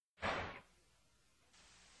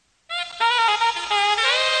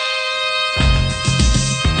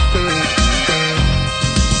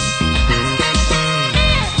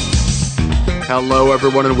Hello,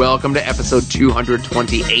 everyone, and welcome to episode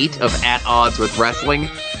 228 of At Odds with Wrestling.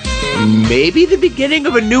 Maybe the beginning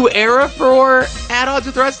of a new era for At Odds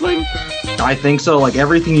with Wrestling? I think so. Like,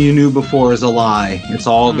 everything you knew before is a lie. It's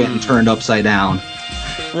all getting turned upside down.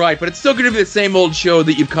 Right, but it's still going to be the same old show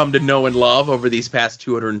that you've come to know and love over these past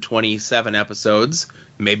 227 episodes.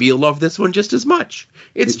 Maybe you'll love this one just as much.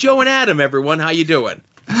 It's Joe and Adam, everyone. How you doing?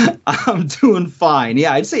 I'm doing fine.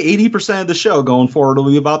 Yeah, I'd say 80% of the show going forward will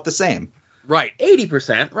be about the same. Right,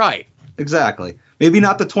 80%, right. Exactly. Maybe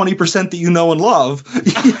not the 20% that you know and love.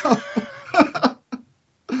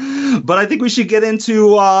 But I think we should get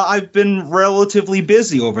into, I've been relatively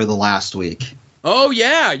busy over the last week. Oh,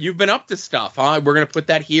 yeah, you've been up to stuff, huh? We're going to put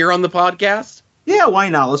that here on the podcast? Yeah, why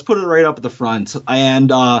not? Let's put it right up at the front.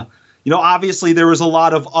 And, obviously there was a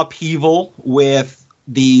lot of upheaval with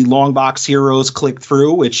the Longbox Heroes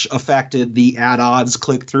click-through, which affected the At Odds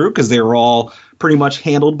click-through because they were all pretty much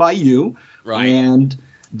handled by you. Right. And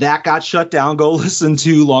that got shut down. Go listen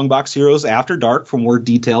to Longbox Heroes After Dark for more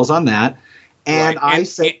details on that. And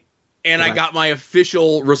right. I got my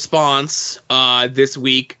official response this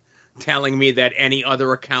week telling me that any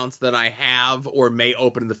other accounts that I have or may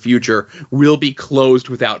open in the future will be closed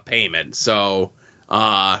without payment. So,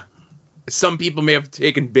 some people may have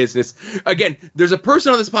taken business. Again, there's a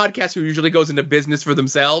person on this podcast who usually goes into business for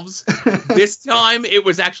themselves. This time, it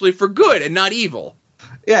was actually for good and not evil.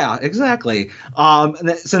 Yeah, exactly.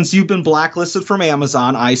 Since you've been blacklisted from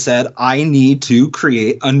Amazon, I said I need to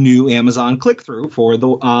create a new Amazon click-through for the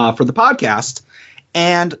podcast.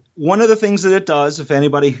 And one of the things that it does, if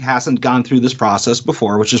anybody hasn't gone through this process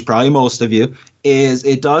before, which is probably most of you, is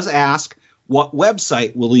it does ask, what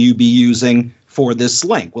website will you be using for this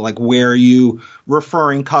link? Like, where are you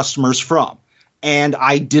referring customers from? And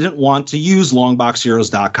I didn't want to use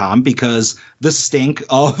longboxheroes.com because the stink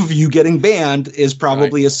of you getting banned is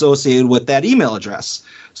probably associated with that email address.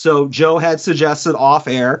 So Joe had suggested off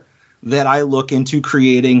air that I look into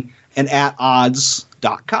creating an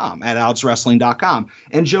atodds.com, atoddswrestling.com.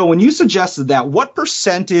 And Joe, when you suggested that, what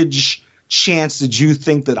percentage chance did you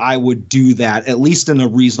think that I would do that, at least in a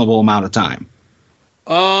reasonable amount of time?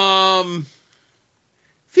 50-50.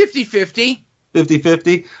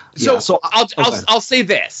 50-50? So I'll say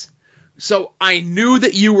this. So I knew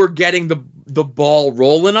that you were getting the ball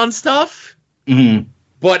rolling on stuff,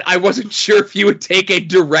 but I wasn't sure if you would take a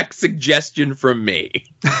direct suggestion from me.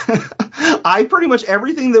 I pretty much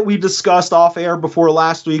everything that we discussed off air before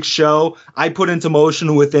last week's show, I put into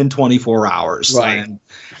motion within 24 hours. Right. And,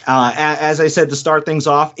 as I said, to start things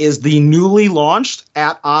off, is the newly launched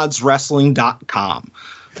atoddswrestling.com.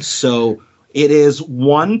 So it is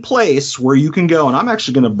one place where you can go, and I'm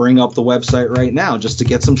actually going to bring up the website right now just to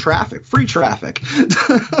get some traffic, free traffic.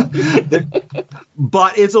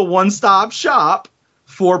 But it's a one-stop shop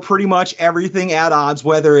for pretty much everything At Odds,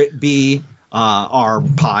 whether it be our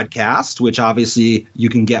podcast, which obviously you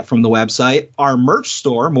can get from the website, our merch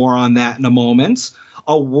store, more on that in a moment,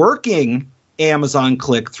 a working Amazon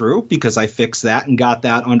click-through, because I fixed that and got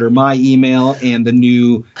that under my email and the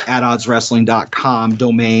new atoddswrestling.com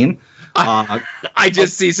domain. I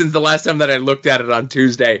just see since the last time that I looked at it on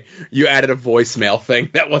Tuesday, you added a voicemail thing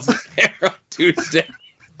that wasn't there on Tuesday.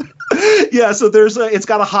 Yeah, so it's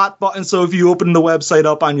got a hot button, so if you open the website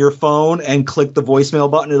up on your phone and click the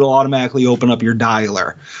voicemail button, it'll automatically open up your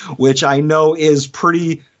dialer, which I know is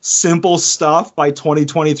pretty simple stuff by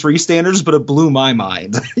 2023 standards, but it blew my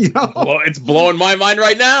mind. Well, it's blowing my mind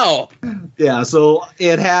right now. Yeah, so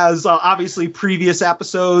it has obviously previous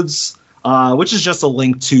episodes, which is just a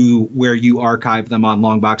link to where you archive them on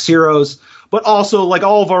Longbox Heroes, but also like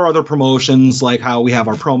all of our other promotions, like how we have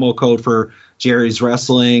our promo code for Jerry's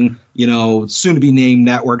Wrestling, soon to be named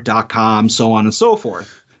network.com, so on and so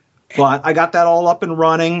forth. But I got that all up and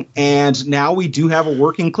running, and now we do have a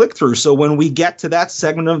working click-through. So when we get to that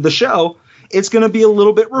segment of the show, it's going to be a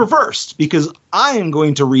little bit reversed because I am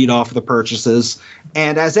going to read off the purchases.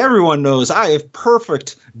 And as everyone knows, I have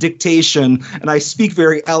perfect dictation, and I speak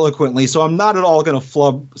very eloquently, so I'm not at all going to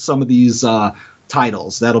flub some of these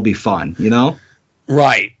titles. That'll be fun,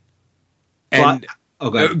 Right. And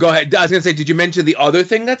go ahead. I was going to say, did you mention the other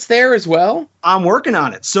thing that's there as well? I'm working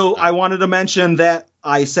on it. So I wanted to mention that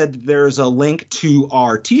I said there's a link to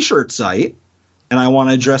our T-shirt site, and I want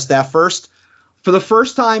to address that first. For the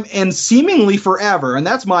first time and seemingly forever, and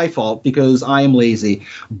that's my fault because I am lazy,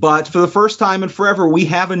 but for the first time and forever, we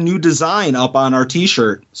have a new design up on our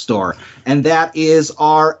T-shirt store, and that is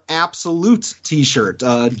our Absolute T-shirt.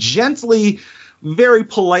 Gently, very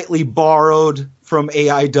politely borrowed from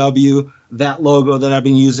AIW, that logo that I've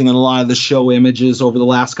been using in a lot of the show images over the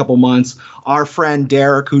last couple months. Our friend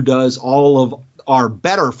Derek, who does all of our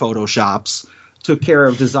better Photoshops, took care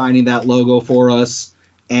of designing that logo for us.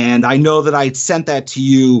 And I know that I'd sent that to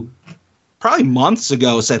you probably months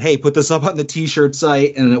ago, said, hey, put this up on the T-shirt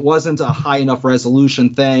site. And it wasn't a high enough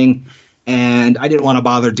resolution thing. And I didn't want to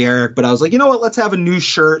bother Derek, but I was like, you know what? Let's have a new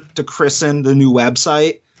shirt to christen the new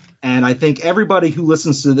website. And I think everybody who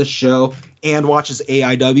listens to this show and watches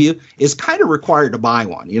AIW is kind of required to buy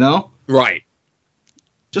one, you know? Right.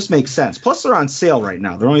 Just makes sense. Plus, they're on sale right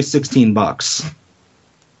now. They're only $16.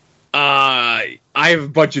 I have a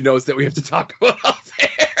bunch of notes that we have to talk about out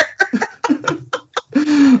there.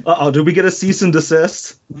 Uh-oh, did we get a cease and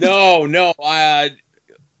desist? No.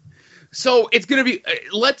 So it's going to be,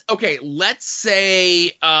 let's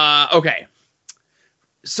say, okay.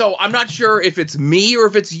 So I'm not sure if it's me or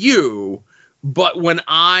if it's you, but when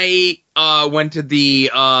I went to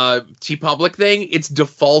the TeePublic thing, it's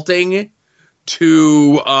defaulting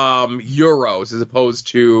to euros as opposed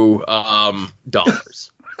to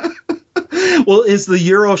dollars. Well, is the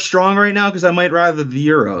euro strong right now? Because I might rather the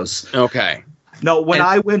euros. Okay. No, when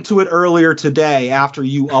I went to it earlier today, after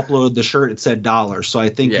you uploaded the shirt, it said dollars. So I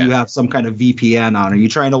think you have some kind of VPN on. Are you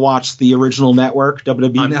trying to watch the original network,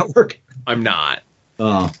 WWE Network? I'm not.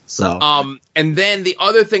 Oh, so. And then the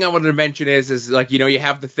other thing I wanted to mention is like, you know, you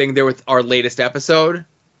have the thing there with our latest episode.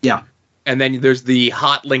 Yeah. And then there's the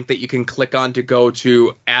hot link that you can click on to go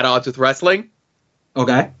to At Odds with Wrestling.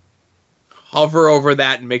 Okay. Hover over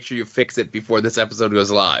that and make sure you fix it before this episode goes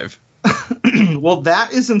live. Well,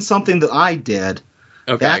 that isn't something that I did.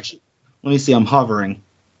 Okay. Let me see. I'm hovering.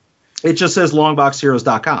 It just says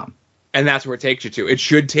longboxheroes.com. And that's where it takes you to. It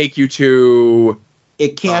should take you to...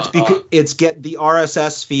 It can't because the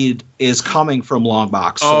RSS feed is coming from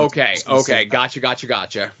Longbox. So okay.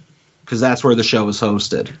 Gotcha. Because that's where the show is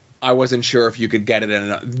hosted. I wasn't sure if you could get it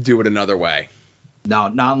and do it another way. No,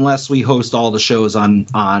 not unless we host all the shows on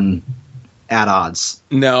At Odds.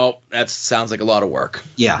 No, that sounds like a lot of work.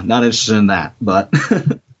 Yeah, not interested in that. But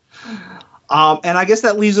and I guess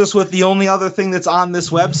that leaves us with the only other thing that's on this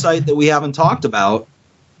website that we haven't talked about,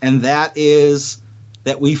 and that is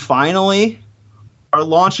that we finally are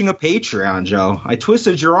launching a Patreon, Joe. I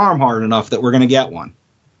twisted your arm hard enough that we're going to get one.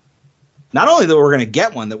 Not only that we're going to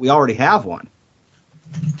get one, that we already have one.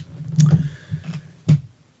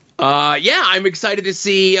 Yeah, I'm excited to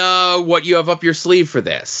see what you have up your sleeve for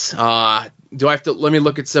this. Do I have to? Let me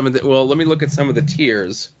look at some of the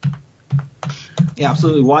tiers. Yeah,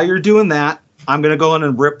 absolutely. While you're doing that, I'm going to go in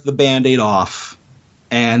and rip the Band-Aid off.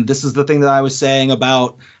 And this is the thing that I was saying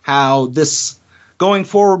about how this going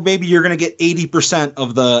forward, maybe you're going to get 80%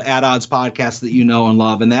 of the At Odds podcast that you know and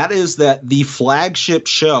love. And that is that the flagship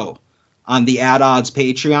show on the At Odds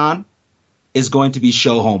Patreon is going to be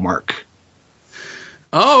Show Homework.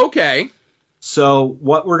 Oh, okay. So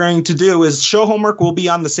what we're going to do is Show Homework will be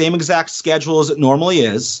on the same exact schedule as it normally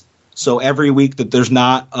is. So every week that there's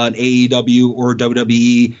not an AEW or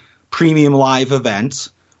WWE premium live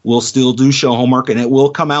event, we'll still do Show Homework, and it will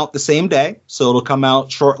come out the same day. So it'll come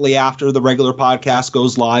out shortly after the regular podcast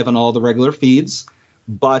goes live on all the regular feeds.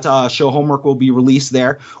 But Show Homework will be released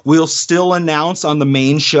there. We'll still announce on the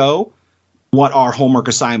main show what our homework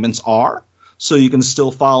assignments are. So you can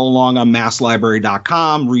still follow along on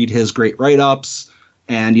masslibrary.com, read his great write-ups,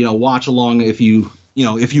 and, you know, watch along if you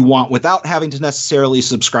want without having to necessarily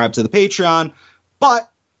subscribe to the Patreon.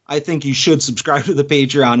 But I think you should subscribe to the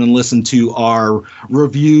Patreon and listen to our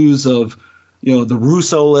reviews of, you know, the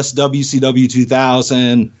Russo list, WCW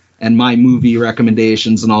 2000, and my movie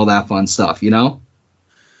recommendations and all that fun stuff, you know?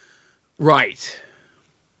 Right.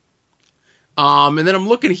 And then I'm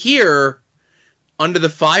looking here under the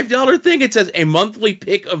 $5 thing. It says a monthly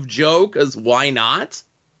pick of Joe, because why not?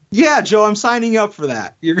 Yeah, Joe, I'm signing you up for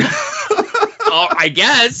that. Oh, I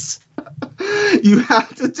guess. You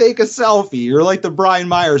have to take a selfie. You're like the Brian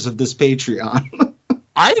Myers of this Patreon.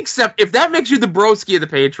 I'd accept, if that makes you the broski of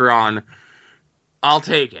the Patreon, I'll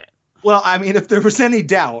take it. Well, I mean, if there was any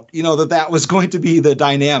doubt, you know, that was going to be the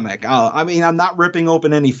dynamic. I mean, I'm not ripping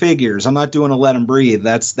open any figures. I'm not doing a let them breathe.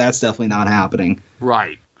 That's definitely not happening.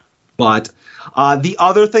 Right. But the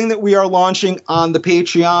other thing that we are launching on the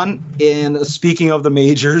Patreon, and speaking of the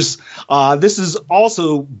majors, this is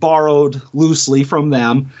also borrowed loosely from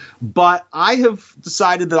them, but I have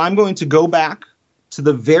decided that I'm going to go back to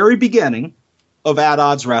the very beginning of At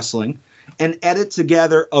Odds Wrestling and edit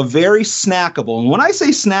together a very snackable, and when I say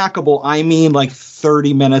snackable, I mean like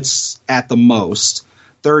 30 minutes at the most,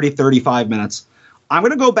 35 minutes. I'm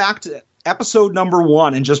going to go back to episode number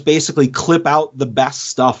 1 and just basically clip out the best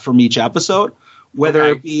stuff from each episode, whether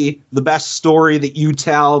it be the best story that you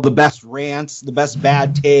tell, the best rants, the best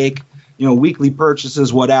bad take, you know, weekly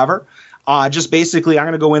purchases, whatever. Just basically, I'm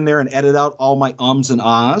going to go in there and edit out all my ums and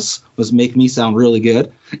ahs, was make me sound really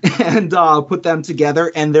good, and put them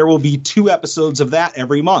together. And there will be 2 episodes of that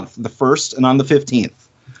every month, the 1st and on the 15th.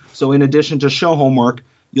 So in addition to show homework,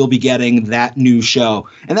 you'll be getting that new show.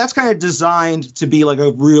 And that's kind of designed to be like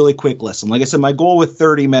a really quick listen. Like I said, my goal with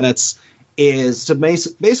 30 minutes is to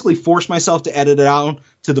basically force myself to edit it out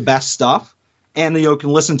to the best stuff. And you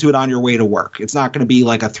can listen to it on your way to work. It's not going to be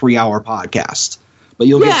like a 3-hour podcast. But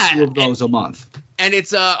you'll get 2 of those a month. And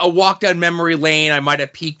it's a walk down memory lane. I might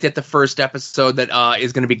have peeked at the first episode that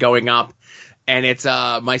is going to be going up. And it's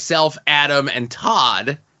myself, Adam, and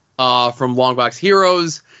Todd from Longbox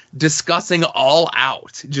Heroes discussing All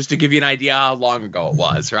Out. Just to give you an idea how long ago it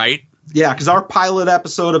was, right? Yeah, because our pilot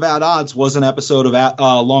episode of At Odds was an episode of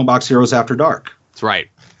Longbox Heroes After Dark. That's right.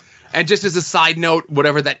 And just as a side note,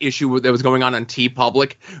 whatever that issue that was going on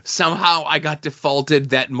TeePublic, somehow I got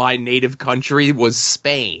defaulted that my native country was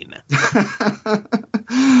Spain.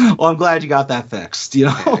 Well, I'm glad you got that fixed. You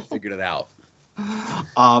know, I figured it out.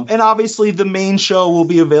 And obviously, the main show will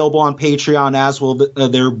be available on Patreon, as will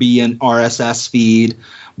there be an RSS feed.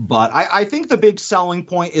 But I think the big selling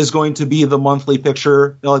point is going to be the monthly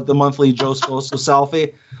picture, the monthly Joe Sposo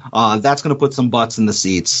selfie. That's going to put some butts in the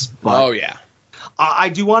seats. But, oh, yeah. I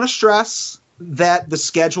do want to stress that the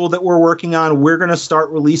schedule that we're working on, we're going to start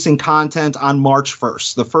releasing content on March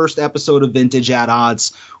 1st. The first episode of Vintage at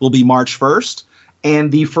Odds will be March 1st,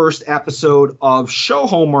 and the first episode of Show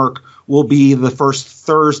Homework will be the first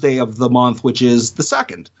Thursday of the month, which is the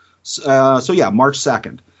 2nd. So yeah, March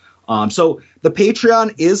 2nd. So the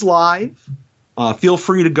Patreon is live. Feel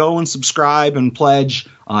free to go and subscribe and pledge.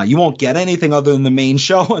 You won't get anything other than the main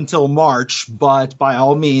show until March, but by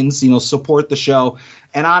all means, support the show.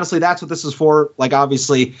 And honestly, that's what this is for. Like,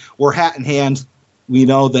 obviously, we're hat in hand. We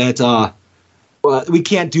know that we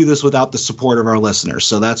can't do this without the support of our listeners.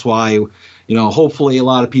 So that's why, hopefully a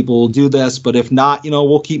lot of people will do this. But if not,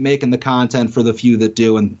 we'll keep making the content for the few that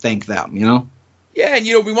do and thank them, Yeah, and,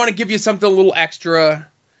 we want to give you something a little extra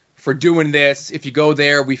for doing this. If you go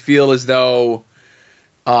there, we feel as though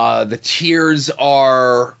the tiers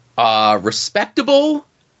are respectable,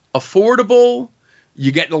 affordable.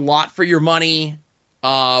 You're getting a lot for your money.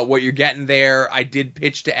 What you're getting there, I did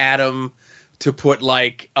pitch to Adam to put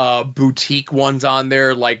like boutique ones on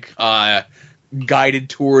there, like guided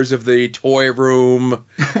tours of the toy room,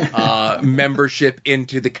 membership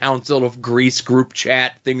into the Council of Greece group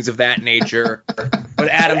chat, things of that nature. But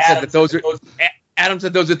Adam said that those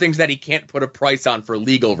are things that he can't put a price on for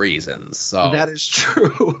legal reasons. So that is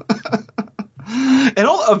true. And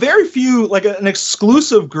a very few, like an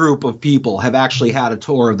exclusive group of people have actually had a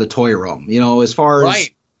tour of the toy room. As far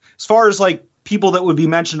as like people that would be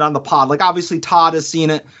mentioned on the pod, like obviously Todd has seen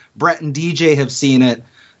it, Brett and DJ have seen it,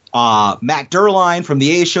 Matt Derline from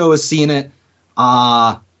the A Show has seen it,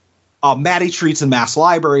 Maddie Treats and Mass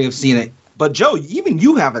Library have seen it. But Joe, even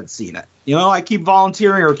you haven't seen it. I keep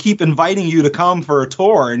volunteering or keep inviting you to come for a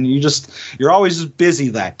tour, and you're always just busy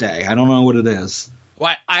that day. I don't know what it is.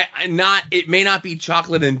 Well, it may not be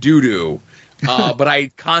chocolate and doo-doo, but I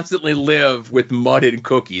constantly live with mud and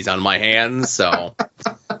cookies on my hands, so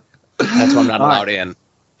that's why I'm not allowed in.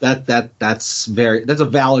 That's a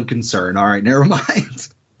valid concern. All right, never mind.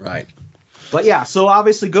 Right. But yeah, so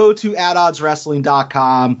obviously go to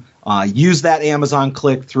atoddswrestling.com, use that Amazon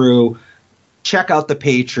click-through, check out the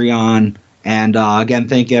Patreon, and again,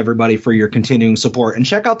 thank everybody for your continuing support. And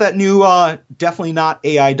check out that new Definitely Not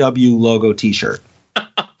AIW logo t-shirt.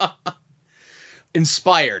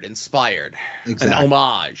 Inspired. Exactly. An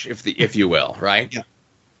homage, if you will, right?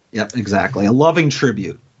 Yep, exactly. A loving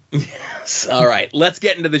tribute. Yes. All right, let's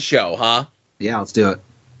get into the show, huh? Yeah, let's do it.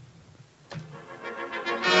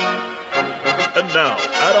 And now,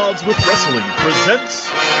 At Odds with Wrestling presents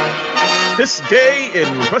This Day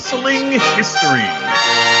in Wrestling History.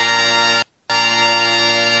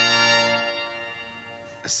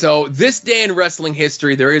 So, this day in wrestling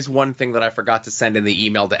history, there is one thing that I forgot to send in the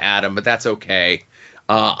email to Adam, but that's okay.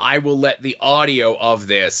 I will let the audio of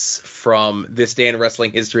this from This Day in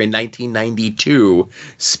Wrestling History in 1992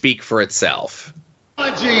 speak for itself.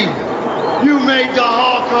 You made the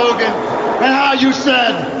Hulk Hogan, and how you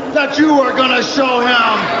said that you were going to show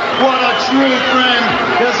him what a true friend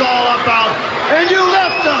is all about. And you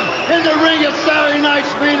left him in the ring at Saturday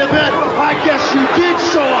night's main event. I guess you did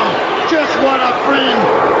show him just what a friend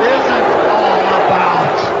isn't all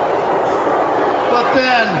about. But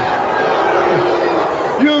then,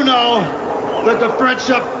 you know that the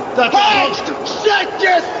friendship that the shut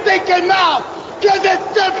your stinking mouth, because it's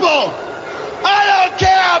simple. I don't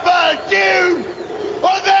care about you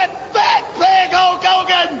or that fat pig Hulk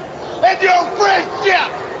Hogan and your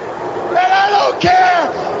friendship. I don't care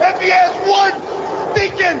if he has one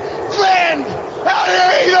stinking friend out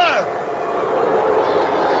here either.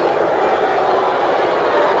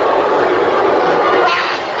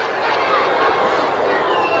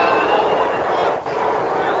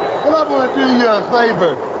 But I'm going to do you a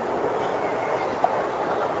favor.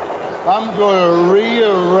 I'm going to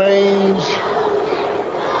rearrange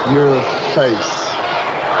your face.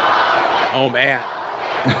 Oh, man.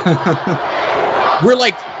 We're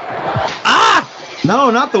like,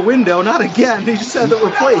 No, not the window. Not again. He just had it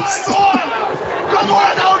replaced. Come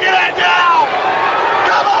on, Hogan, it now!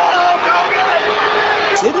 Come on, Hogan!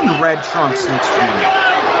 Sid in red trunks looks funny.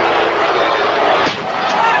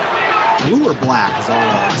 Blue or black is all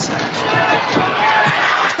I say.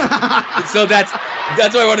 So that's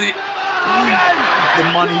what I wanted to. The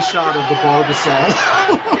money shot of the Barbasol.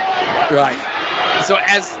 Right. So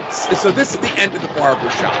this is the end of the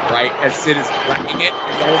barber shop, right? As Sid is wrecking it,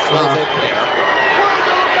 and the whole swell's over there.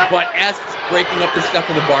 But as it's breaking up the stuff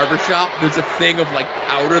in the barber shop, there's a thing of like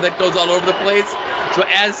powder that goes all over the place. So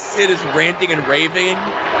as Sid is ranting and raving,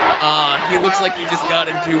 he looks like he just got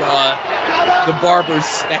into the barber's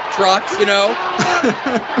Spectrox, you know?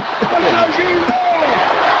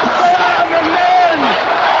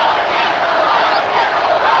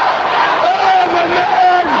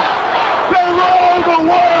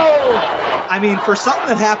 I mean, for something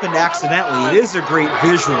that happened accidentally, it is a great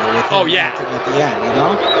visual with him at the end, you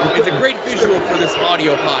know? It's a great visual for this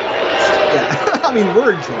audio podcast. Yeah. I mean,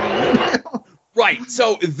 we're enjoying it. Right.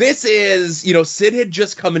 So this is, Sid had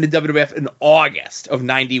just come into WWF in August of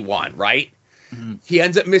 91, right? Mm-hmm. He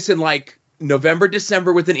ends up missing like November,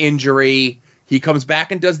 December with an injury. He comes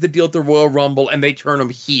back and does the deal at the Royal Rumble, and they turn him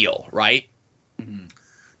heel, right? Mm-hmm.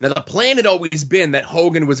 Now, the plan had always been that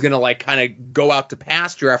Hogan was going to, like, kind of go out to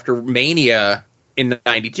pasture after Mania in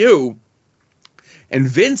 92. And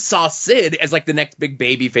Vince saw Sid as, like, the next big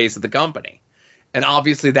baby face of the company. And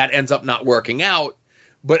obviously that ends up not working out.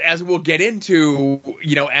 But as we'll get into,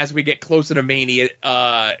 as we get closer to Mania,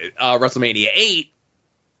 WrestleMania 8,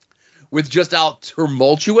 with just how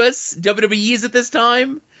tumultuous WWE is at this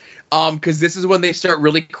time, because this is when they start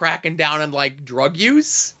really cracking down on, like, drug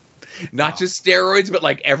use. Not just steroids, but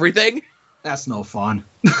like everything. That's no fun.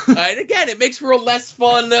 And again, it makes for a less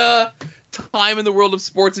fun time in the world of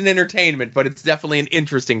sports and entertainment, but it's definitely an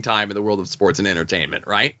interesting time in the world of sports and entertainment,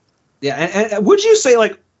 right? Yeah, and would you say,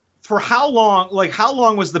 like, for how long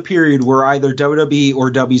was the period where either WWE or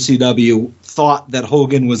WCW thought that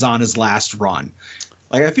Hogan was on his last run?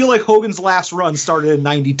 Like, I feel like Hogan's last run started in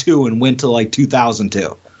 92 and went to, like,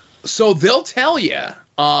 2002. So they'll tell you,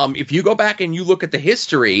 if you go back and you look at the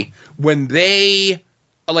history, when they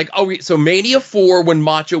so Mania 4, when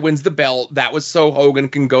Macho wins the belt, that was so Hogan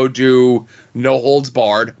can go do No Holds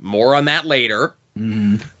Barred. More on that later.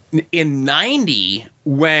 Mm-hmm. In 90,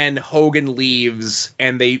 when Hogan leaves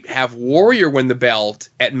and they have Warrior win the belt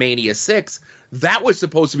at Mania 6, that was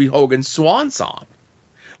supposed to be Hogan's swan song.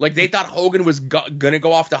 Like, they thought Hogan was going to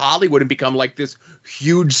go off to Hollywood and become like this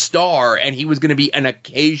huge star, and he was going to be an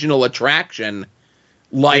occasional attraction.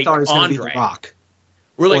 Like Andre. Rock.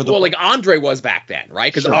 We're like, like Andre was back then,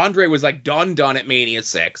 right? Because Andre was like done at Mania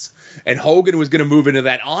 6, and Hogan was going to move into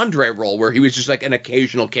that Andre role where he was just like an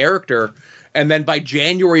occasional character. And then by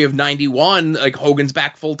January of 91, like, Hogan's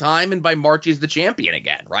back full time, and by March he's the champion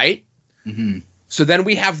again, right? Mm-hmm. So then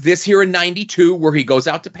we have this here in 92 where he goes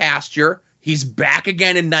out to pasture. He's back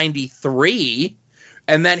again in 93,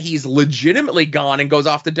 and then he's legitimately gone and goes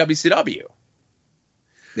off to WCW.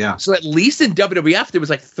 Yeah. So at least in WWF, there was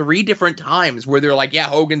like 3 different times where they're like, yeah,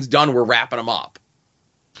 Hogan's done. We're wrapping him up.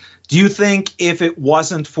 Do you think if it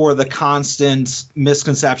wasn't for the constant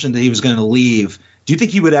misconception that he was going to leave, do you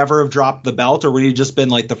think he would ever have dropped the belt, or would he have just been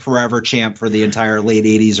like the forever champ for the entire late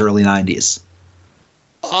 80s, early 90s?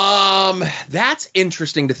 That's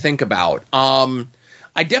interesting to think about.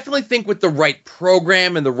 I definitely think with the right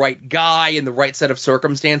program and the right guy and the right set of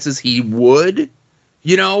circumstances, he would,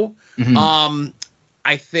 Mm-hmm.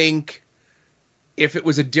 I think if it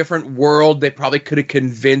was a different world, they probably could have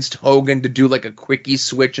convinced Hogan to do like a quickie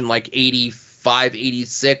switch in like 85,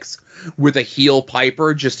 86 with a heel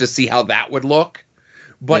Piper just to see how that would look.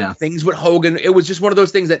 But things with Hogan, it was just one of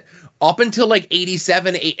those things that up until like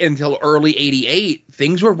 87, until early 88,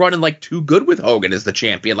 things were running like too good with Hogan as the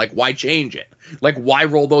champion. Like, why change it? Like, why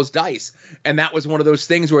roll those dice? And that was one of those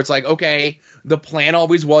things where it's like, okay, the plan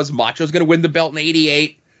always was Macho's going to win the belt in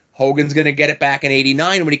 88. Hogan's going to get it back in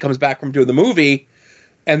 89 when he comes back from doing the movie.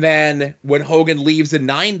 And then when Hogan leaves in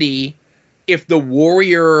 90, if the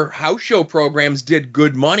Warrior house show programs did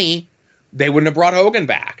good money, they wouldn't have brought Hogan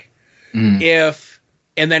back. Mm. If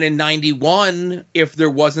And then in 91, if there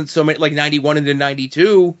wasn't so many, like 91 into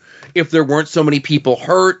 92, if there weren't so many people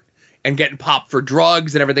hurt and getting popped for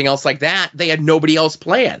drugs and everything else like that, they had nobody else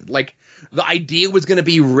planned. Like, the idea was going to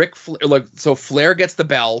be so Flair gets the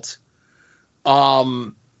belt.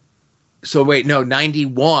 So wait, no,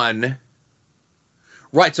 91.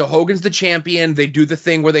 Right, so Hogan's the champion. They do the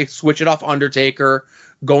thing where they switch it off Undertaker.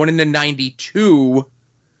 Going into 92,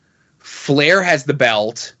 Flair has the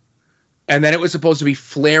belt. And then it was supposed to be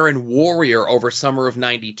Flair and Warrior over summer of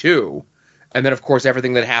 92. And then, of course,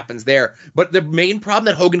 everything that happens there. But the main problem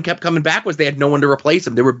that Hogan kept coming back was they had no one to replace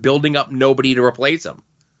him. They were building up nobody to replace him.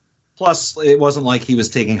 Plus, it wasn't like he was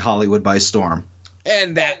taking Hollywood by storm.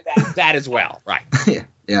 And that as well, right.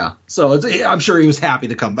 Yeah. So I'm sure he was happy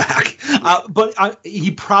to come back. But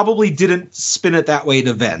he probably didn't spin it that way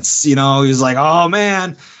to Vince. You know, he was like, oh,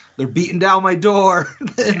 man, they're beating down my door.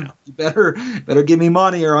 You better give me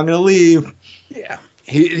money or I'm going to leave. Yeah.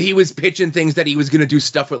 He was pitching things that he was going to do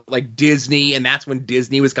stuff with, like, Disney, and that's when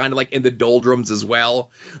Disney was kind of, like, in the doldrums as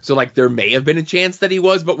well. So, like, there may have been a chance that he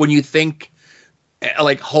was, but when you think,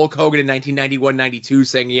 like, Hulk Hogan in 1991-92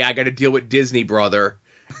 saying, yeah, I got to deal with Disney, brother,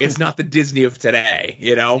 it's not the Disney of today,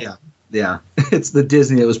 you know? Yeah. It's the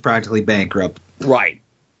Disney that was practically bankrupt. Right.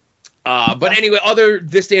 But anyway,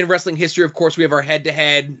 this day in wrestling history, of course, we have our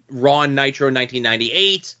head-to-head Raw and Nitro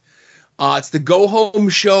 1998. It's the go-home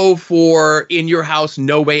show for In Your House,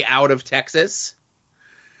 No Way Out of Texas.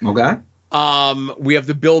 Okay. We have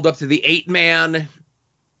the build-up to the 8-man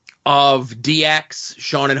of DX,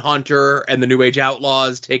 Shawn and Hunter, and the New Age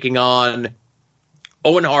Outlaws taking on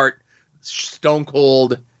Owen Hart, Stone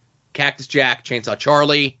Cold, Cactus Jack, Chainsaw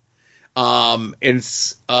Charlie.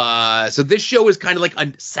 So this show is kind of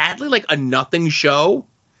like sadly like a nothing show.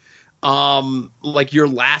 Like your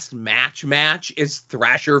last match is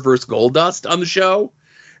Thrasher versus Goldust on the show,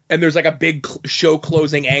 and there's like a big show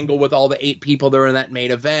closing angle with all the 8 people that are in that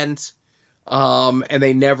main event. And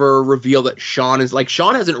they never reveal that Shawn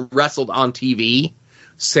hasn't wrestled on TV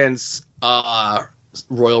since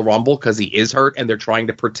Royal Rumble because he is hurt, and they're trying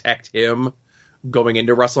to protect him going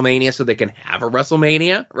into WrestleMania so they can have a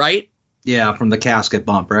WrestleMania, right? Yeah, from the casket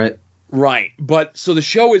bump, right? Right. But so the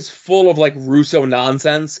show is full of like Russo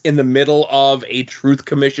nonsense in the middle of a Truth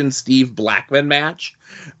Commission Steve Blackman match.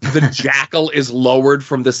 The Jackal is lowered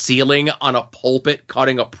from the ceiling on a pulpit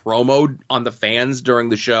cutting a promo on the fans during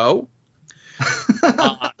the show.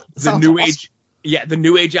 The New Age, the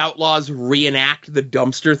New Age Outlaws reenact the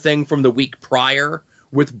dumpster thing from the week prior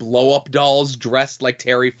with blow-up dolls dressed like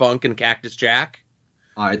Terry Funk and Cactus Jack.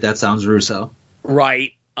 All right, that sounds Russo.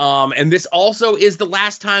 Right. And this also is the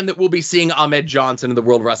last time that we'll be seeing Ahmed Johnson in the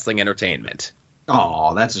World Wrestling Entertainment.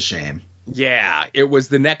 Oh, that's a shame. Yeah, it was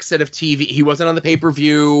the next set of TV. He wasn't on the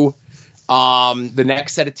pay-per-view. The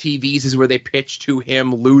next set of TVs is where they pitch to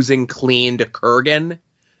him losing clean to Kurgan,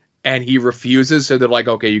 and he refuses, so they're like,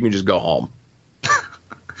 okay, you can just go home.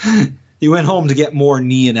 He went home to get more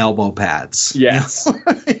knee and elbow pads. Yes.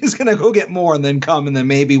 He's going to go get more and then come, and then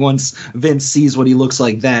maybe once Vince sees what he looks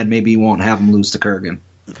like then, maybe he won't have him lose to Kurgan.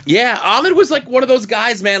 Yeah, Ahmed was like one of those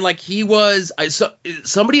guys, man. Like he was.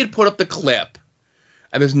 Somebody had put up the clip,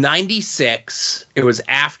 and it was 96. It was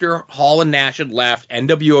after Hall and Nash had left.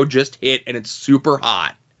 NWO just hit, and it's super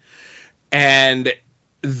hot. And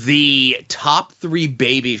the top 3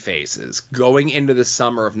 baby faces going into the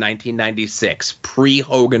summer of 1996,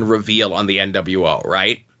 pre-Hogan reveal on the NWO,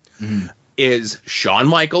 right? Mm-hmm. Is Shawn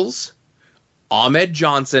Michaels, Ahmed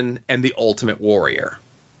Johnson, and the Ultimate Warrior.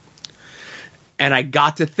 And I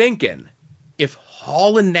got to thinking, if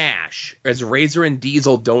Hall and Nash, as Razor and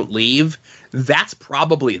Diesel don't leave, that's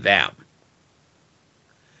probably them.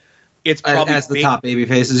 It's probably as the top baby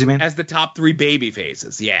faces, you mean? As the top 3 baby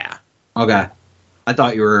faces, yeah. Okay. I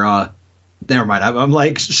thought you were, never mind. I'm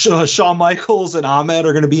like, Shawn Michaels and Ahmed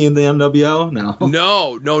are going to be in the NWO?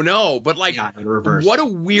 No. But like, what a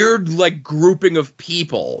weird like grouping of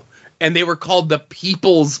people. And they were called the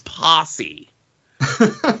People's Posse.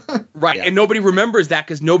 Right. Yeah. And nobody remembers that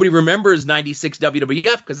because nobody remembers 96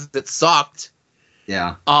 WWF because it sucked.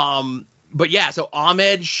 Yeah. But yeah, so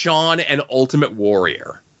Ahmed, Shawn, and Ultimate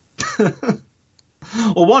Warrior.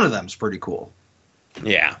 Well, one of them's pretty cool.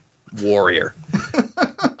 Yeah. Warrior.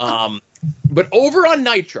 But over on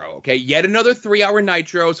Nitro, okay, yet another 3-hour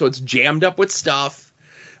Nitro, so it's jammed up with stuff.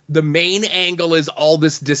 The main angle is all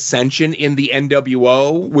this dissension in the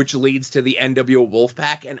NWO, which leads to the NWO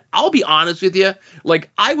Wolfpack. And I'll be honest with you, like,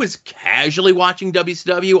 I was casually watching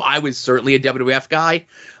WCW. I was certainly a WWF guy.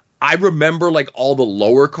 I remember, like, all the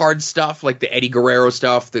lower card stuff, like the Eddie Guerrero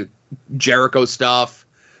stuff, the Jericho stuff,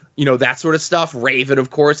 that sort of stuff. Raven, of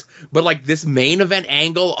course. But like this main event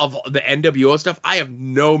angle of the NWO stuff, I have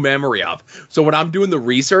no memory of. So when I'm doing the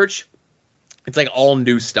research, it's like all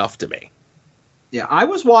new stuff to me. Yeah, I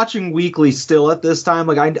was watching weekly still at this time.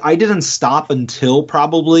 Like I didn't stop until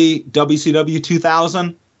probably WCW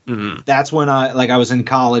 2000. Mm-hmm. That's when I was in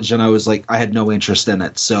college and I was like, I had no interest in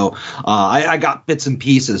it. So I got bits and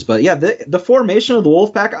pieces. But yeah, the formation of the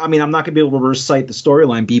Wolfpack, I mean, I'm not going to be able to recite the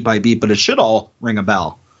storyline beat by beat, but it should all ring a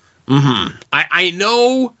bell. Mm-hmm. I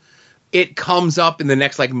know it comes up in the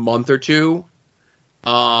next like month or two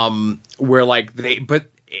where like but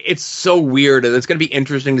it's so weird, and it's going to be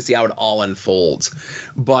interesting to see how it all unfolds.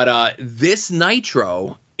 But this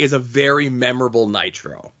Nitro is a very memorable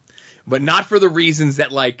Nitro, but not for the reasons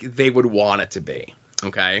that like they would want it to be.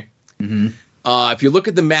 Okay. Mm-hmm. If you look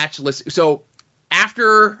at the match list, so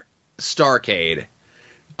after Starrcade,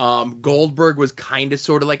 Goldberg was kind of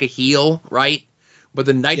sort of like a heel, right? But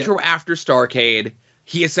the Nitro after Starrcade,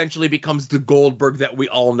 he essentially becomes the Goldberg that we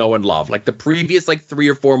all know and love. Like the previous like 3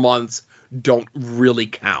 or 4 months don't really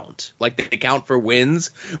count. Like they count for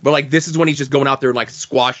wins, but like this is when he's just going out there and like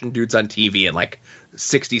squashing dudes on TV in like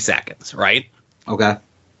 60 seconds, right? Okay.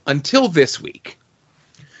 Until this week.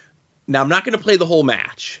 Now I'm not going to play the whole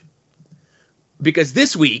match because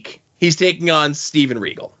this week he's taking on Steven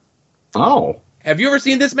Regal. Oh. Have you ever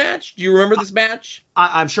seen this match? Do you remember this match?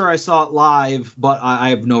 I'm sure I saw it live, but I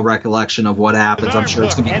have no recollection of what happens. I'm sure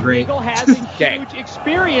it's going to be and great. Regal has a huge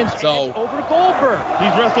experience So- over Goldberg.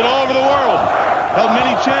 He's wrestled all over the world. Held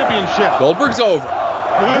many championships. Goldberg's over.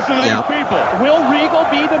 Listen to Yeah. these people. Will Regal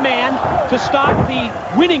be the man to stop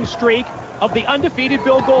the winning streak of the undefeated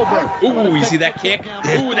Bill Goldberg? Ooh, you see that kick?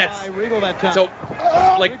 Ooh, that's Regal that time. so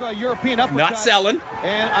like Regal, a European uppercut. not selling.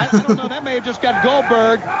 And I don't know, that may have just got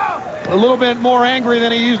Goldberg a little bit more angry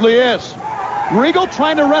than he usually is. Regal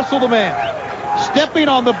trying to wrestle the man. Stepping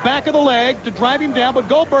on the back of the leg to drive him down, but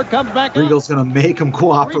Goldberg comes back up. Regal's going to make him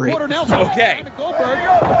cooperate. Three-quarter Nelson. Okay.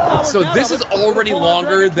 Goldberg. So this is already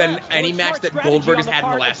longer than any match that Goldberg has had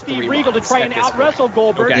in the last 3 Regal to months. try and at this out-wrestle point.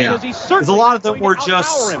 Goldberg Okay. because he's Because certainly a lot of them going were to just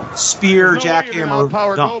outpower him. spear, jackhammer,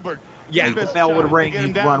 dump. Goldberg. Yeah. The bell would ring,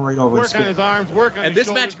 he'd run right over and Work on his spin. arms, work on And his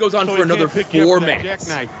this match shoulders, goes on so for he another can't pick you up 4 with that minutes.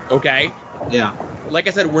 jackknife. Okay? Yeah. Like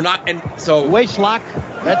I said, we're not, and so Waist lock,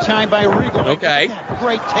 that time by Regal. Okay.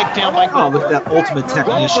 Great takedown by Oh, look Goldberg. at that ultimate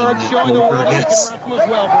technician Goldberg that showing the world Goldberg he can is. wrestle as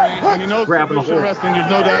well, Brain. And he knows Grabbing a submission hold. wrestling, there's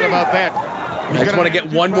no doubt about that. I just want to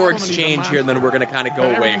get one more exchange here, and then we're going to kind of go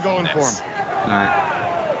away from going this. for him. All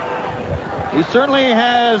right. He certainly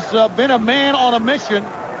has been a man on a mission.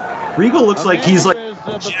 Regal looks like he's like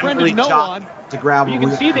befriended generally no chopped one. to grab You him.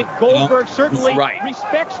 can see that Goldberg certainly Right.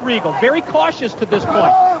 respects Regal. Very cautious to this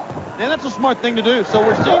point. And that's a smart thing to do. So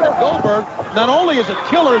we're seeing that Goldberg not only is a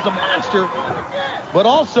killer, is a monster, but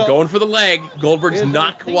also Going for the leg. Goldberg's is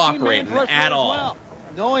not a thinking cooperating man wrestler at as all. well.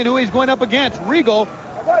 Knowing who he's going up against, Regal.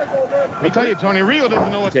 I tell you, Tony, Regal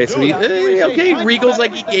doesn't know what Okay, to so do. okay, Regal's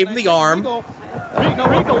like he gave him the arm.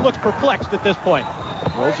 Regal looks perplexed at this point.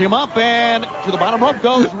 Rolls him up and to the bottom rope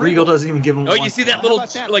goes Regal doesn't even give him Oh, one. you see that How little, about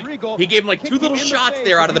that? like, Regal he gave him like 2 kicked him little in the shots face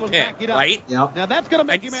there as out of he the was pin, backing up. right? Yep. Now that's going to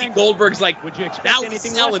make And you him see angry. Goldberg's like, Would you expect now he's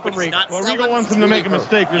anything selling, less but from he's Regal? not Well, selling. Regal wants him to make a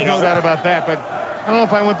mistake. There's no doubt about that. But I don't know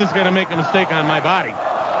if I want this guy to make a mistake on my body. He's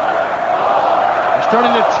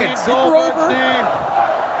starting to chant Zipper Goldberg's over. name.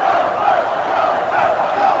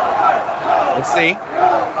 Let's see.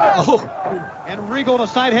 Oh, And Regal to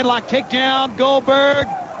side headlock takedown. Goldberg.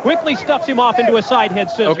 Quickly stuffs him off into a side head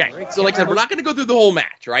scissor. Okay, so like I said, we're not going to go through the whole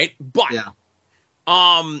match, right? But yeah.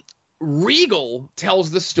 Regal tells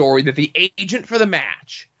the story that the agent for the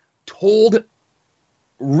match told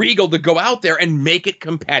Regal to go out there and make it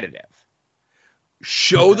competitive.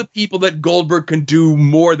 Show the people that Goldberg can do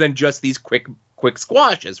more than just these quick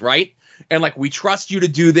squashes, right? And like, we trust you to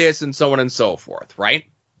do this and so on and so forth, right?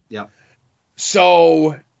 Yeah.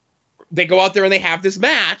 So they go out there and they have this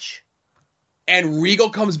match, and Regal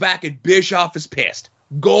comes back and Bischoff is pissed.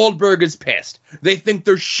 Goldberg is pissed. They think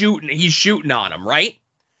he's shooting on him, right?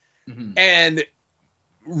 Mhm. And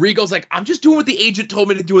Regal's like, I'm just doing what the agent told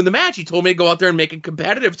me to do in the match. He told me to go out there and make it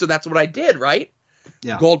competitive, so that's what I did, right?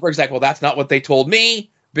 Yeah. Goldberg's like, well, that's not what they told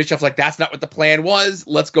me. Bischoff's like, that's not what the plan was.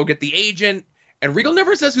 Let's go get the agent. And Regal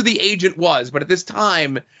never says who the agent was, but at this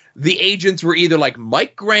time, the agents were either like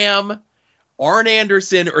Mike Graham, Arn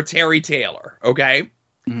Anderson, or Terry Taylor, okay?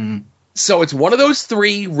 Mhm. So it's one of those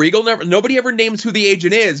 3. Nobody ever names who the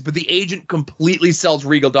agent is, but the agent completely sells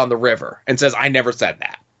Regal down the river and says, I never said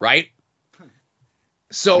that, right?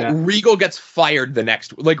 So Yeah. Regal gets fired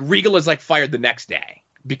Regal is like fired the next day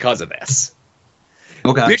because of this.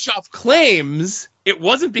 Okay. Bischoff claims it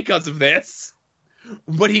wasn't because of this,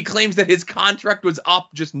 but he claims that his contract was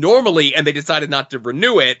up just normally and they decided not to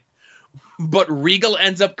renew it. But Regal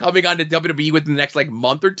ends up coming on to WWE within the next like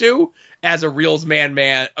month or two as a real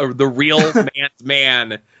man, or the real man's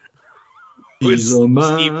man. He's a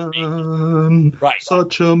man, right?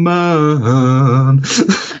 Such a man.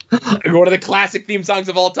 One of the classic theme songs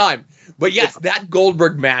of all time. But yes, that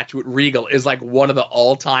Goldberg match with Regal is like one of the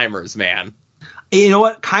all-timers, man. You know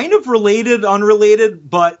what? Kind of related, unrelated,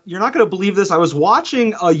 but you're not going to believe this. I was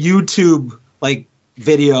watching a YouTube like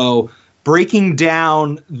video breaking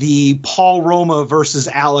down the Paul Roma versus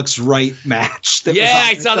Alex Wright match.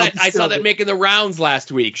 I saw that. I saw that making the rounds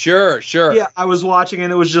last week. Sure. Yeah, I was watching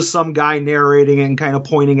and it was just some guy narrating and kind of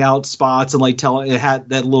pointing out spots and like telling it had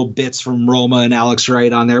that little bits from Roma and Alex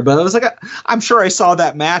Wright on there. But I was like, I'm sure I saw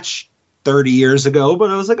that match 30 years ago,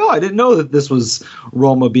 but I was like, I didn't know that this was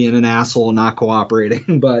Roma being an asshole and not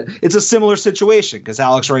cooperating. But it's a similar situation because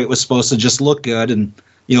Alex Wright was supposed to just look good and,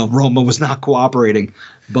 Roma was not cooperating.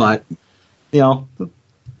 But, look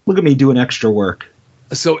at me doing extra work.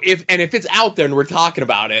 So if it's out there and we're talking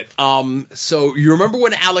about it, so you remember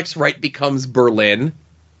when Alex Wright becomes Berlin?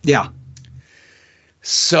 Yeah.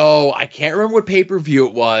 So I can't remember what pay-per-view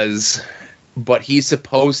it was, but he's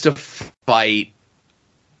supposed to fight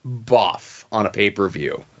Buff on a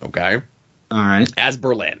pay-per-view, okay? All right. As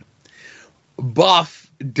Berlin. Buff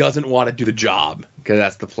doesn't want to do the job, because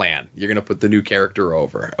that's the plan. You're going to put the new character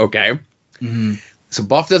over, okay? Mm-hmm. So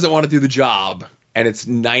Buff doesn't want to do the job, and it's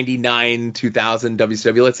 99, 2000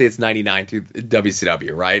 WCW. Let's say it's 99 to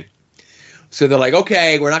WCW, right? So they're like,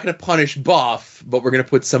 okay, we're not going to punish Buff, but we're going to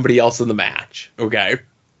put somebody else in the match, okay?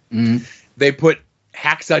 Mm-hmm. They put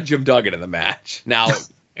Hacksaw Jim Duggan in the match. Now...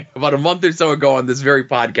 About a month or so ago on this very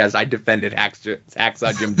podcast, I defended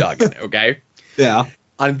Hacksaw Jim Duggan, okay? Yeah.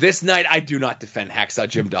 On this night, I do not defend Hacksaw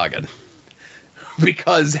Jim Duggan.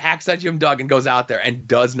 Because Hacksaw Jim Duggan goes out there and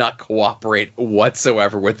does not cooperate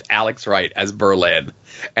whatsoever with Alex Wright as Berlin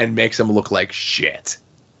and makes him look like shit.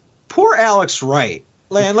 Poor Alex Wright.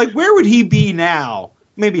 Like, where would he be now?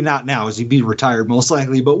 Maybe not now, as he'd be retired most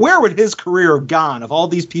likely, but where would his career have gone if all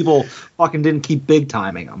these people fucking didn't keep big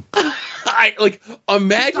timing him?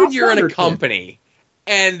 Imagine you're in a company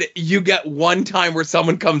and you get one time where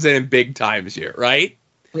someone comes in and big times you, right?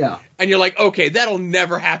 Yeah. And you're like, okay, that'll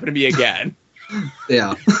never happen to me again.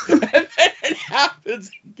 Yeah. And then it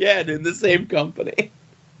happens again in the same company.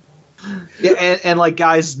 Yeah, and like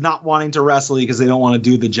guys not wanting to wrestle because they don't want to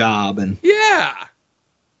do the job. And yeah.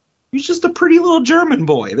 He's just a pretty little German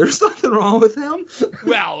boy. There's nothing wrong with him.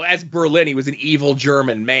 Well, as Berlin, he was an evil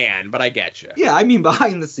German man, but I get you. Yeah, I mean,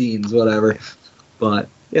 behind the scenes, whatever. But,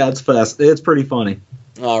 yeah, it's fast. It's pretty funny.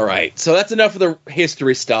 All right. So that's enough of the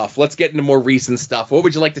history stuff. Let's get into more recent stuff. What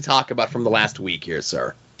would you like to talk about from the last week here,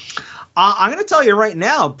 sir? I'm going to tell you right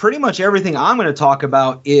now, pretty much everything I'm going to talk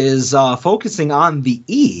about is focusing on the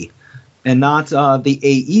E and not the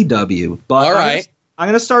AEW. But all right. I'm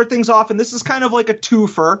going to start things off, and this is kind of like a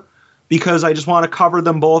twofer, because I just want to cover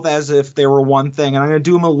them both as if they were one thing. And I'm going to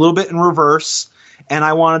do them a little bit in reverse. And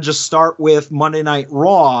I want to just start with Monday Night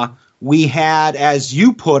Raw. We had, as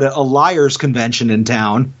you put it, a liars convention in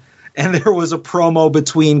town. And there was a promo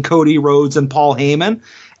between Cody Rhodes and Paul Heyman.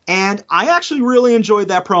 And I actually really enjoyed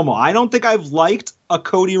that promo. I don't think I've liked a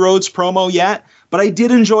Cody Rhodes promo yet, but I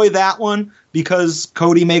did enjoy that one because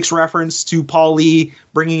Cody makes reference to Paul Lee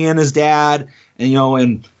bringing in his dad. And,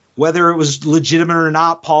 and whether it was legitimate or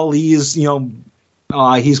not, Paul Lee's,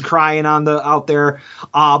 he's crying out there.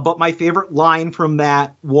 But my favorite line from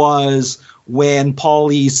that was when Paul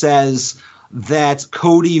Lee says that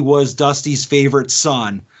Cody was Dusty's favorite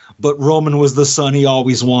son, but Roman was the son he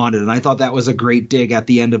always wanted. And I thought that was a great dig at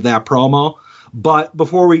the end of that promo. But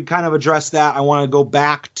before we kind of address that, I want to go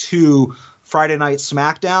back to Friday Night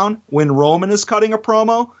SmackDown when Roman is cutting a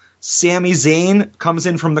promo. Sami Zayn comes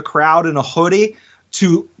in from the crowd in a hoodie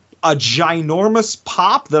to a ginormous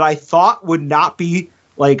pop that I thought would not be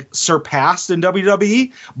surpassed in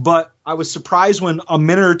WWE, but I was surprised when a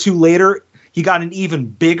minute or two later he got an even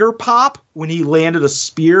bigger pop when he landed a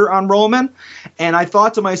spear on Roman. And I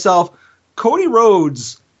thought to myself, Cody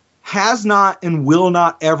Rhodes has not and will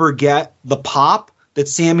not ever get the pop that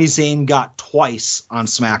Sami Zayn got twice on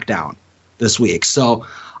SmackDown this week. So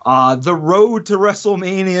the road to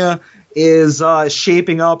WrestleMania is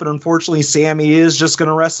shaping up, and unfortunately Sami is just going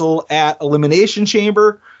to wrestle at Elimination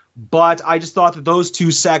Chamber, but I just thought that those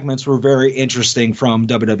two segments were very interesting from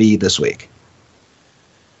WWE this week.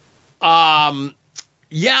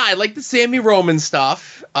 Yeah, I like the Sami Roman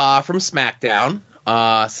stuff from SmackDown.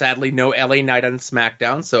 Sadly, no LA Knight on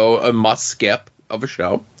SmackDown, so a must skip of a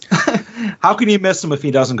show. How can you miss him if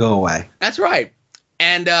he doesn't go away? That's right.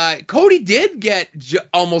 And Cody did get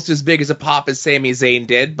almost as big as a pop as Sami Zayn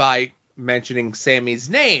did by mentioning Sami's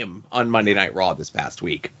name on Monday Night Raw this past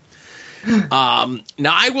week. Now,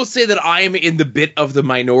 I will say that I am in the bit of the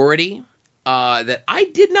minority that I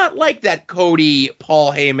did not like that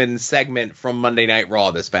Cody-Paul Heyman segment from Monday Night Raw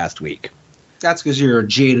this past week. That's because you're a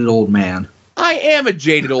jaded old man. I am a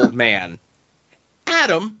jaded old man.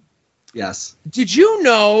 Adam. Yes. Did you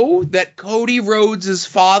know that Cody Rhodes'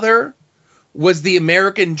 father was the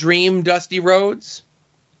American Dream Dusty Rhodes?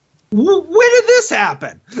 When did this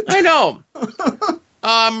happen? I know.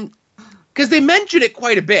 Because they mention it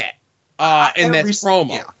quite a bit in this promo.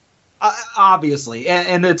 Yeah. Obviously.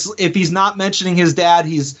 And it's if he's not mentioning his dad,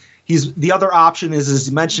 he's the other option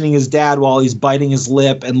is mentioning his dad while he's biting his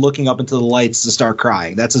lip and looking up into the lights to start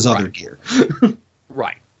crying. That's his other gear.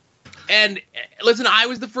 Right. And listen, I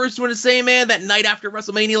was the first one to say, man, that night after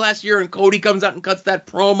WrestleMania last year, and Cody comes out and cuts that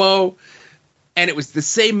promo, and it was the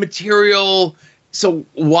same material. So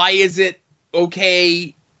why is it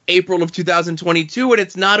okay April of 2022 and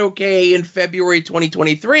it's not okay in February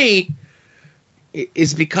 2023?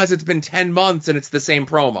 Is because it's been 10 months and it's the same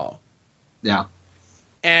promo. Yeah.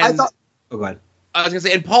 And go ahead. I was going to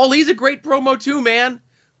say, and Paul Lee's a great promo too, man.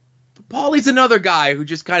 Paul Lee's another guy who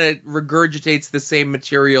just kind of regurgitates the same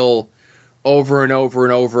material over and over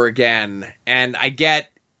and over again. And I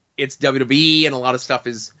get it's WWE and a lot of stuff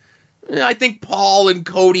is... I think Paul and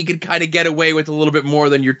Cody could kind of get away with a little bit more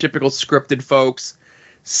than your typical scripted folks.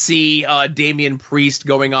 See Damian Priest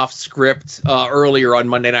going off script earlier on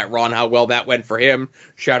Monday Night Raw and how well that went for him.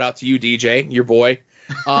 Shout out to you, DJ, your boy.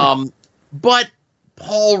 But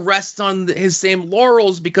Paul rests on his same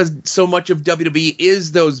laurels because so much of WWE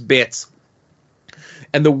is those bits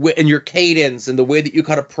and your cadence and the way that you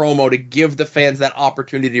cut a promo to give the fans that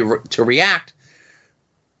opportunity to react,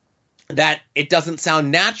 that it doesn't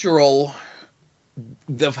sound natural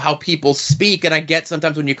of how people speak. And I get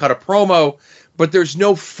sometimes when you cut a promo, but there's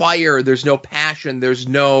no fire, there's no passion, there's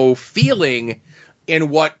no feeling in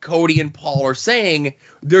what Cody and Paul are saying.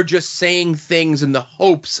 They're just saying things in the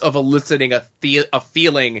hopes of eliciting a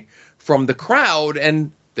feeling from the crowd,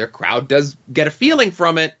 and their crowd does get a feeling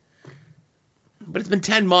from it. But it's been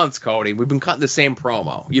 10 months, Cody. We've been cutting the same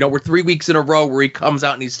promo. You know, we're 3 weeks in a row where he comes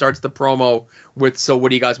out and he starts the promo with, so what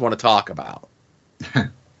do you guys want to talk about?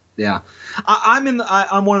 Yeah.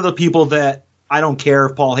 I'm one of the people that I don't care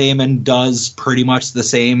if Paul Heyman does pretty much the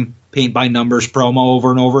same paint-by-numbers promo over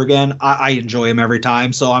and over again. I enjoy him every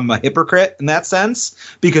time, so I'm a hypocrite in that sense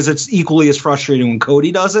because it's equally as frustrating when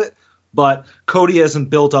Cody does it, but Cody hasn't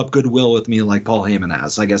built up goodwill with me like Paul Heyman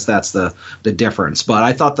has. I guess that's the difference, but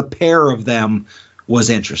I thought the pair of them was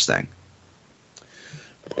interesting.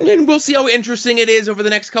 And we'll see how interesting it is over the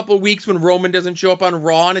next couple of weeks when Roman doesn't show up on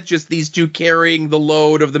Raw and it's just these two carrying the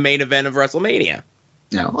load of the main event of WrestleMania.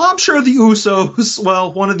 Yeah, well, I'm sure the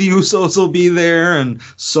Usos, one of the Usos will be there, and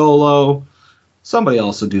Solo. Somebody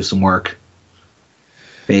else will do some work.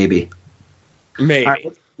 Maybe. All right,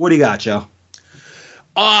 what do you got, Joe?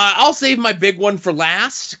 I'll save my big one for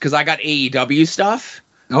last, because I got AEW stuff.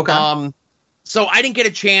 Okay. So I didn't get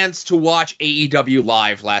a chance to watch AEW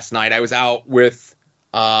live last night. I was out with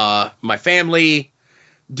my family,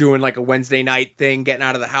 doing like a Wednesday night thing, getting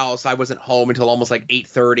out of the house. I wasn't home until almost like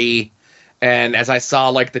 8:30. And as I saw,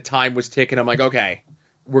 like, the time was ticking, I'm like, okay,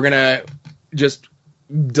 we're going to just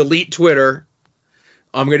delete Twitter.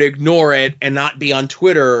 I'm going to ignore it and not be on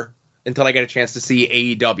Twitter until I get a chance to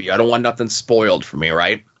see AEW. I don't want nothing spoiled for me,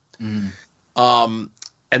 right? And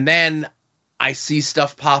then I see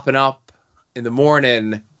stuff popping up in the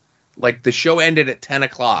morning. Like, the show ended at 10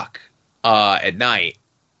 o'clock at night,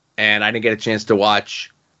 and I didn't get a chance to watch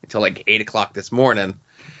until, like, 8 o'clock this morning.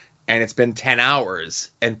 And it's been 10 hours,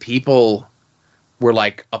 and people were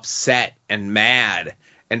like upset and mad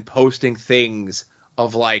and posting things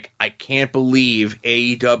of like, I can't believe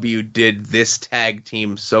AEW did this tag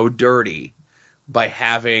team so dirty by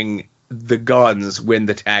having the Guns win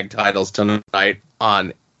the tag titles tonight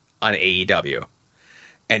on AEW.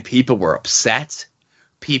 And people were upset.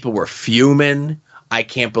 People were fuming. I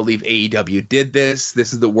can't believe AEW did this.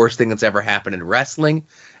 This is the worst thing that's ever happened in wrestling.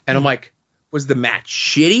 And I'm like, was the match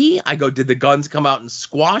shitty? I go, did the Guns come out and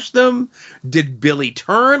squash them? Did Billy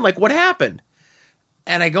turn? Like, what happened?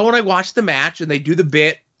 And I go and I watch the match, and they do the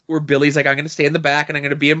bit where Billy's like, I'm going to stay in the back, and I'm going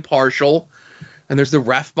to be impartial. And there's the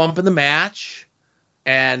ref bump in the match,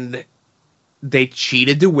 and they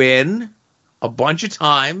cheated to win a bunch of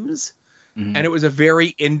times, and it was a very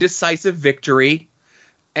indecisive victory.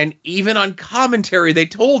 And even on commentary, they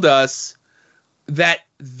told us that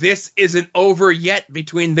this isn't over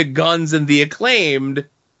between the Guns and the Acclaimed.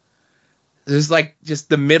 This is like just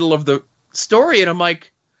the middle of the story, and I'm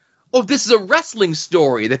like, oh, this is a wrestling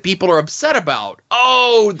story that people are upset about.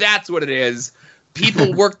 Oh, that's what it is.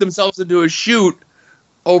 People worked themselves into a shoot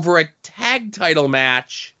over a tag title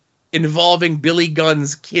match involving Billy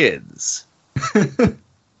Gunn's kids.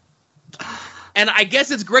 And I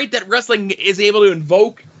guess it's great that wrestling is able to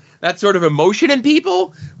invoke that sort of emotion in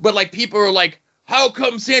people, but like people are like, how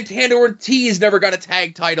come Santana Ortiz never got a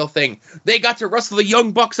tag title thing? They got to wrestle the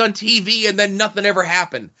Young Bucks on TV and then nothing ever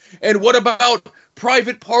happened. And what about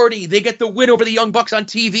Private Party? They get the win over the Young Bucks on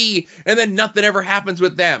TV and then nothing ever happens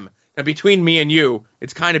with them. Now, between me and you,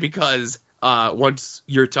 it's kind of because once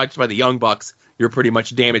you're touched by the Young Bucks, you're pretty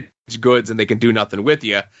much damaged goods and they can do nothing with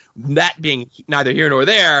you. That being neither here nor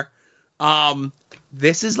there,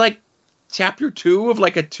 this is like chapter 2 of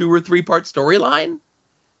like a 2 or 3 part storyline.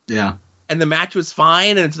 Yeah. And the match was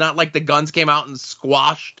fine, and it's not like the Guns came out and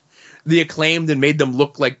squashed the Acclaimed and made them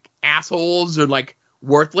look like assholes or like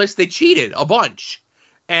worthless. They cheated a bunch.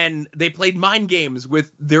 And they played mind games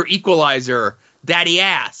with their equalizer, Daddy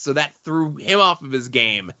Ass, so that threw him off of his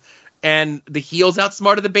game. And the heels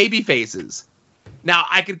outsmarted the baby faces. Now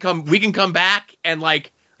we can come back and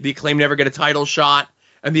like the Acclaimed never get a title shot,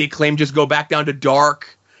 and the Acclaimed just go back down to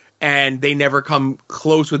dark, and they never come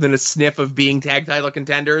close within a sniff of being tag title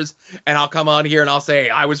contenders. And I'll come on here and I'll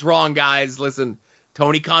say, I was wrong, guys. Listen,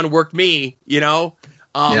 Tony Khan worked me, you know?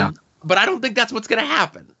 Yeah. But I don't think that's what's going to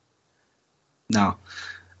happen. No.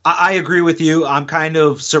 I agree with you. I'm kind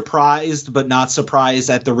of surprised, but not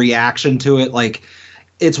surprised at the reaction to it. Like,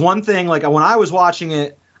 it's one thing, like, when I was watching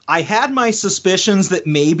it, I had my suspicions that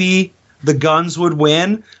maybe the Guns would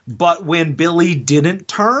win, but when Billy didn't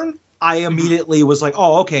turn, I immediately was like,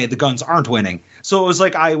 oh, okay, the Guns aren't winning. So it was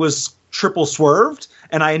like I was triple swerved,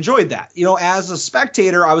 and I enjoyed that. You know, as a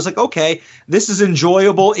spectator, I was like, okay, this is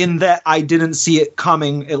enjoyable in that I didn't see it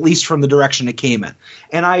coming, at least from the direction it came in.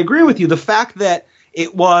 And I agree with you. The fact that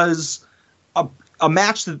it was a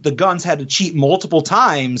match that the Guns had to cheat multiple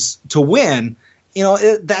times to win, you know,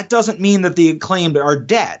 that doesn't mean that the Acclaimed are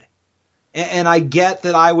dead. And I get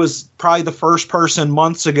that I was probably the first person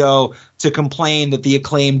months ago to complain that the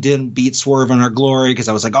Acclaimed didn't beat Swerve in Our Glory because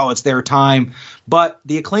I was like, oh, it's their time. But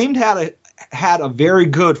the Acclaimed had a very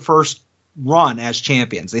good first run as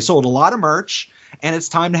champions. They sold a lot of merch, and it's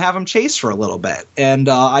time to have them chase for a little bit. And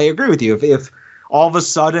I agree with you. If all of a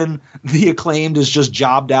sudden the Acclaimed is just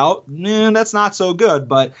jobbed out, that's not so good.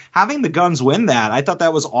 But having the Guns win that, I thought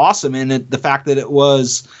that was awesome. And the fact that it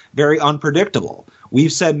was very unpredictable.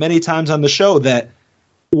 We've said many times on the show that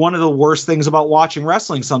one of the worst things about watching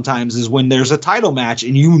wrestling sometimes is when there's a title match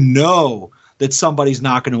and you know that somebody's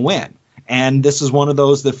not going to win. And this is one of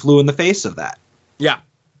those that flew in the face of that. Yeah.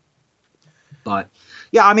 But,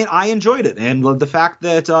 yeah, I mean, I enjoyed it. And the fact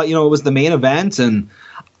that, it was the main event, and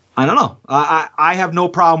I don't know. I have no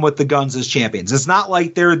problem with the Guns as champions. It's not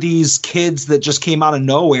like they're these kids that just came out of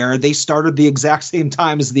nowhere. They started the exact same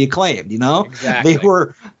time as the Acclaimed, you know? Exactly.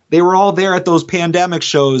 They were all there at those pandemic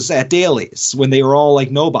shows at Dailies when they were all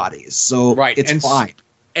like nobodies. So right. It's fine.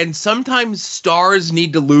 And sometimes stars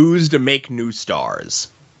need to lose to make new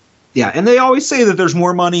stars. Yeah, and they always say that there's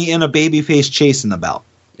more money in a babyface chasing the belt.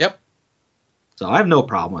 Yep. So I have no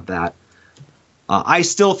problem with that. I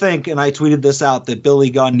still think, and I tweeted this out, that Billy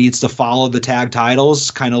Gunn needs to follow the tag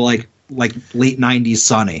titles, kind of like late 90s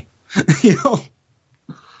Sunny. You know?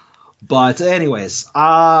 But anyways,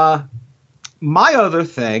 my other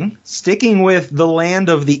thing, sticking with the land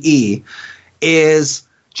of the E, is,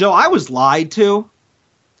 Joe, I was lied to.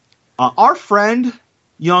 Our friend,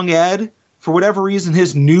 Young Ed, for whatever reason,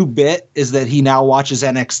 his new bit is that he now watches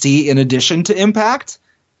NXT in addition to Impact.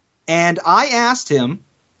 And I asked him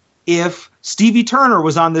if Stevie Turner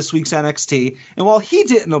was on this week's NXT, and while he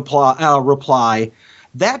didn't reply,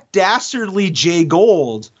 that dastardly Jay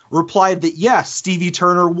Gold replied that yes, Stevie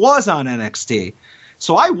Turner was on NXT.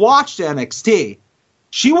 So I watched NXT.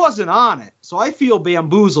 She wasn't on it, so I feel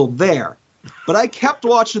bamboozled there. But I kept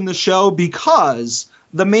watching the show because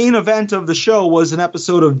the main event of the show was an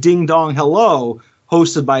episode of Ding Dong Hello,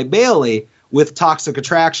 hosted by Bailey, with Toxic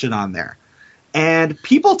Attraction on there. And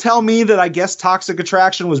people tell me that I guess Toxic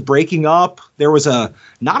Attraction was breaking up. There was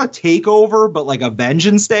not a takeover, but like a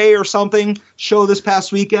Vengeance Day or something show this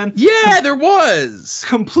past weekend. Yeah, there was.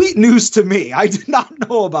 Complete news to me. I did not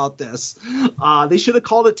know about this. They should have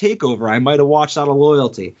called it Takeover. I might have watched out of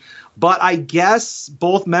loyalty. But I guess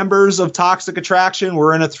both members of Toxic Attraction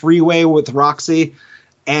were in a three-way with Roxy,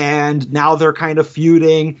 and now they're kind of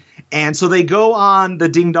feuding. And so they go on the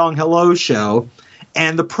Ding Dong Hello show,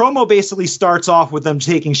 and the promo basically starts off with them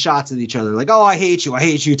taking shots at each other. Like, oh, I hate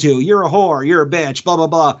you too. You're a whore. You're a bitch, blah, blah,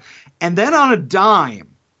 blah. And then on a dime,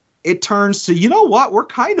 it turns to, you know what? We're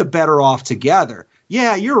kind of better off together.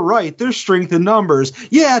 Yeah, you're right. There's strength in numbers.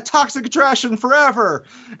 Yeah, toxic attraction forever.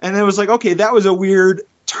 And it was like, okay, that was a weird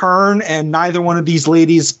turn, and neither one of these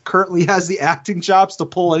ladies currently has the acting chops to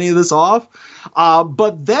pull any of this off.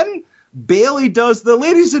 But then Bailey does the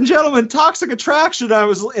ladies and gentlemen toxic attraction.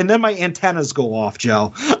 And then my antennas go off,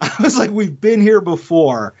 Joe. I was like, we've been here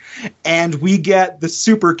before, and we get the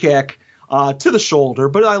super kick to the shoulder.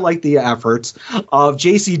 But I like the efforts of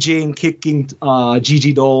JC Jane kicking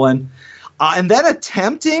Gigi Dolan, and then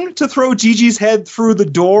attempting to throw Gigi's head through the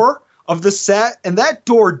door of the set, and that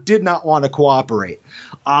door did not want to cooperate.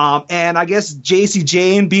 And I guess JC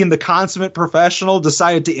Jane, being the consummate professional,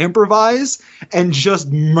 decided to improvise and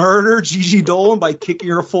just murder Gigi Dolan by kicking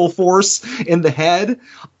her full force in the head.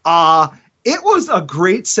 It was a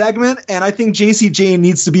great segment, and I think JC Jane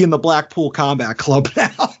needs to be in the Blackpool Combat Club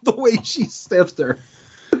now, the way she stiffed her.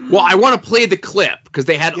 Well, I want to play the clip because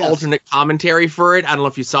they had alternate commentary for it. I don't know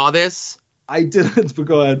if you saw this. I didn't, but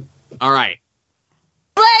go ahead. All right.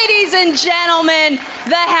 Ladies and gentlemen,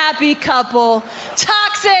 the happy couple,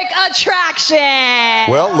 Toxic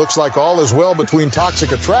Attraction. Well, looks like all is well between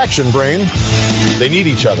Toxic Attraction, Brain. They need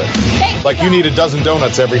each other. Like you need a dozen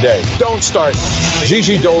donuts every day. Don't start.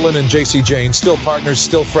 Gigi Dolan and JC Jane, still partners,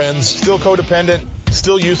 still friends, still codependent,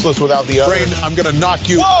 still useless without the other. Brain, I'm going to knock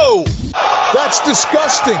you. Whoa! That's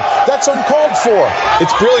disgusting. That's uncalled for.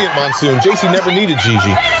 It's brilliant, Monsoon. JC never needed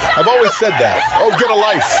Gigi. I've always said that. Oh, get a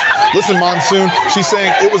life. Listen, Monsoon, she's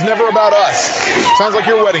saying it was never about us. Sounds like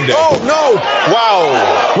your wedding day. Oh, no. Wow.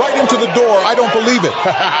 Right into the door. I don't believe it.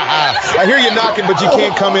 I hear you knocking, but you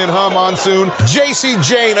can't come in, huh, Monsoon? JC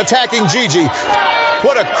Jane attacking Gigi.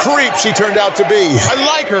 What a creep she turned out to be. I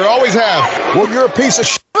like her. Always have. Well, you're a piece of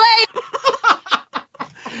shit.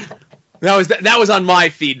 That was on my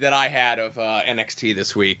feed that I had of NXT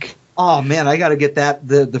this week. Oh man, I got to get that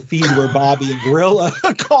the feed where Bobby and Gorilla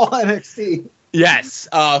call NXT. Yes,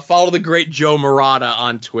 follow the great Joe Murata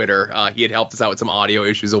on Twitter. He had helped us out with some audio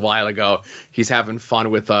issues a while ago. He's having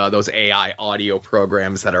fun with those AI audio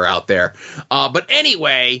programs that are out there. But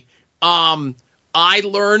anyway, I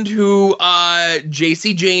learned who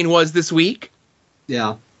JC Jane was this week.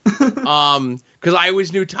 Yeah. Because I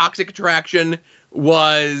always knew Toxic Attraction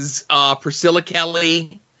was Priscilla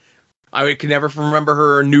Kelly. I could never remember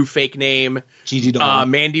her new fake name. Gigi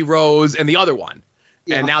Dolan. Mandy Rose, and the other one.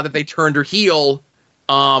 Yeah. And now that they turned her heel,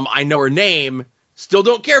 I know her name. Still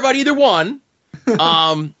don't care about either one.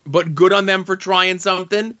 But good on them for trying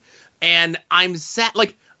something. And I'm sad.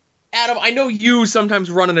 Like, Adam, I know you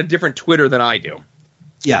sometimes run on a different Twitter than I do.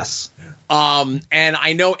 Yes. And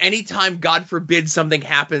I know anytime, God forbid, something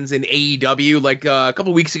happens in AEW, like a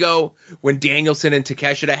couple weeks ago when Danielson and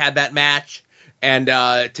Takeshita had that match, and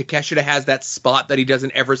Takeshita has that spot that he does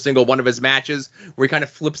in every single one of his matches where he kind of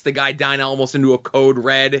flips the guy down almost into a code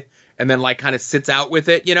red and then like kind of sits out with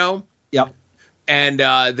it, you know? Yep. And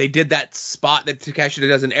they did that spot that Takeshita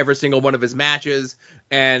does in every single one of his matches,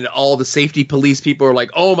 and all the safety police people are like,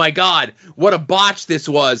 oh my God, what a botch this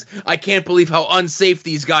was. I can't believe how unsafe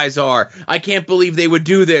these guys are. I can't believe they would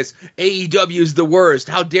do this. AEW's the worst.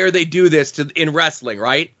 How dare they do this in wrestling,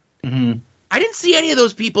 right? Mm-hmm. I didn't see any of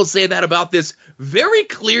those people say that about this very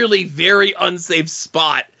clearly very unsafe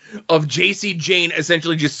spot of JC Jane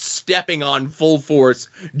essentially just stepping on full force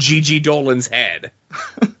Gigi Dolan's head.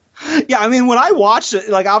 Yeah, I mean, when I watched it,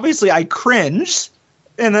 like, obviously I cringed,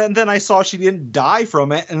 and then I saw she didn't die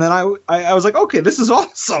from it, and then I was like, okay, this is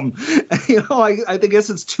awesome. You know, I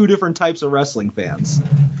guess it's two different types of wrestling fans.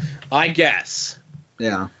 I guess.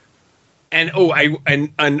 Yeah. And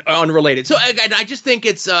and unrelated. So I just think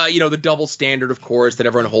it's the double standard, of course, that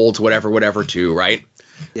everyone holds whatever to, right?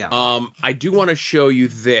 Yeah. I do want to show you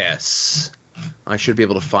this. I should be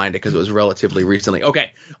able to find it because it was relatively recently.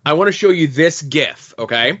 Okay, I want to show you this GIF.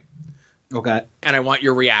 Okay. Okay. And I want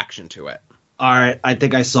your reaction to it. All right. I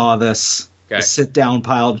think I saw this. Okay. Sit down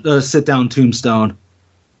tombstone.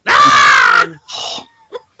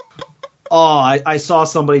 I saw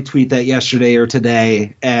somebody tweet that yesterday or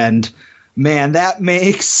today, and man, that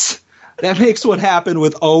makes what happened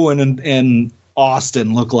with Owen and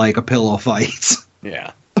Austin look like a pillow fight.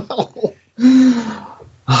 Yeah.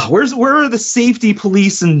 Where are the safety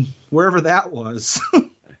police and wherever that was?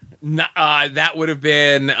 That would have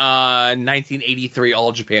been 1983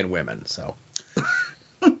 All Japan Women. So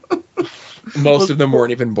most of them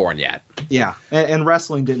weren't even born yet. Yeah, and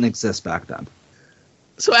wrestling didn't exist back then.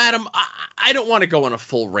 So Adam, I don't want to go on a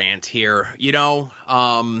full rant here. You know,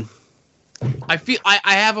 I feel I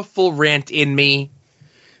have a full rant in me,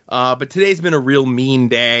 but today's been a real mean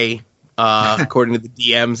day, according to the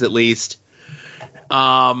DMs at least.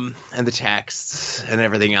 and the texts and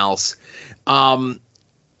everything else. I'll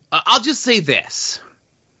just say this.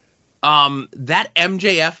 That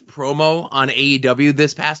MJF promo on AEW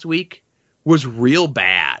this past week was real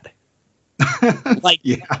bad.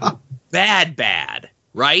 Bad,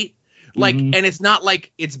 right? Like, and it's not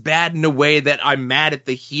like it's bad in a way that I'm mad at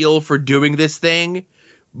the heel for doing this thing,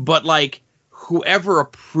 but like whoever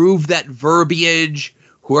approved that verbiage,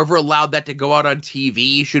 whoever allowed that to go out on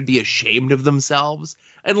TV should be ashamed of themselves.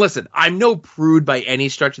 And listen, I'm no prude by any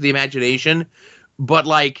stretch of the imagination, but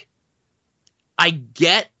like, I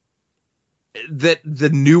get that the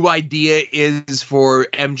new idea is for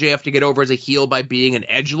MJF to get over as a heel by being an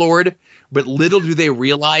edgelord, but little do they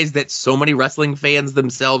realize that so many wrestling fans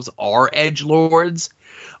themselves are edgelords.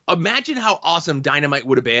 Imagine how awesome Dynamite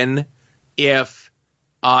would have been if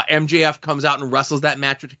MJF comes out and wrestles that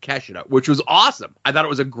match with Takeshita, which was awesome. I thought it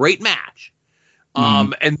was a great match.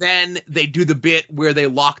 And then they do the bit where they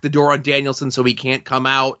lock the door on Danielson so he can't come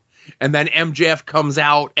out. And then MJF comes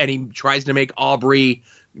out and he tries to make Aubrey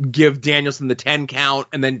give Danielson the 10 count,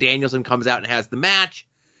 and then Danielson comes out and has the match.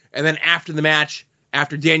 And then after the match,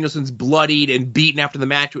 after Danielson's bloodied and beaten after the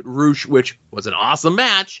match with Rush, which was an awesome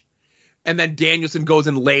match, and then Danielson goes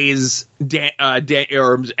and lays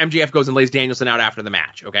MJF goes and lays Danielson out after the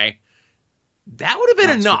match, okay? That would have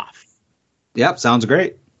been enough. Yep, sounds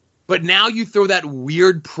great. But now you throw that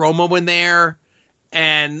weird promo in there,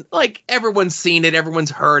 and like everyone's seen it, everyone's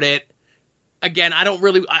heard it. Again, I've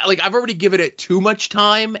already given it too much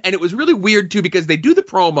time, and it was really weird too because they do the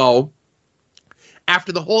promo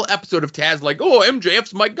after the whole episode of Taz, like, oh,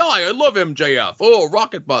 MJF's my guy, I love MJF, oh,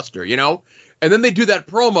 Rocket Buster, you know? And then they do that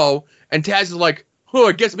promo, and Taz is like, oh,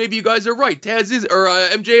 I guess maybe you guys are right,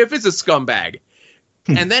 MJF is a scumbag.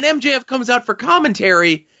 And then MJF comes out for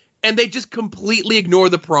commentary, and they just completely ignore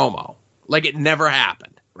the promo, like it never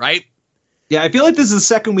happened, right? Yeah, I feel like this is the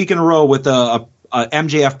second week in a row with a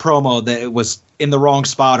MJF promo that it was in the wrong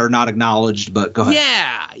spot or not acknowledged, but go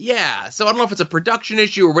ahead. Yeah. So I don't know if it's a production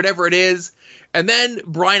issue or whatever it is. And then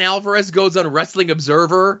Brian Alvarez goes on Wrestling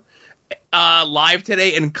Observer live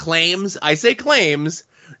today and claims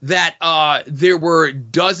that there were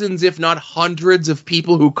dozens, if not hundreds, of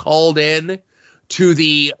people who called in to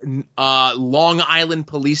the Long Island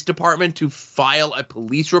Police Department to file a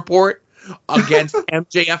police report against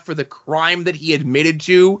MJF for the crime that he admitted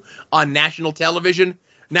to on national television.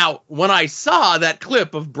 Now, when I saw that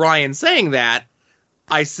clip of Brian saying that,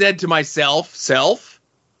 I said to myself,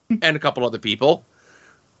 and a couple other people,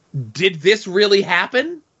 did this really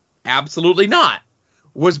happen? Absolutely not.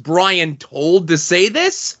 Was Brian told to say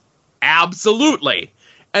this? Absolutely.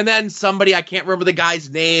 And then somebody, I can't remember the guy's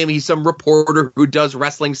name, he's some reporter who does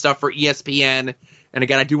wrestling stuff for ESPN. And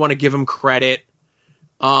again, I do want to give him credit.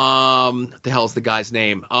 What the hell is the guy's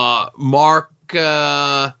name? Mark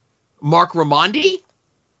Raimondi?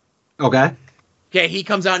 Okay. Okay, he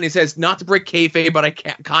comes out and he says, not to break kayfabe, but I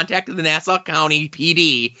contacted the Nassau County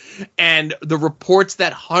PD, and the reports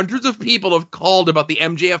that hundreds of people have called about the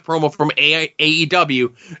MJF promo from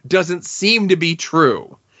AEW doesn't seem to be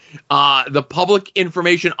true. The public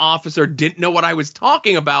information officer didn't know what I was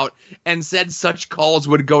talking about and said such calls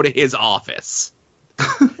would go to his office.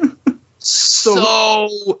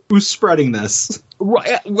 So who's spreading this?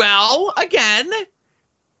 Right, well, again,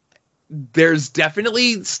 there's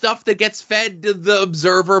definitely stuff that gets fed to the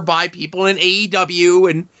Observer by people in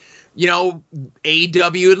AEW, and you know,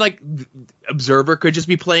 AEW and like Observer could just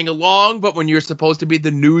be playing along, but when you're supposed to be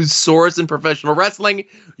the news source in professional wrestling,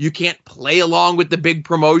 you can't play along with the big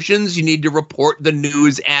promotions. You need to report the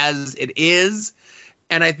news as it is,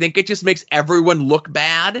 and I think it just makes everyone look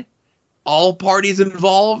bad, all parties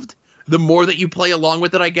involved. The more that you play along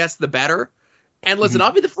with it, I guess, the better. And listen,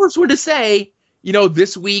 I'll be the first one to say, you know,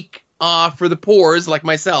 this week for the poors like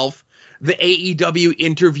myself, the AEW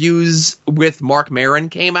interviews with Mark Maron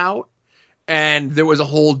came out, and there was a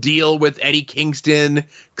whole deal with Eddie Kingston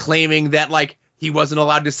claiming that, like, he wasn't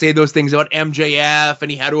allowed to say those things about MJF, and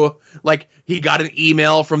he had to, like, he got an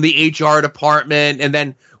email from the HR department, and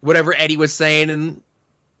then whatever Eddie was saying, and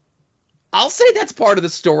I'll say that's part of the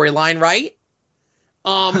storyline, right?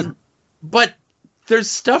 But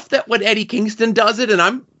there's stuff that when Eddie Kingston does it,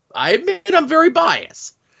 and I admit I'm very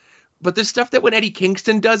biased, but there's stuff that when Eddie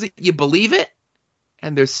Kingston does it, you believe it,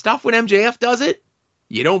 and there's stuff when MJF does it,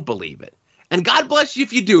 you don't believe it. And God bless you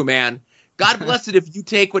if you do, man. God bless it if you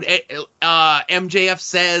take what MJF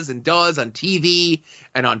says and does on TV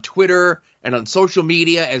and on Twitter and on social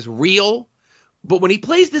media as real. But when he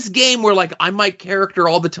plays this game where, like, I'm my character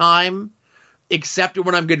all the time, except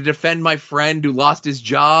when I'm going to defend my friend who lost his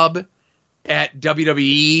job at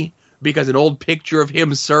WWE because an old picture of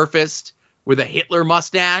him surfaced with a Hitler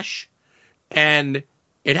mustache. And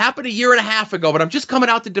it happened a year and a half ago, but I'm just coming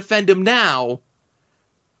out to defend him now.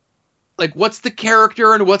 Like, what's the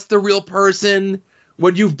character and what's the real person?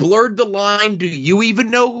 When you've blurred the line, do you even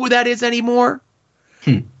know who that is anymore?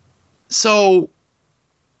 So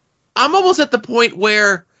I'm almost at the point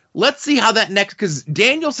where let's see how that next, because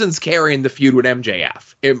Danielson's carrying the feud with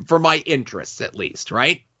MJF, for my interests at least,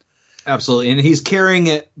 right? Absolutely. And he's carrying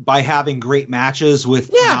it by having great matches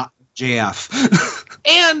with not JF.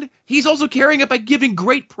 And he's also carrying it by giving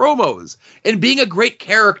great promos and being a great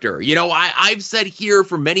character. You know, I've said here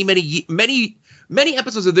for many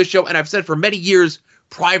episodes of this show, and I've said for many years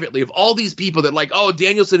privately of all these people that like, oh,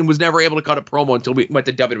 Danielson was never able to cut a promo until we went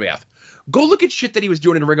to WWF. Go look at shit that he was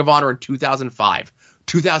doing in Ring of Honor in 2005,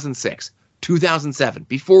 2006, 2007,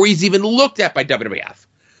 before he's even looked at by WWF.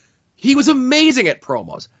 He was amazing at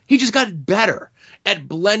promos. He just got better at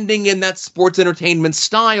blending in that sports entertainment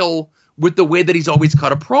style with the way that he's always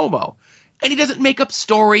cut a promo. And he doesn't make up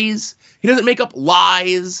stories. He doesn't make up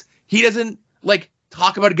lies. He doesn't, like,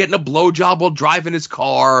 talk about getting a blowjob while driving his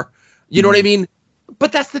car. You know what I mean?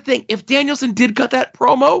 But that's the thing. If Danielson did cut that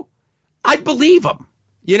promo, I'd believe him,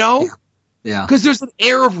 you know? Yeah. Because there's an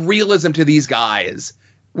air of realism to these guys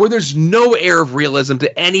where there's no air of realism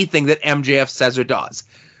to anything that MJF says or does.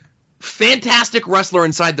 Fantastic wrestler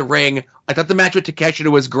inside the ring. I thought the match with Takeshita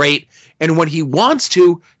was great. And when he wants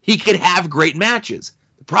to, he can have great matches.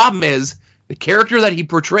 The problem is the character that he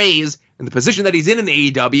portrays and the position that he's in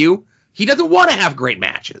AEW, he doesn't want to have great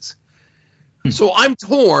matches. So I'm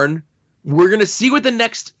torn. We're going to see what the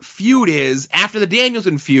next feud is after the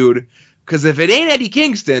Danielson feud, because if it ain't Eddie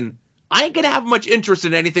Kingston, I ain't going to have much interest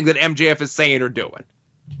in anything that MJF is saying or doing.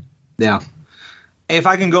 Yeah. If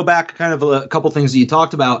I can go back kind of a couple things that you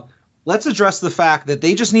talked about, let's address the fact that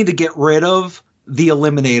they just need to get rid of the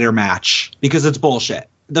Eliminator match because it's bullshit.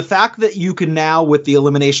 The fact that you can now, with the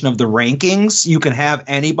elimination of the rankings, you can have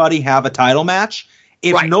anybody have a title match.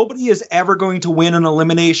 If nobody is ever going to win an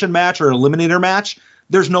elimination match or eliminator match,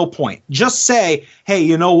 there's no point. Just say, hey,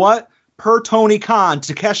 you know what? Per Tony Khan,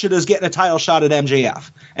 Takeshita's getting a title shot at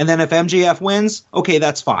MJF. And then if MJF wins, okay,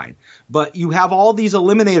 that's fine. But you have all these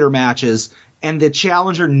eliminator matches, and the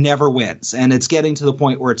challenger never wins. And it's getting to the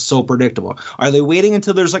point where it's so predictable. Are they waiting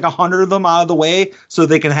until there's like 100 of them out of the way so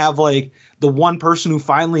they can have like the one person who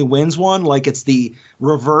finally wins one? Like it's the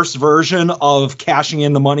reverse version of cashing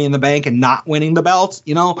in the Money in the Bank and not winning the belt.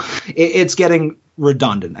 You know, it's getting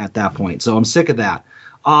redundant at that point. So I'm sick of that.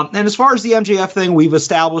 And as far as the MJF thing, we've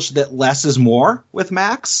established that less is more with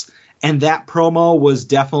Max. And that promo was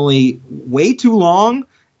definitely way too long.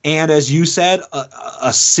 And as you said,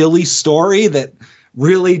 a silly story that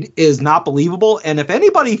really is not believable. And if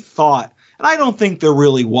anybody thought, and I don't think there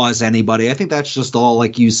really was anybody, I think that's just all,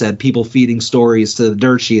 like you said, people feeding stories to the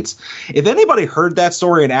dirt sheets. If anybody heard that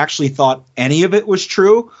story and actually thought any of it was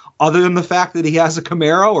true, other than the fact that he has a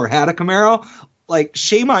Camaro or had a Camaro, like,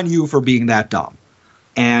 shame on you for being that dumb.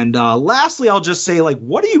 And lastly, I'll just say, like,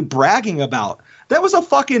 what are you bragging about? That was a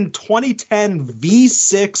fucking 2010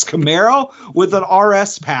 V6 Camaro with an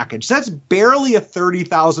RS package. That's barely a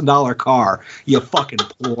 $30,000 car, you fucking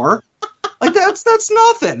poor. Like, that's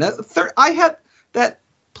nothing. I had that.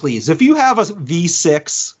 Please, if you have a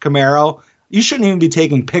V6 Camaro, you shouldn't even be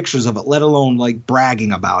taking pictures of it, let alone, like,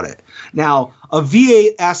 bragging about it. Now, a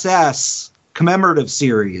V8 SS commemorative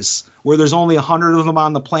series where there's only 100 of them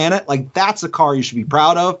on the planet, like, that's a car you should be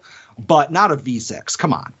proud of, but not a V6.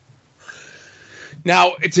 Come on.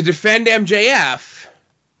 Now, to defend MJF,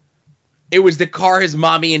 it was the car his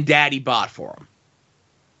mommy and daddy bought for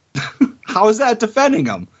him. How is that defending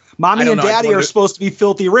him? Mommy and daddy are supposed to be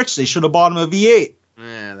filthy rich. They should have bought him a V8.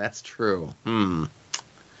 Yeah, that's true. Yeah,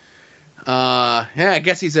 I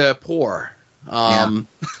guess he's a poor. Yeah.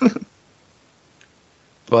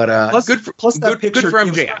 But good for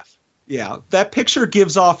MJF. Yeah, that picture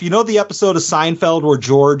gives off, you know, the episode of Seinfeld where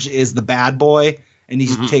George is the bad boy and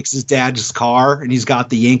he takes his dad's car and he's got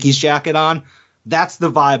the Yankees jacket on? That's the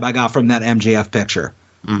vibe I got from that MJF picture.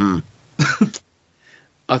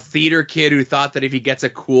 A theater kid who thought that if he gets a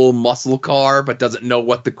cool muscle car but doesn't know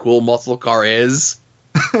what the cool muscle car is.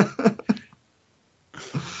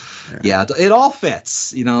 Yeah, it all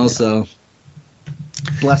fits, you know, so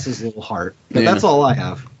bless his little heart. But that's all I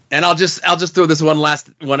have. And I'll just throw this one last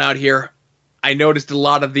one out here. I noticed a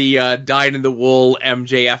lot of the dyed-in-the-wool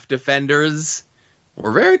MJF defenders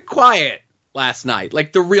were very quiet last night,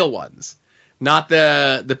 like the real ones, not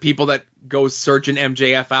the people that go searching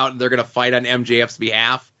MJF out and they're going to fight on MJF's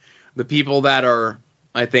behalf. The people that are,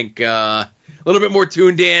 I think, a little bit more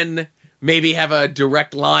tuned in, maybe have a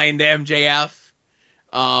direct line to MJF.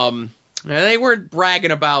 They weren't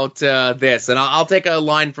bragging about this, and I'll take a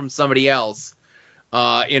line from somebody else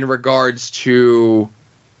in regards to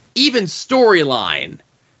even storyline.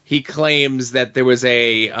 He claims that there was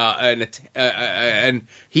he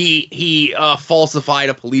falsified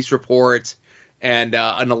a police report and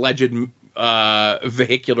an alleged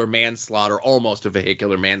vehicular manslaughter, almost a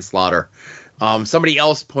vehicular manslaughter. Somebody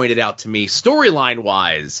else pointed out to me,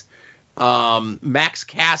 storyline-wise, Max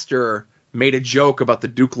Caster made a joke about the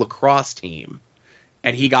Duke lacrosse team,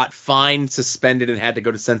 and he got fined, suspended, and had to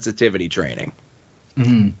go to sensitivity training.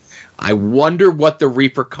 Mm-hmm. I wonder what the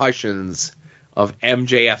repercussions of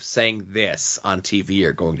MJF saying this on TV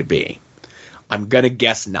are going to be. I'm going to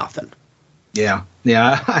guess nothing. Yeah,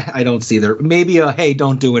 I don't see there. Maybe hey,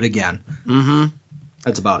 don't do it again. Mm-hmm.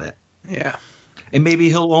 That's about it. Yeah. And maybe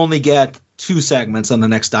he'll only get 2 segments on the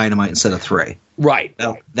next Dynamite instead of 3. Right.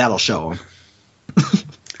 That'll show him.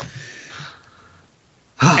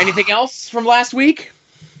 Anything else from last week?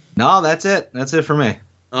 No, that's it. That's it for me.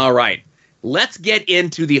 All right. Let's get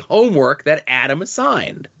into the homework that Adam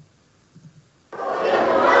assigned.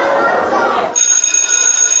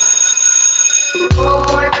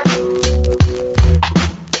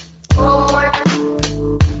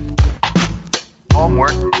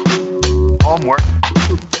 Homework.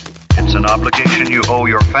 It's an obligation you owe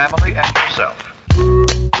your family and yourself.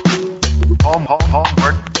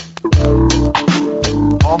 Homework.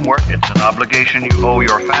 Homework. It's an obligation you owe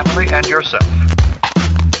your family and yourself.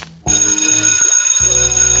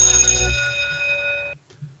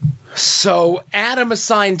 So Adam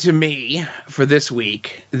assigned to me for this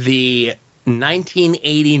week the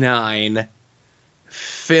 1989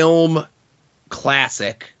 film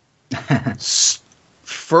classic,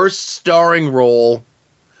 first starring role,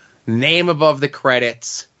 name above the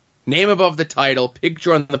credits, name above the title,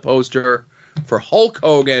 picture on the poster for Hulk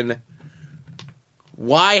Hogan.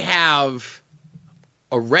 Why have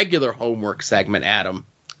a regular homework segment, Adam,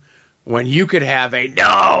 when you could have a no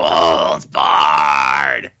holds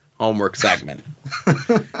barred homework segment?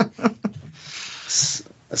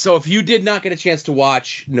 So if you did not get a chance to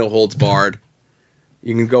watch No Holds Barred,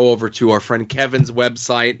 you can go over to our friend Kevin's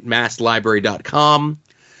website, masslibrary.com,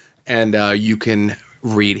 and you can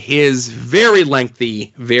read his very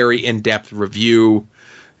lengthy, very in-depth review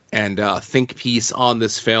and think piece on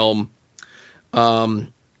this film. Now,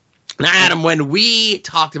 Adam, when we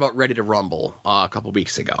talked about Ready to Rumble a couple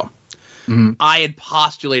weeks ago, I had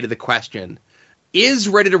postulated the question, is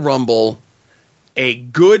Ready to Rumble a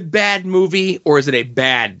good bad movie or is it a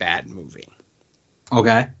bad movie?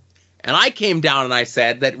 Okay. And I came down and I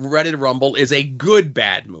said that Ready to Rumble is a good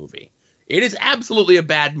bad movie. It is absolutely a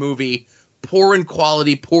bad movie, poor in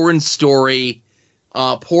quality, poor in story,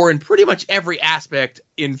 poor in pretty much every aspect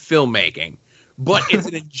in filmmaking. But it's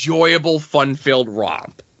an enjoyable, fun-filled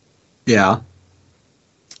romp. Yeah.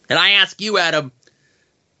 And I ask you, Adam,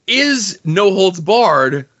 is No Holds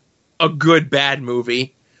Barred a good bad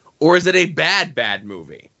movie, or is it a bad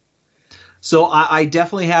movie? So I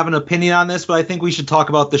definitely have an opinion on this, but I think we should talk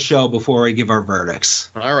about the show before we give our verdicts.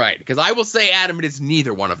 All right, because I will say, Adam, it is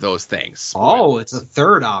neither one of those things. Oh, it's a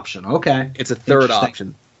third option. Okay. It's a third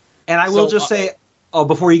option. And I will just say,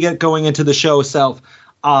 before you get going into the show itself,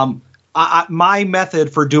 my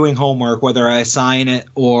method for doing homework, whether I assign it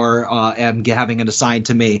or am having it assigned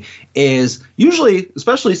to me, is usually,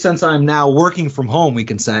 especially since I'm now working from home, we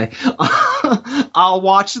can say, I'll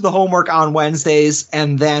watch the homework on Wednesdays,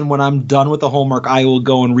 and then when I'm done with the homework, I will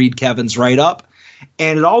go and read Kevin's write-up.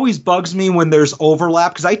 And it always bugs me when there's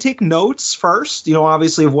overlap, because I take notes first,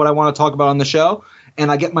 obviously of what I want to talk about on the show,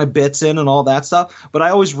 and I get my bits in and all that stuff. But I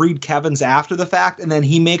always read Kevin's after the fact, and then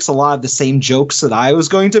he makes a lot of the same jokes that I was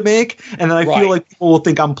going to make, and then I feel like people will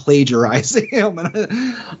think I'm plagiarizing him.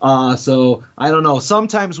 So I don't know.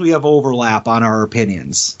 Sometimes we have overlap on our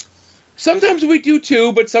opinions. Sometimes we do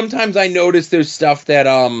too, but sometimes I notice there's stuff that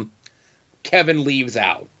Kevin leaves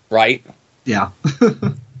out, right? Yeah.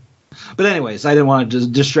 But anyways, I didn't want to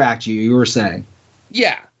just distract you. You were saying.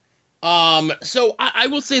 Yeah. So I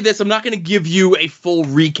will say this. I'm not going to give you a full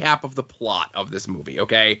recap of the plot of this movie,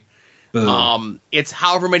 okay? It's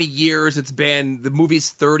however many years it's been. The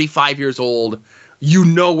movie's 35 years old. You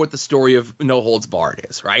know what the story of No Holds Barred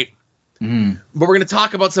is, right? Mm-hmm. But we're going to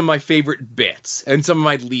talk about some of my favorite bits and some of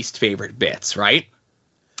my least favorite bits, right?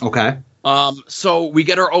 Okay. So we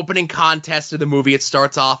get our opening contest of the movie. It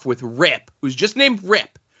starts off with Rip, who's just named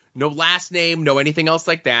Rip. No last name, no anything else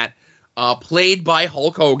like that. Played by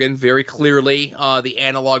Hulk Hogan, very clearly the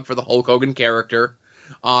analog for the Hulk Hogan character.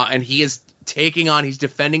 And he is he's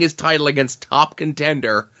defending his title against top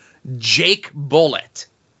contender Jake Bullet.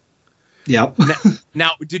 Yep.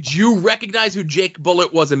 Now, did you recognize who Jake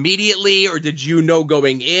Bullet was immediately, or did you know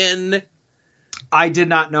going in? I did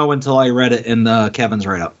not know until I read it in Kevin's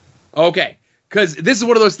write-up. Okay, because this is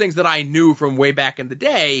one of those things that I knew from way back in the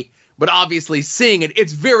day, but obviously seeing it,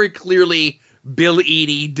 it's very clearly Bill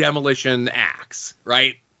Eadie, Demolition Axe,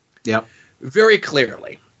 right? Yep. Very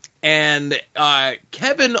clearly. And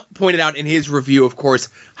Kevin pointed out in his review, of course,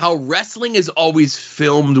 how wrestling is always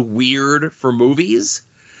filmed weird for movies.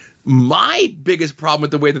 My biggest problem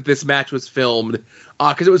with the way that this match was filmed,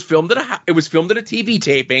 because it was filmed at a TV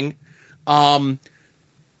taping, but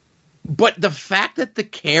the fact that the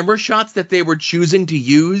camera shots that they were choosing to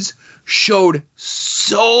use showed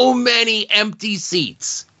so many empty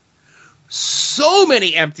seats. So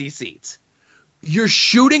many empty seats. You're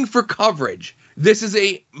shooting for coverage. This is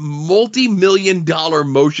a multi-million-dollar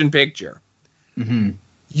motion picture. Mm-hmm.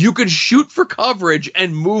 You can shoot for coverage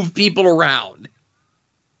and move people around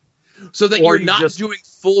so that you're not doing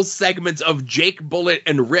full segments of Jake Bullet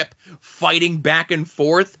and Rip fighting back and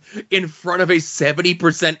forth in front of a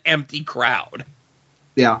 70% empty crowd.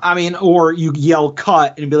 Yeah, I mean, or you yell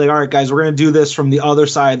cut and be like, all right, guys, we're going to do this from the other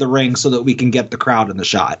side of the ring so that we can get the crowd in the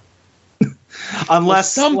shot.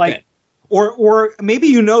 Unless, or maybe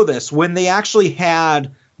you know this, when they actually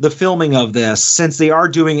had the filming of this, since they are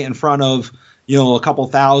doing it in front of, a couple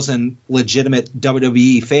thousand legitimate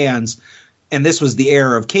WWE fans, and this was the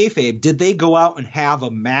era of kayfabe, did they go out and have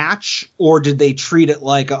a match, or did they treat it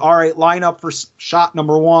like, all right, line up for shot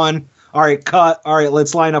number 1, all right, cut, all right,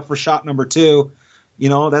 let's line up for shot number 2?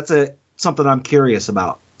 That's something I'm curious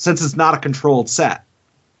about, since it's not a controlled set.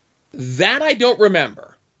 That I don't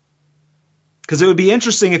remember. Because it would be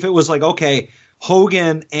interesting if it was like, okay,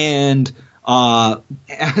 Hogan and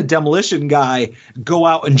Demolition Guy go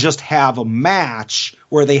out and just have a match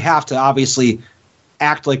where they have to obviously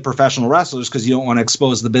act like professional wrestlers because you don't want to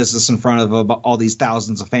expose the business in front of all these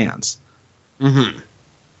thousands of fans. Mm-hmm.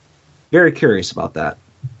 Very curious about that.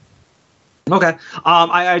 Okay.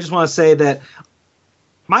 I just want to say that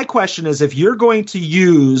my question is, if you're going to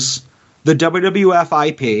use the WWF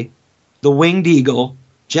IP, the Winged Eagle,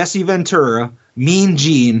 Jesse Ventura, Mean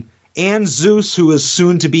Gene, and Zeus, who is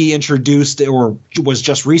soon to be introduced or was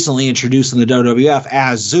just recently introduced in the WWF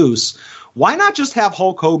as Zeus, why not just have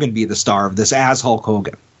Hulk Hogan be the star of this as Hulk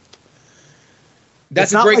Hogan?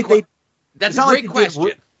 That's a great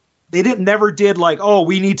question. They never did like, oh,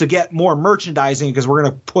 we need to get more merchandising because we're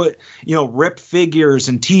going to put, Rip figures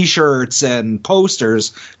and T-shirts and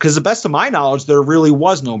posters. Because the best of my knowledge, there really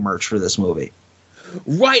was no merch for this movie.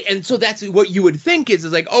 Right, and so that's what you would think is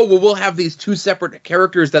like, oh, well, we'll have these two separate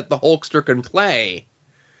characters that the Hulkster can play.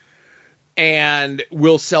 And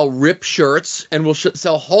we'll sell Rip shirts and we'll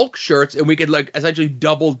sell Hulk shirts, and we could essentially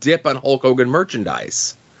double dip on Hulk Hogan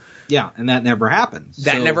merchandise. Yeah, and that never happened.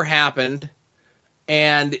 That never happened.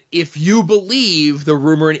 And if you believe the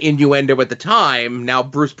rumor and innuendo at the time, now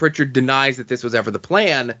Bruce Pritchard denies that this was ever the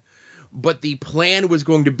plan, but the plan was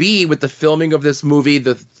going to be with the filming of this movie,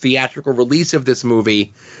 the theatrical release of this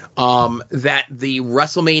movie, that the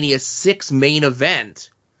WrestleMania 6 main event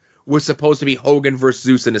was supposed to be Hogan versus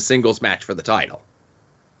Zeus in a singles match for the title.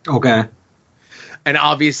 Okay. And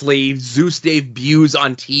obviously, Zeus debuts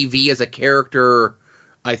on TV as a character,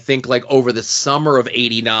 I think, over the summer of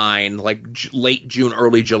 '89, late June,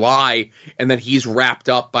 early July, and then he's wrapped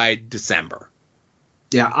up by December.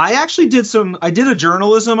 Yeah, I actually did a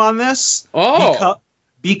journalism on this. Oh.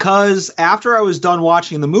 Because after I was done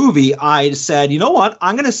watching the movie, I said, you know what?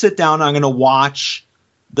 I'm going to sit down and I'm going to watch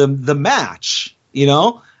the match,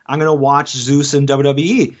 I'm going to watch Zeus and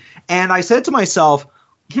WWE. And I said to myself,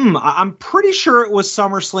 I'm pretty sure it was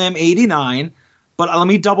SummerSlam 89, but let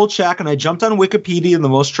me double check. And I jumped on Wikipedia, the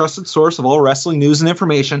most trusted source of all wrestling news and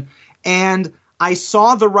information, and I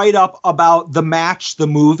saw the write-up about the match, the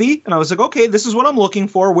movie, and I was like, okay, this is what I'm looking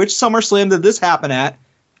for. Which SummerSlam did this happen at?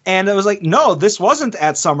 And I was like, no, this wasn't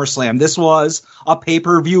at SummerSlam. This was a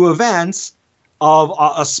pay-per-view event of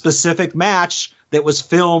a specific match that was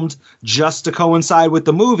filmed just to coincide with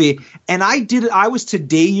the movie. And I was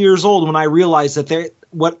today years old when I realized that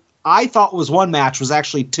what I thought was one match was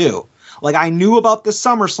actually two. I knew about the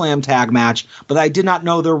SummerSlam tag match, but I did not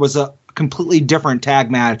know there was a completely different tag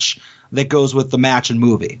match that goes with the match and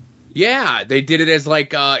movie. Yeah, they did it as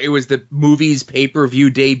it was the movie's pay-per-view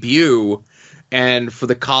debut, and for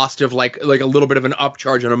the cost of like a little bit of an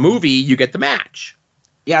upcharge on a movie, you get the match.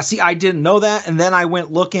 Yeah, see, I didn't know that, and then I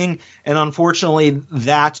went looking, and unfortunately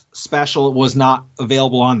that special was not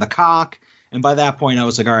available on the Cock, and by that point I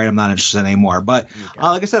was like, all right, I'm not interested anymore. But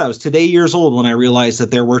like I said, I was today years old when I realized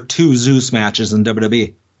that there were two Zeus matches in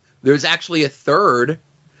WWE. There's actually a third,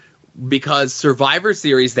 because Survivor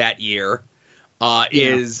Series that year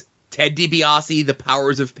is Ted DiBiase, The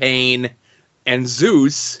Powers of Pain, and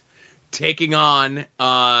Zeus taking on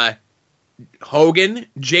Hogan,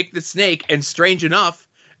 Jake the Snake, and strange enough,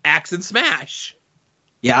 Axe and Smash.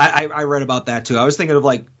 Yeah, I read about that too. I was thinking of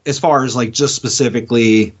like as far as like just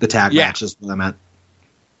specifically the tag matches that I meant.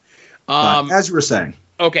 As you were saying.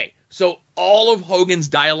 Okay, so all of Hogan's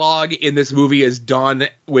dialogue in this movie is done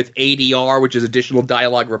with ADR, which is additional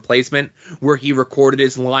dialogue replacement, where he recorded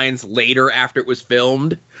his lines later after it was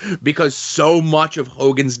filmed, because so much of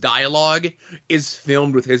Hogan's dialogue is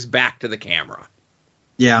filmed with his back to the camera.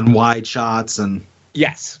 Yeah, and wide shots and...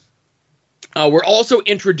 Yes. We're also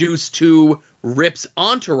introduced to Rip's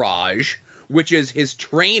entourage, which is his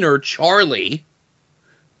trainer, Charlie,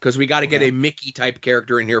 because we got to get a Mickey-type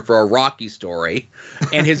character in here for a Rocky story,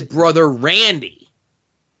 and his brother, Randy.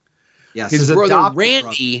 Yes, his brother,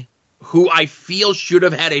 Randy, who I feel should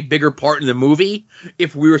have had a bigger part in the movie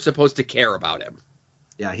if we were supposed to care about him.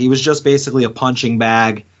 Yeah, he was just basically a punching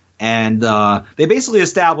bag, and they basically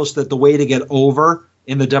established that the way to get over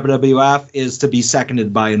in the WWF is to be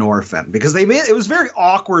seconded by an orphan, because it was very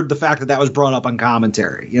awkward, the fact that was brought up on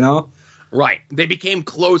commentary, you know? Right. They became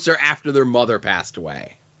closer after their mother passed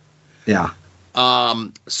away. Yeah.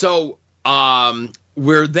 So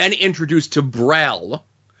we're then introduced to Brel,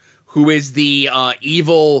 who is the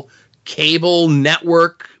evil cable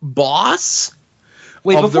network boss.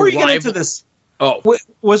 Wait, before you get into this,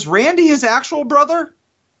 was Randy his actual brother?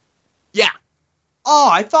 Yeah. Oh,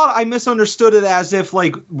 I thought I misunderstood it as if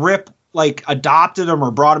like Rip like adopted him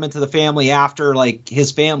or brought him into the family after like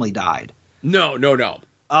his family died. No.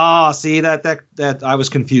 Oh, see that I was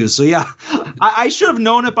confused. So yeah, I should have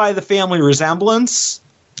known it by the family resemblance,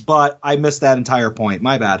 but I missed that entire point.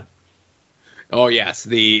 My bad. Oh yes,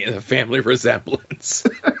 the family resemblance.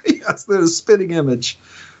 Yes, the spitting image.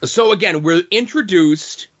 So again, we're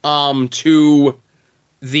introduced to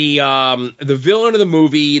the villain of the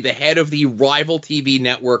movie, the head of the rival TV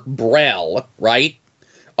network, Brel, right?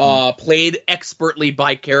 Played expertly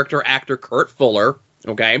by character actor Kurt Fuller.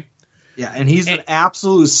 Okay. Yeah, and he's an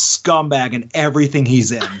absolute scumbag in everything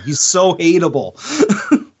he's in. He's so hateable.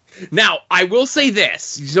 Now, I will say this.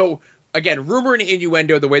 So, again, rumor and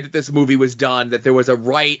innuendo, the way that this movie was done, that there was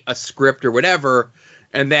a script or whatever,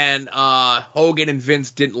 and then Hogan and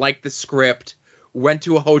Vince didn't like the script, went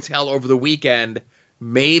to a hotel over the weekend,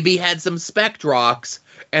 maybe had some Spectrox,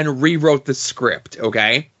 and rewrote the script,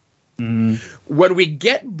 okay? When we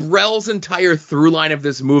get Brel's entire through line of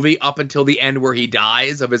this movie up until the end where he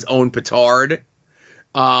dies of his own petard,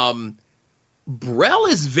 Brel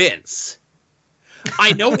is Vince.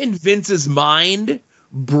 I know in Vince's mind,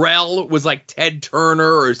 Brel was like Ted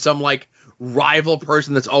Turner or some like rival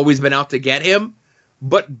person that's always been out to get him,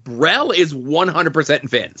 but Brel is 100%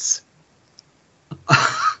 Vince.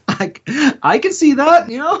 I can see that,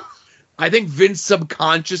 you know? I think Vince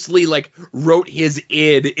subconsciously like wrote his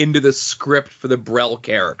id into the script for the Brel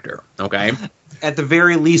character. Okay. At the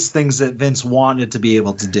very least, things that Vince wanted to be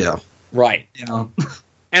able to do. Right. You know.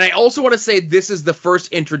 And I also want to say this is the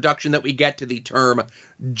first introduction that we get to the term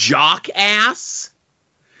jock ass,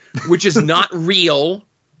 which is not real.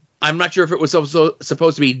 I'm not sure if it was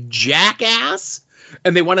supposed to be jackass,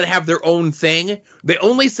 and they wanted to have their own thing. They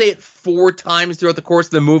only say it 4 times throughout the course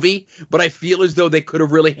of the movie, but I feel as though they could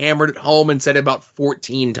have really hammered it home and said it about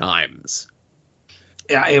 14 times.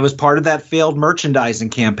 Yeah, it was part of that failed merchandising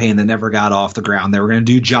campaign that never got off the ground. They were going to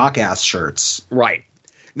do jock-ass shirts. Right.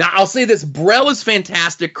 Now, I'll say this. Brel is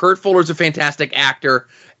fantastic. Kurt Fuller's a fantastic actor.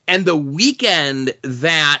 And the weekend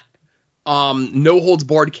that No Holds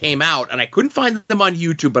Barred came out, and I couldn't find them on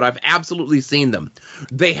YouTube, but I've absolutely seen them.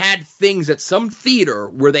 They had things at some theater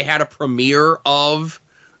where they had a premiere of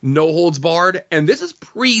No Holds Barred, and this is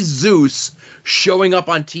pre-Zeus showing up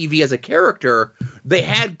on TV as a character. They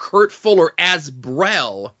had Kurt Fuller as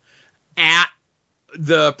Brel at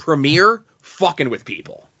the premiere fucking with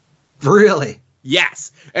people. Really?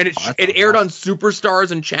 Yes. And it aired on Superstars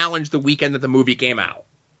and Challenge the weekend that the movie came out.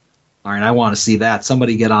 All right, I want to see that.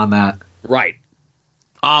 Somebody get on that. Right.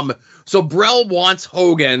 So Brel wants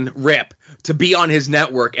Hogan, Rip, to be on his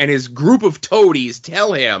network, and his group of toadies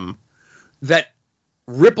tell him that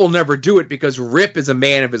Rip will never do it because Rip is a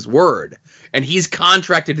man of his word, and he's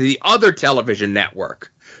contracted to the other television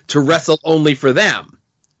network to wrestle only for them.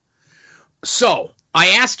 So, I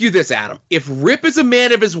ask you this, Adam. If Rip is a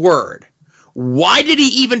man of his word, why did he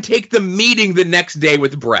even take the meeting the next day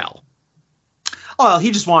with Brel? Oh, well,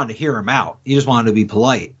 he just wanted to hear him out. He just wanted to be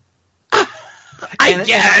polite. I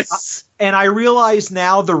guess. And I realize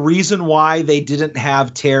now the reason why they didn't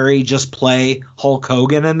have Terry just play Hulk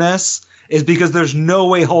Hogan in this is because there's no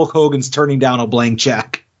way Hulk Hogan's turning down a blank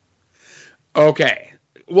check. Okay.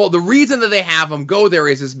 Well, the reason that they have him go there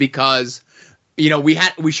is because,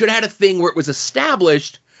 we should have had a thing where it was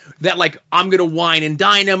established that, like, I'm going to wine and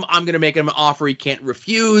dine him. I'm going to make him an offer he can't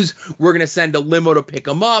refuse. We're going to send a limo to pick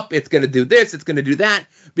him up. It's going to do this. It's going to do that.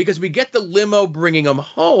 Because we get the limo bringing him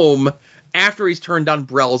home after he's turned down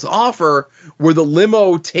Brell's offer, where the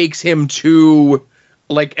limo takes him to,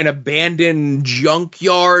 like, an abandoned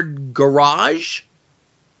junkyard garage.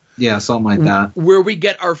 Yeah, something like that. Where we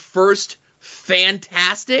get our first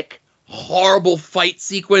fantastic, horrible fight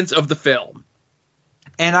sequence of the film.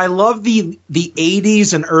 And I love the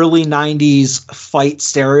 80s and early 90s fight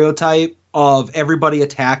stereotype of everybody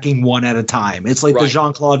attacking one at a time. It's like the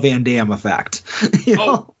Jean-Claude Van Damme effect.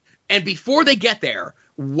 And before they get there,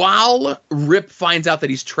 while Rip finds out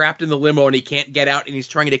that he's trapped in the limo and he can't get out and he's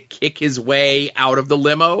trying to kick his way out of the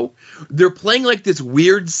limo, they're playing like this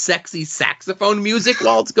weird, sexy saxophone music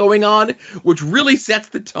while it's going on, which really sets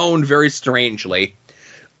the tone very strangely.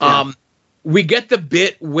 Yeah. We get the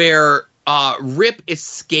bit where Rip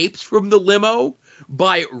escapes from the limo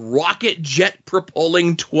by rocket jet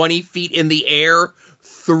propelling 20 feet in the air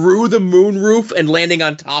through the moonroof and landing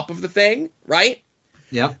on top of the thing, right?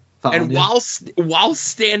 Yeah. And while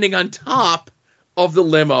standing on top of the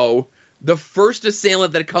limo, the first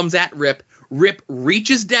assailant that comes at Rip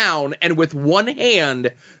reaches down and with one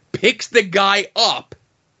hand picks the guy up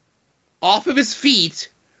off of his feet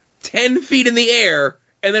 10 feet in the air,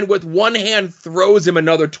 and then with one hand throws him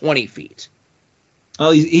another 20 feet.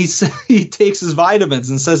 Oh, he takes his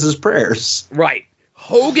vitamins and says his prayers. Right.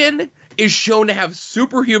 Hogan is shown to have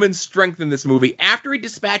superhuman strength in this movie. After he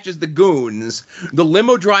dispatches the goons, the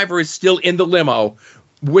limo driver is still in the limo.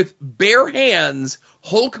 With bare hands,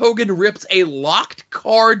 Hulk Hogan rips a locked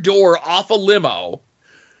car door off a limo,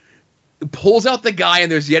 pulls out the guy,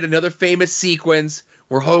 and there's yet another famous sequence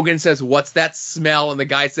where Hogan says, "What's that smell?" And the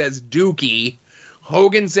guy says, "Dookie."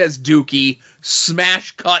 Hogan says Dookie.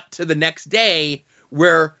 Smash cut to the next day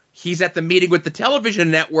where he's at the meeting with the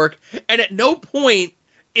television network, and at no point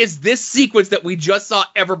is this sequence that we just saw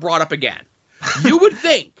ever brought up again. You would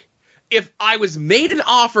think if I was made an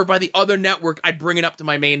offer by the other network, I'd bring it up to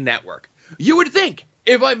my main network. You would think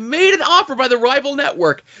if I made an offer by the rival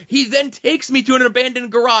network, he then takes me to an abandoned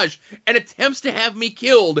garage and attempts to have me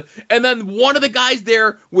killed, and then one of the guys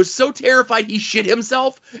there was so terrified he shit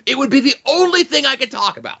himself, it would be the only thing I could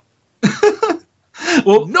talk about.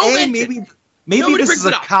 Well, maybe this is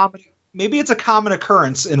a comedy. Maybe it's a common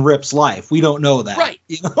occurrence in Rip's life. We don't know that. Right.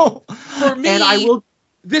 For me, and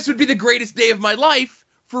this would be the greatest day of my life.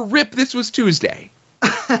 For Rip, this was Tuesday.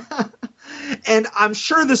 And I'm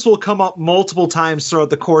sure this will come up multiple times throughout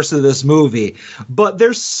the course of this movie. But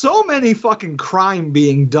there's so many fucking crime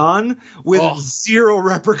being done with zero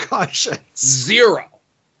repercussions. Zero.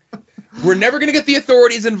 We're never going to get the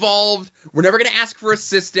authorities involved. We're never going to ask for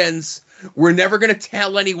assistance. We're never going to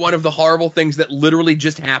tell anyone of the horrible things that literally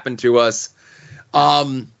just happened to us.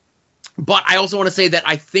 But I also want to say that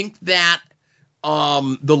I think that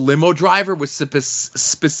the limo driver was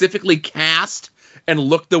specifically cast and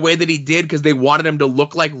looked the way that he did because they wanted him to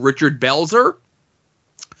look like Richard Belzer.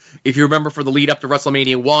 If you remember for the lead up to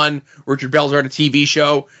WrestleMania 1, Richard Belzer had a TV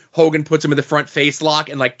show. Hogan puts him in the front face lock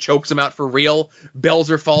and like chokes him out for real.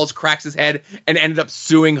 Belzer falls, cracks his head, and ended up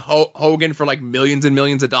suing Hogan for like millions and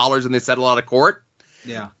millions of dollars, and they settled out of court.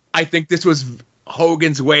 Yeah. I think this was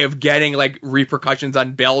Hogan's way of getting like repercussions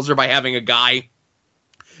on Belzer by having a guy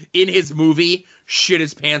in his movie shit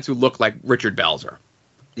his pants who looked like Richard Belzer.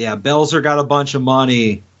 Yeah, Belzer got a bunch of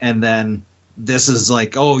money, and then this is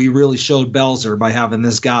like, oh, you really showed Belzer by having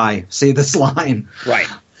this guy say this line. Right.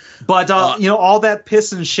 But, all that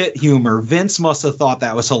piss and shit humor, Vince must have thought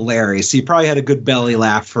that was hilarious. He probably had a good belly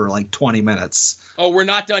laugh for like 20 minutes. Oh, we're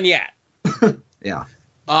not done yet. Yeah.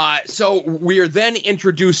 So we are then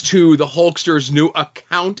introduced to the Hulkster's new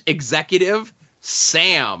account executive,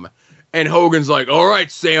 Sam. And Hogan's like, all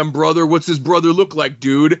right, Sam, brother, what's his brother look like,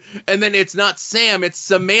 dude? And then it's not Sam, it's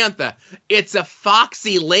Samantha. It's a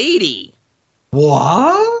foxy lady.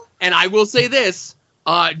 What? And I will say this,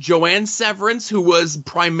 Joanne Severance, who was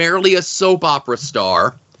primarily a soap opera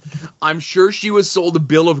star, I'm sure she was sold a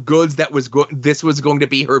bill of goods that this was going to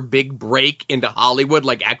be her big break into Hollywood,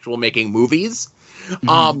 like actual making movies.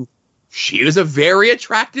 Mm-hmm. She was a very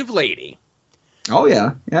attractive lady. Oh,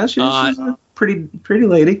 yeah. Yeah, she's a pretty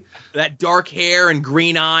lady. That dark hair and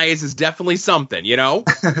green eyes is definitely something, you know?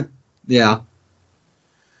 Yeah.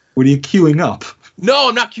 What are you queuing up? No,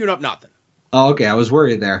 I'm not queuing up nothing. Oh, okay. I was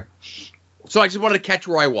worried there. So I just wanted to catch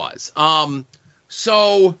where I was.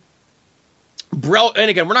 So Brell, and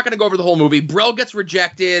again, we're not going to go over the whole movie. Brell gets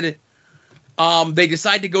rejected. They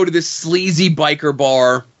decide to go to this sleazy biker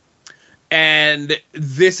bar, and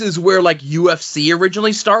this is where like UFC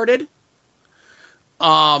originally started.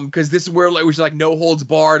 Because this is where it was like no holds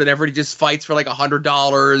barred, and everybody just fights for like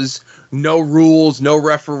 $100, no rules, no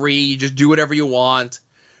referee, you just do whatever you want.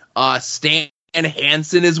 Stan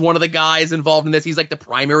Hansen is one of the guys involved in this. He's like the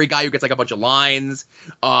primary guy who gets like a bunch of lines.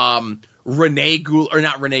 Rene Goulet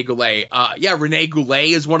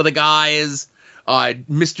is one of the guys.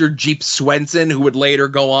 Mr. Jeep Swenson, who would later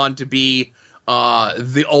go on to be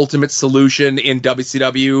the Ultimate Solution in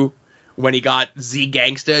WCW when he got Z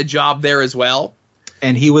Gangsta a job there as well.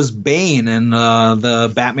 And he was Bane in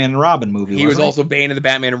the Batman and Robin movie. He was also Bane in the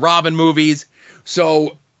Batman and Robin movies.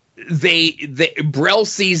 So Brell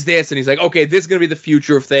sees this and he's like, okay, this is going to be the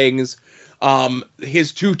future of things.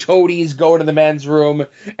 His two toadies go into the men's room,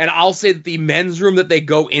 and I'll say that the men's room that they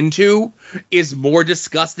go into is more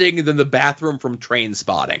disgusting than the bathroom from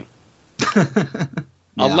Trainspotting.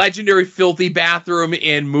 A legendary filthy bathroom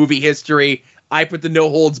in movie history. I put the no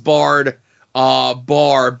holds barred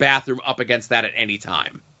bathroom up against that at any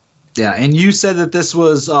time. Yeah, and you said that this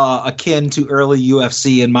was akin to early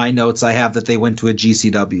UFC. In my notes, I have that they went to a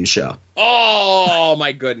GCW show. Oh,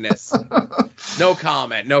 my goodness. No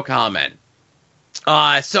comment.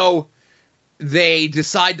 So they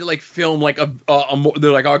decide to like film like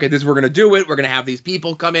they're like, okay, this we're going to do it. We're going to have these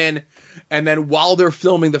people come in. And then while they're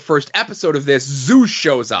filming the first episode of this, Zeus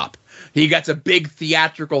shows up. He gets a big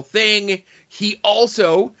theatrical thing. He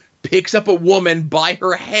also picks up a woman by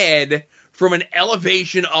her head from an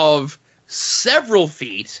elevation of several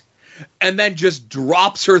feet and then just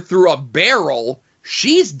drops her through a barrel.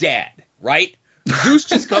 She's dead, right? Zeus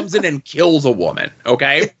just comes in and kills a woman,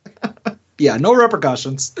 okay? Yeah, no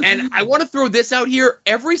repercussions. And I want to throw this out here.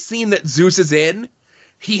 Every scene that Zeus is in,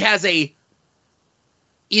 he has a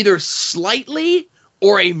either slightly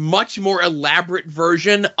or a much more elaborate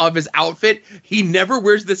version of his outfit. He never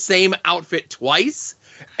wears the same outfit twice.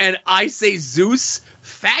 And I say Zeus,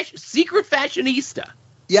 secret fashionista.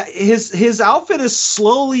 Yeah, his outfit is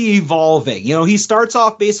slowly evolving. You know, he starts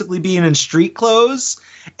off basically being in street clothes,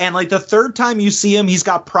 and like the third time you see him, he's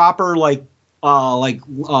got proper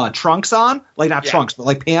trunks on, trunks, but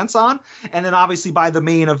like pants on. And then obviously by the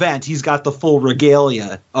main event, he's got the full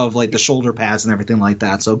regalia of like the shoulder pads and everything like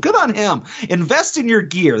that. So good on him. Invest in your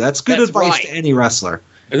gear. That's good advice to any wrestler.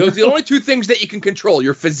 And those are the only two things that you can control: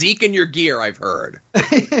 your physique and your gear, I've heard.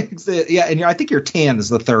 Yeah, and I think your tan is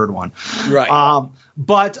the third one. Right.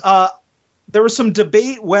 But there was some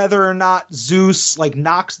debate whether or not Zeus like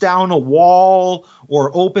knocks down a wall or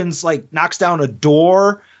knocks down a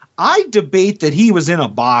door. I debate that he was in a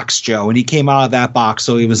box, Joe, and he came out of that box,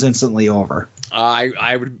 so he was instantly over.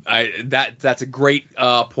 That's a great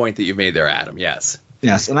point that you made there, Adam. Yes.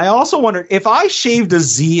 Yes, and I also wondered, if I shaved a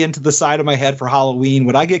Z into the side of my head for Halloween,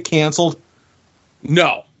 would I get canceled?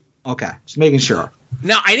 No. Okay, just making sure.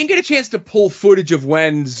 Now, I didn't get a chance to pull footage of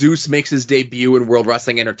when Zeus makes his debut in World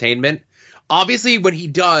Wrestling Entertainment. Obviously, when he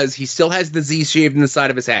does, he still has the Z shaved in the side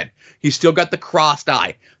of his head. He's still got the crossed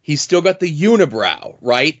eye. He's still got the unibrow,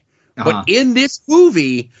 right? Uh-huh. But in this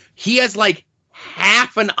movie, he has like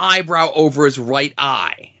half an eyebrow over his right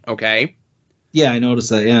eye, okay? Yeah, I noticed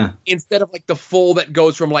that, yeah. Instead of like the full that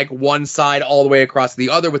goes from like one side all the way across the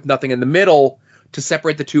other with nothing in the middle to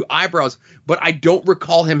separate the two eyebrows. But I don't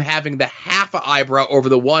recall him having the half an eyebrow over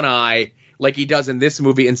the one eye like he does in this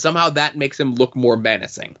movie, and somehow that makes him look more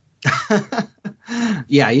menacing.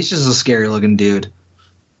 Yeah, he's just a scary looking dude.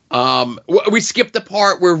 We skipped the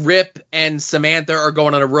part where Rip and Samantha are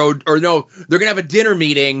going on a road, or no, they're going to have a dinner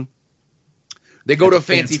meeting. They go to a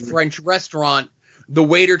fancy French restaurant. The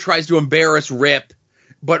waiter tries to embarrass Rip,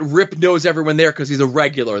 but Rip knows everyone there because he's a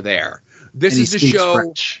regular there. This is to show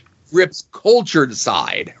French. Rip's cultured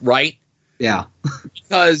side, right? Yeah.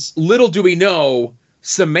 Because little do we know,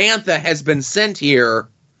 Samantha has been sent here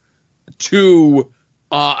to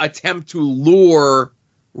attempt to lure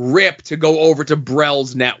Rip to go over to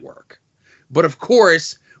Brell's network. But of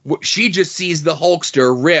course, she just sees the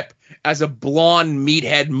Hulkster, Rip, as a blonde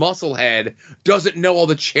meathead musclehead, doesn't know all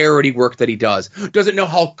the charity work that he does, doesn't know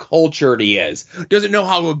how cultured he is, doesn't know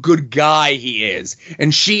how a good guy he is.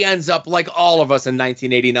 And she ends up, like all of us in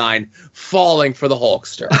 1989, falling for the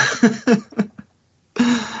Hulkster.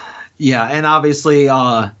 Yeah, and obviously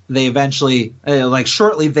they eventually,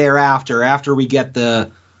 shortly thereafter, after we get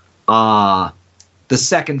the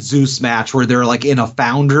second Zeus match where they're like in a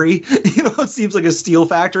foundry, it seems like a steel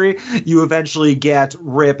factory, you eventually get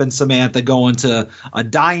Rip and Samantha going to a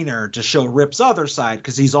diner to show Rip's other side,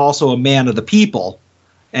 because he's also a man of the people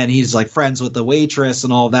and he's like friends with the waitress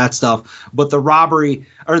and all that stuff. But there's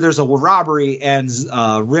a robbery and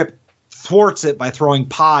Rip thwarts it by throwing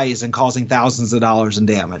pies and causing thousands of dollars in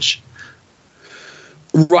damage.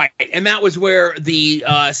 Right, and that was where the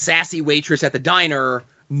sassy waitress at the diner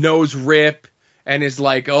knows Rip and is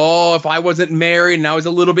like, oh, if I wasn't married and I was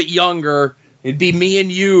a little bit younger, it'd be me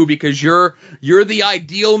and you, because you're the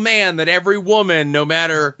ideal man that every woman, no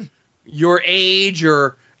matter your age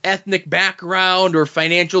or ethnic background or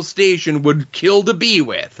financial station, would kill to be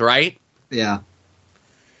with, right? Yeah.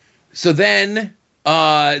 So then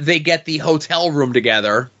they get the hotel room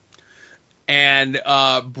together, and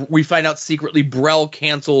we find out secretly Brell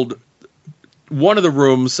canceled one of the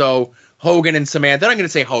rooms, so Hogan and Samantha. I'm going to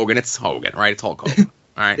say Hogan. It's Hogan, right? It's Hulk Hogan.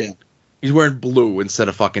 All right. Yeah. He's wearing blue instead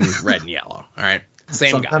of fucking red and yellow. All right.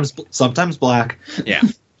 Same guy. Sometimes black. Yeah.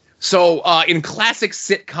 So in classic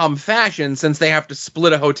sitcom fashion, since they have to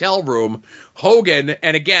split a hotel room, Hogan,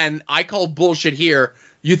 and again, I call bullshit here.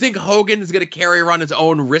 You think Hogan is going to carry around his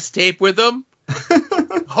own wrist tape with him?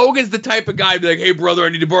 Hogan's the type of guy to be like, hey, brother, I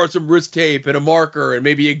need to borrow some wrist tape and a marker and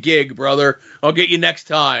maybe a gig, brother. I'll get you next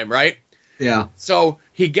time, right? Yeah. So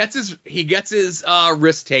he gets his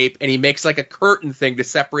wrist tape, and he makes like a curtain thing to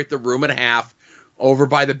separate the room in half over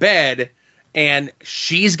by the bed. And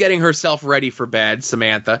she's getting herself ready for bed,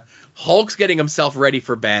 Samantha. Hulk's getting himself ready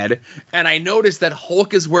for bed. And I noticed that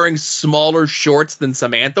Hulk is wearing smaller shorts than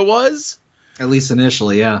Samantha was. At least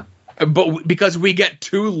initially, yeah. But because we get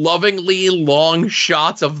two lovingly long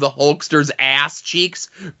shots of the Hulkster's ass cheeks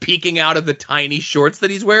peeking out of the tiny shorts that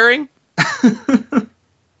he's wearing.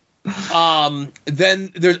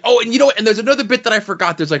 Then there's and there's another bit that I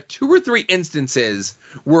forgot. There's like 2 or 3 instances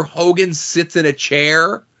where Hogan sits in a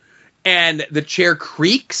chair and the chair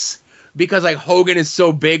creaks because like Hogan is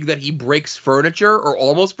so big that he breaks furniture or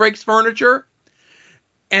almost breaks furniture.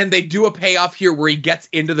 And they do a payoff here where he gets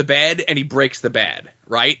into the bed and he breaks the bed,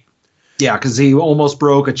 right? Yeah, because he almost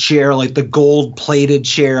broke a chair, like the gold-plated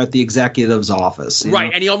chair at the executive's office. Right,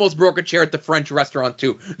 know? And he almost broke a chair at the French restaurant,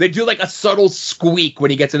 too. They do, like, a subtle squeak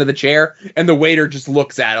when he gets into the chair, and the waiter just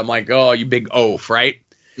looks at him like, oh, you big oaf, right?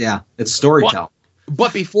 Yeah, it's storytelling.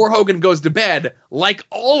 But before Hogan goes to bed, like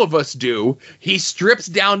all of us do, he strips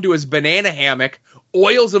down to his banana hammock,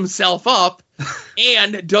 oils himself up,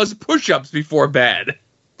 and does push-ups before bed.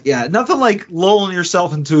 Yeah, nothing like lulling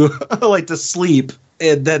yourself into, like, to sleep.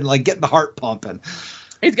 And then, like, getting the heart pumping.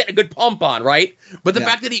 He's getting a good pump on, right? But the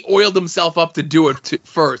fact that he oiled himself up to do it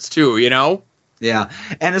first, too, you know? Yeah.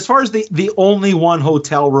 And as far as the only one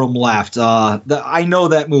hotel room left, I know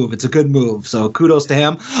that move. It's a good move, so kudos to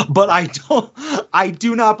him. But I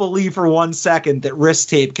do not believe for 1 second that wrist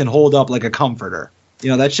tape can hold up like a comforter. You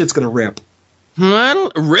know, that shit's going to rip. I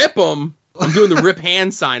don't rip them. I'm doing the rip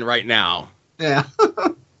hand sign right now. Yeah.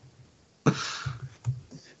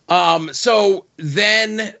 So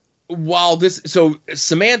then so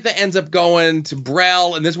Samantha ends up going to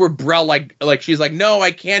Brell, and this is where Brell like she's like, no,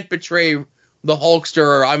 I can't betray the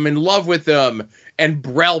Hulkster. I'm in love with him. And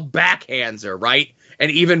Brell backhands her, right?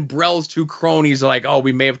 And even Brell's 2 cronies are like, oh,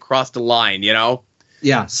 we may have crossed a line, you know?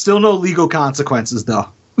 Yeah. Still no legal consequences though.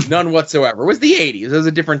 None whatsoever. It was the 80s. It was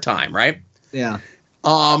a different time, right? Yeah.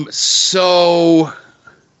 So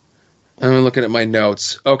I'm looking at my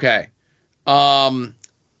notes. Okay.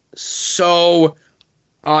 So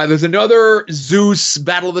there's another Zeus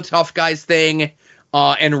Battle of the Tough Guys thing,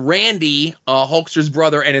 and Randy, Hulkster's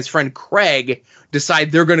brother, and his friend Craig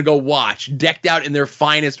decide they're going to go watch, decked out in their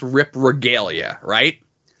finest Rip regalia, right?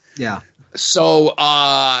 Yeah. So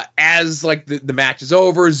as like the match is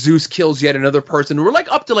over, Zeus kills yet another person. We're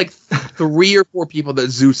like up to like 3 or 4 people that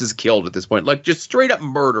Zeus has killed at this point, like just straight up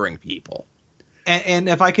murdering people. And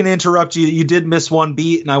if I can interrupt you, you did miss one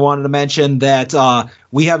beat, and I wanted to mention that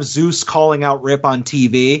we have Zeus calling out Rip on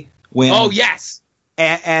TV. Oh, yes.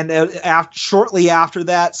 And shortly after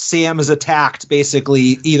that, Sam is attacked,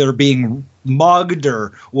 basically either being mugged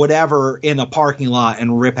or whatever in a parking lot,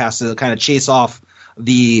 and Rip has to kind of chase off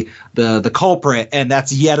the culprit, and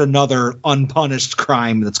that's yet another unpunished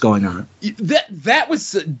crime that's going on. That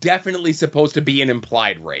was definitely supposed to be an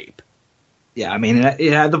implied rape. Yeah, I mean,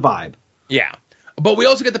 it had the vibe. Yeah. But we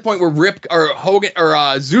also get the point where Rip or Hogan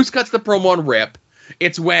or Zeus cuts the promo on Rip.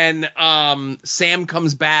 It's when Sam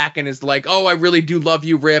comes back and is like, oh, I really do love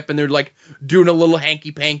you, Rip. And they're like doing a little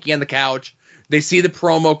hanky panky on the couch. They see the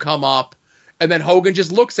promo come up, and then Hogan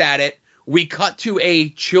just looks at it. We cut to a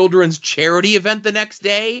children's charity event the next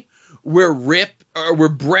day where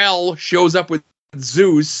Brell shows up with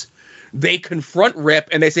Zeus. They confront Rip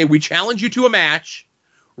and they say, we challenge you to a match.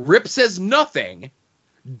 Rip says nothing,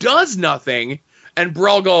 does nothing. And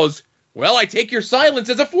Brell goes, well, I take your silence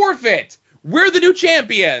as a forfeit. We're the new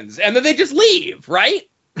champions. And then they just leave, right?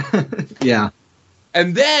 Yeah.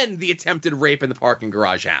 And then the attempted rape in the parking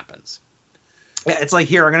garage happens. It's like,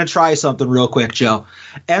 here, I'm going to try something real quick, Joe.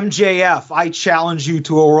 MJF, I challenge you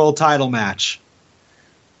to a world title match.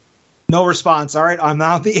 No response. All right, I'm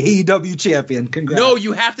now the AEW champion. Congrats. No,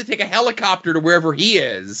 you have to take a helicopter to wherever he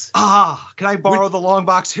is. Can I borrow the Long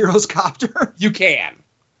Box Heroes copter? You can.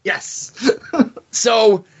 Yes.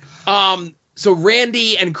 So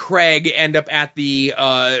Randy and Craig end up at the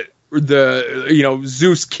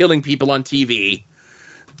Zeus killing people on TV.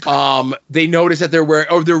 They notice that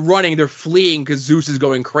they're fleeing because Zeus is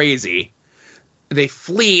going crazy. They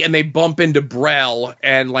flee and they bump into Brell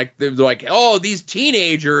and they're like, oh, these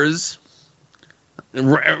teenagers.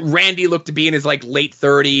 Randy looked to be in his late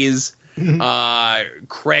 30s.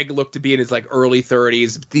 Craig looked to be in his early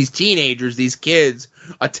 30s. These teenagers, these kids,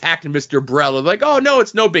 attacked Mr. Brell. They're like, oh no,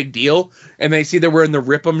 it's no big deal. And they see they're wearing the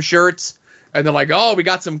Rip 'em shirts, and they're like, oh, we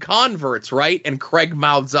got some converts, right? And Craig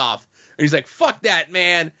mouths off, and he's like, fuck that,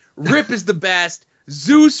 man. Rip is the best.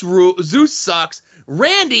 Zeus sucks.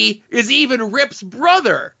 Randy is even Rip's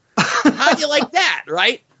brother. How do you like that,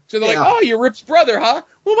 right? So they're like, oh, you're Rip's brother, huh?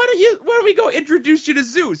 Well, why don't we go introduce you to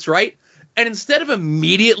Zeus, right? And instead of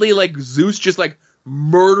immediately Zeus just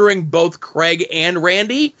murdering both Craig and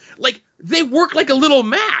Randy, they work like a little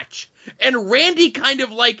match. And Randy kind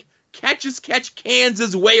of catch cans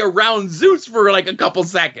his way around Zeus for a couple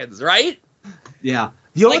seconds, right? Yeah.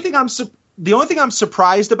 The only thing I'm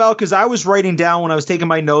surprised about, because I was writing down when I was taking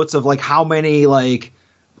my notes of how many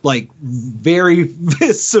very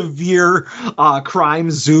severe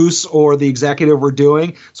crimes Zeus or the executive were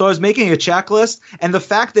doing. So I was making a checklist, and the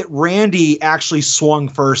fact that Randy actually swung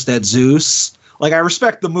first at Zeus, I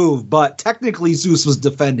respect the move, but technically Zeus was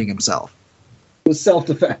defending himself. It was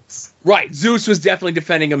self-defense. Right. Zeus was definitely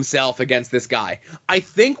defending himself against this guy. I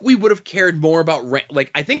think we would have cared more about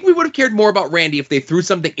Randy if they threw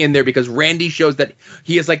something in there, because Randy shows that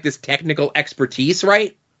he has this technical expertise,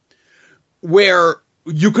 right? Where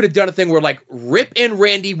you could have done a thing where Rip and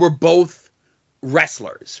Randy were both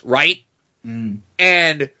wrestlers, right?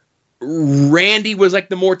 And Randy was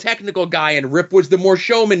the more technical guy and Rip was the more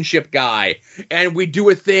showmanship guy. And we do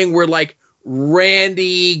a thing where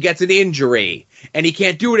Randy gets an injury and he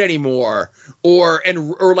can't do it anymore. Or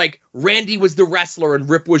Randy was the wrestler and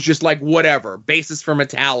Rip was just whatever, bassist for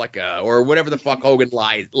Metallica or whatever the fuck Hogan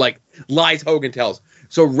lies Hogan tells.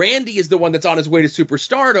 So Randy is the one that's on his way to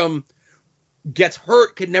superstardom, gets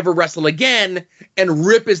hurt, could never wrestle again, and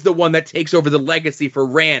Rip is the one that takes over the legacy for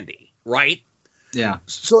Randy, right? Yeah.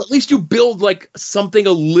 So at least you build something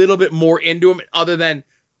a little bit more into him, other than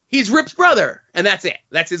he's Rip's brother, and that's it.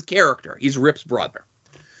 That's his character. He's Rip's brother.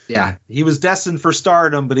 Yeah, he was destined for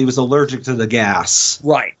stardom, but he was allergic to the gas.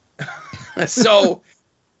 Right. So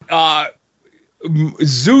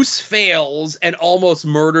Zeus fails and almost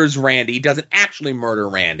murders Randy. Doesn't actually murder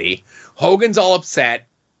Randy. Hogan's all upset.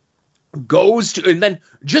 Goes to and then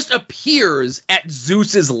just appears at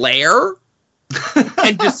Zeus's lair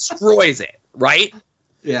and destroys it, right?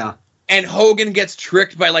 Yeah. And Hogan gets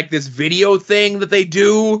tricked by this video thing that they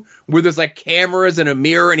do where there's cameras and a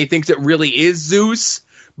mirror, and he thinks it really is Zeus.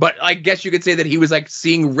 But I guess you could say that he was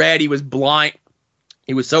seeing red. He was blind.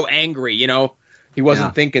 He was so angry, he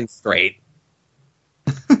wasn't thinking straight.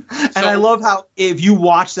 And I love how if you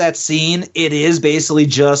watch that scene, it is basically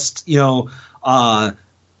just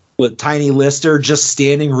with Tiny Lister just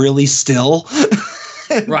standing really still.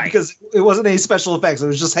 Right. Because it wasn't any special effects. It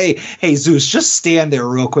was just, hey, Zeus, just stand there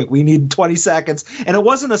real quick. We need 20 seconds. And it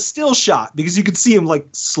wasn't a still shot because you could see him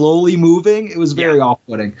slowly moving. It was very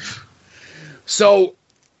off-putting. So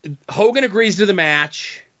Hogan agrees to the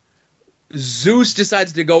match. Zeus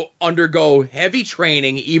decides to undergo heavy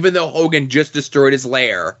training, even though Hogan just destroyed his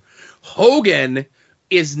lair. Hogan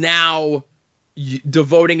is now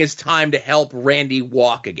devoting his time to help Randy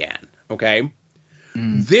walk again. Okay.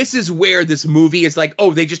 This is where this movie is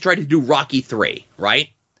they just tried to do Rocky 3, right?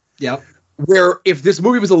 Yep. Where if this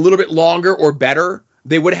movie was a little bit longer or better,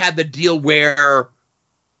 they would have had the deal where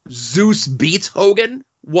Zeus beats Hogan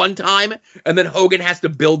one time, and then Hogan has to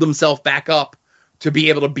build himself back up to be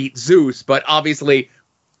able to beat Zeus. But obviously,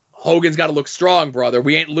 Hogan's got to look strong, brother.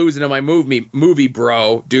 We ain't losing in my movie,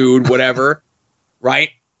 bro, dude, whatever.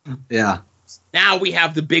 Right? Yeah. Now we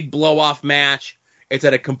have the big blow-off match. It's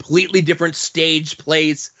at a completely different stage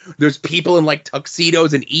place. There's people in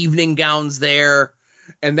tuxedos and evening gowns there.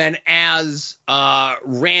 And then as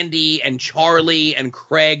Randy and Charlie and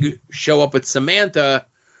Craig show up with Samantha,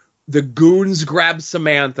 the goons grab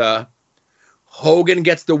Samantha. Hogan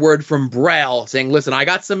gets the word from Brell saying, listen, I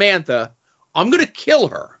got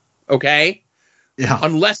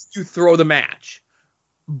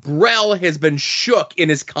Brell has been shook in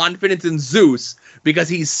his confidence in Zeus because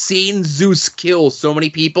he's seen Zeus kill so many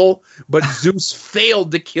people, but Zeus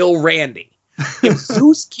failed to kill Randy. If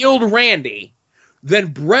Zeus killed Randy,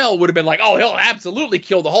 then Brell would have been like, oh, he'll absolutely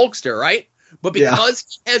kill the Hulkster, right? But because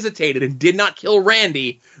he hesitated and did not kill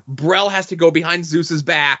Randy, Brell has to go behind Zeus's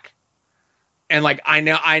back, and like I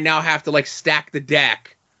now have to like stack the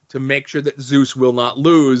deck to make sure that Zeus will not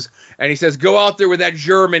lose. And he says, go out there with that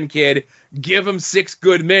German kid, give him 6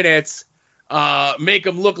 good minutes, make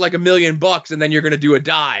him look like $1 million, and then you're going to do a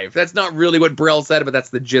dive. That's not really what Brell said, but that's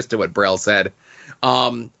the gist of what Brell said.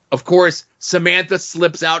 Of course, Samantha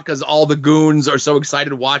slips out because all the goons are so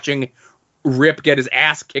excited watching Rip get his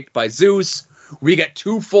ass kicked by Zeus. We get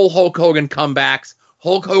 2 full Hulk Hogan comebacks.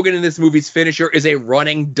 Hulk Hogan in this movie's finisher is a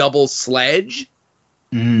running double sledge.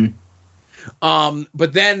 Mm-hmm.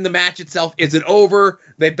 But then the match itself isn't over.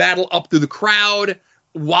 They battle up through the crowd.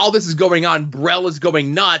 While this is going on, Brell is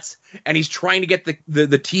going nuts, and he's trying to get the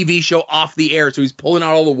TV show off the air, so he's pulling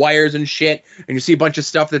out all the wires and shit, and you see a bunch of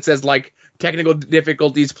stuff that says, like, technical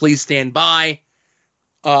difficulties, please stand by.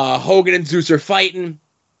 Hogan and Zeus are fighting.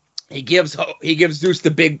 He gives Zeus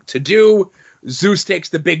the big to-do. Zeus takes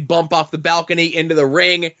the big bump off the balcony into the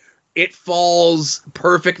ring. It falls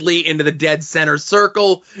perfectly into the dead center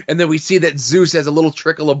circle, and then we see that Zeus has a little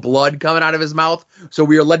trickle of blood coming out of his mouth, so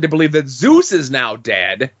we are led to believe that Zeus is now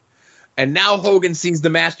dead. And now Hogan sees the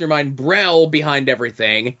mastermind Brell behind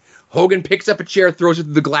everything. Hogan picks up a chair, throws it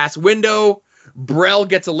through the glass window. Brell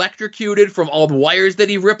gets electrocuted from all the wires that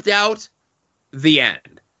he ripped out. The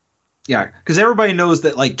end. Yeah, because everybody knows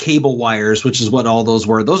that, like, cable wires, which is what all those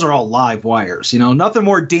were, those are all live wires. You know, nothing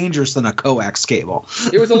more dangerous than a coax cable.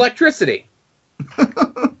 It was electricity.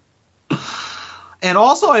 And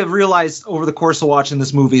also I've realized over the course of watching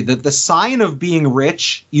this movie that the sign of being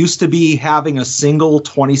rich used to be having a single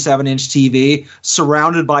 27-inch TV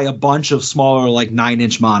surrounded by a bunch of smaller, like,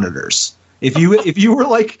 9-inch monitors. If you were,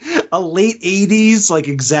 like, a late 80s, like,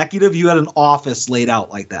 executive, you had an office laid out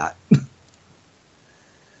like that.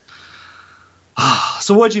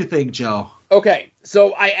 So what'd you think, Joe? Okay,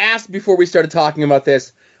 so I asked before we started talking about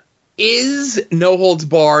this, is No Holds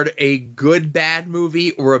Barred a good bad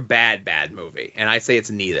movie or a bad movie? And I say it's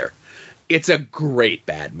neither. It's a great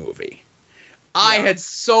bad movie. Yeah. I had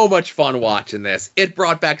so much fun watching this. It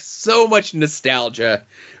brought back so much nostalgia.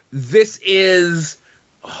 This is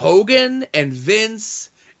Hogan and Vince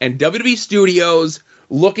and WWE Studios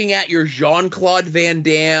looking at your Jean-Claude Van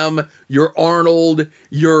Damme, your Arnold,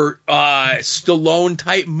 your Stallone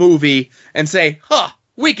type movie and say,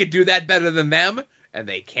 we could do that better than them. And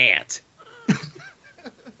they can't.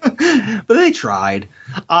 But they tried.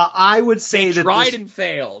 I would say they tried and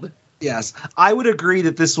failed. Yes. I would agree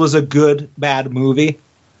that this was a good, bad movie.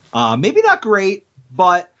 Maybe not great,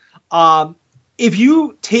 but if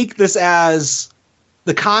you take this as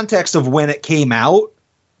the context of when it came out,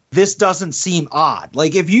 this doesn't seem odd.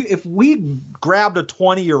 Like if we grabbed a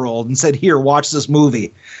 20-year-old and said, "Here, watch this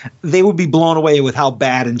movie," they would be blown away with how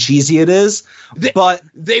bad and cheesy it is. But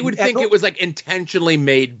they would think it was like intentionally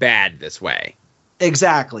made bad this way.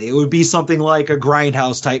 Exactly. It would be something like a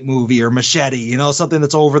Grindhouse type movie or Machete, you know, something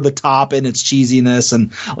that's over the top in its cheesiness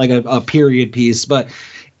and like a period piece. But,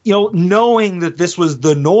 you know, knowing that this was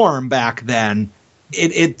the norm back then,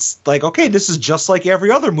 it's like, okay, this is just like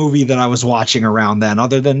every other movie that I was watching around then,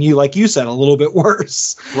 other than like you said, a little bit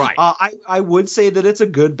worse. Right. I would say that it's a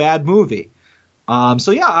good, bad movie.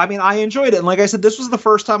 So, yeah, I mean, I enjoyed it. And like I said, this was the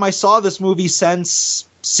first time I saw this movie since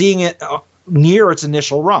seeing it near its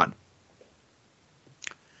initial run.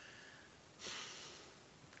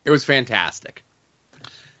 It was fantastic.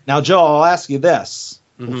 Now, Joe, I'll ask you this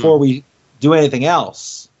before we do anything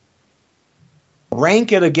else.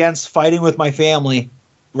 Rank it against Fighting with My Family,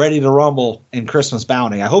 Ready to Rumble, and Christmas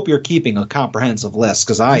Bounty. I hope you're keeping a comprehensive list,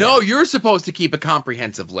 because you're supposed to keep a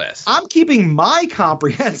comprehensive list. I'm keeping my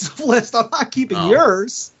comprehensive list. I'm not keeping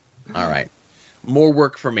yours. All right. More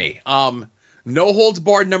work for me. No Holds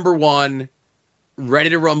Barred number 1, Ready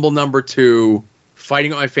to Rumble number 2,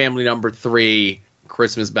 Fighting with My Family number 3,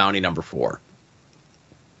 Christmas Bounty number 4.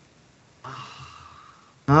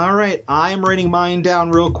 All right. I'm writing mine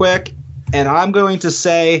down real quick. And I'm going to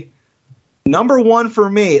say number 1 for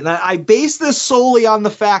me. And I base this solely on the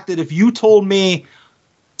fact that if you told me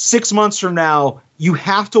 6 months from now, you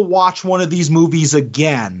have to watch one of these movies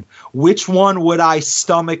again, which one would I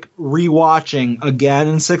stomach rewatching again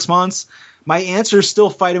in 6 months? My answer is still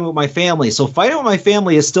Fighting with My Family. So Fighting with My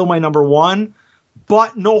Family is still my number 1,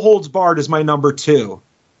 but No Holds Barred is my number 2,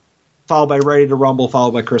 followed by Ready to Rumble,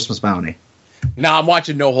 followed by Christmas Bounty. Now I'm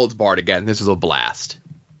watching No Holds Barred again. This is a blast.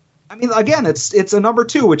 I mean, again, it's a number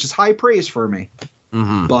 2, which is high praise for me.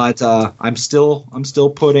 Mm-hmm. But I'm still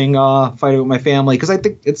putting Fighting With My Family because I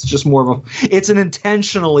think it's just more of it's an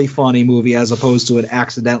intentionally funny movie as opposed to an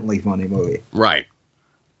accidentally funny movie. Right.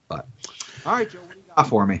 But all right, Joe, what do you got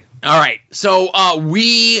for me? All right. So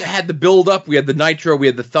we had the build-up, we had the Nitro, we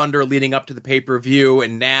had the Thunder leading up to the pay-per-view,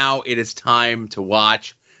 and now it is time to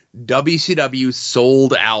watch WCW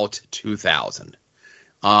Sold Out 2000.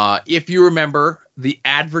 If you remember, the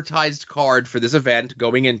advertised card for this event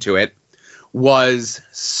going into it was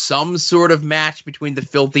some sort of match between the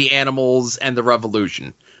Filthy Animals and the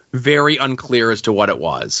Revolution. Very unclear as to what it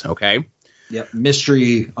was, okay? Yep,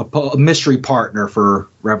 mystery partner for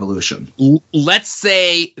Revolution. Let's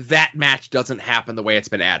say that match doesn't happen the way it's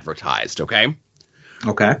been advertised, okay?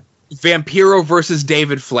 Okay. Vampiro versus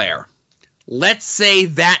David Flair. Let's say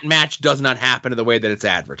that match does not happen in the way that it's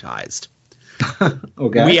advertised.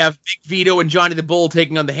 Okay. We have Big Vito and Johnny the Bull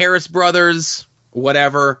taking on the Harris Brothers,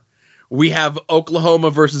 whatever. We have Oklahoma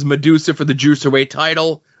versus Medusa for the Juicerweight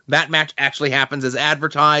title. That match actually happens as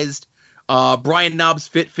advertised. Brian Knobbs,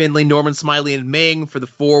 Fit Finlay, Norman Smiley, and Ming for the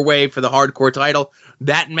four-way for the hardcore title.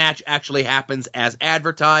 That match actually happens as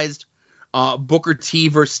advertised. Booker T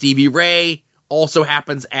versus Stevie Ray also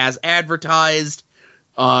happens as advertised.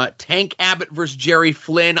 Tank Abbott versus Jerry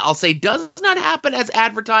Flynn, I'll say, does not happen as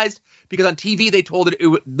advertised because on TV they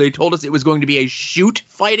told us it was going to be a shoot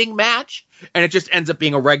fighting match, and it just ends up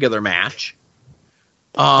being a regular match.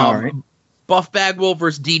 All right. Buff Bagwell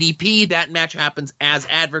versus DDP, that match happens as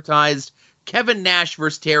advertised. Kevin Nash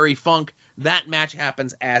versus Terry Funk, that match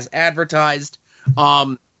happens as advertised.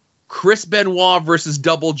 Chris Benoit versus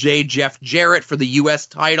Double J Jeff Jarrett for the U.S.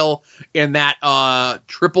 title in that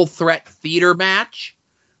triple threat theater match.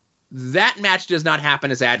 That match does not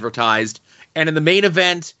happen as advertised. And in the main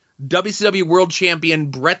event, WCW World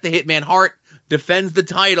Champion Bret the Hitman Hart defends the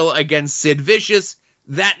title against Sid Vicious.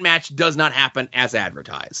 That match does not happen as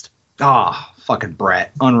advertised. Fucking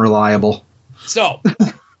Bret. Unreliable. So,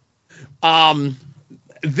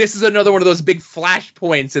 this is another one of those big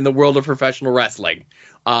flashpoints in the world of professional wrestling.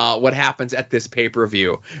 What happens at this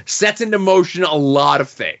pay-per-view sets into motion a lot of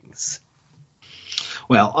things.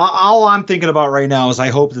 Well, all I'm thinking about right now is I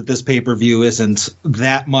hope that this pay-per-view isn't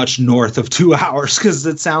that much north of 2 hours because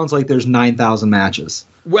it sounds like there's 9,000 matches.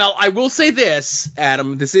 Well, I will say this,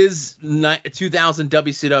 Adam. This is 2000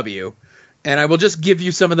 WCW, and I will just give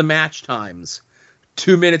you some of the match times.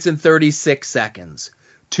 2 minutes and 36 seconds.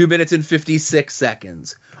 2 minutes and 56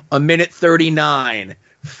 seconds. 1 minute 39.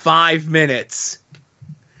 5 minutes.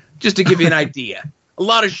 Just to give you an idea. A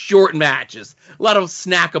lot of short matches. A lot of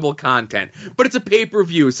snackable content. But it's a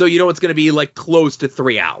pay-per-view, so you know it's going to be like close to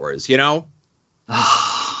 3 hours, you know?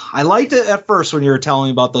 I liked it at first when you were telling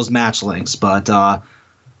me about those match links, but all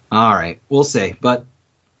right, we'll see. But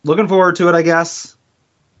looking forward to it, I guess.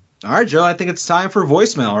 All right, Joe, I think it's time for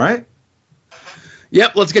voicemail, right?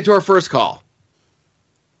 Yep, let's get to our first call.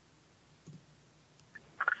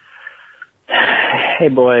 Hey,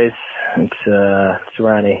 boys. It's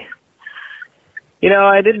Ronnie. You know,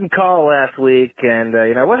 I didn't call last week, and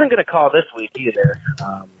I wasn't going to call this week either,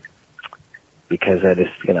 because I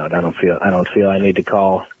just, I don't feel I need to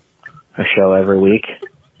call a show every week.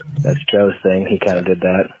 That's Joe's thing. He kind of did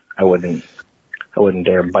that. I wouldn't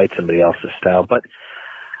dare bite somebody else's style. But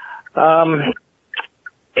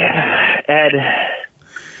Ed,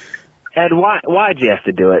 why'd you have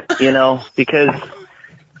to do it? Because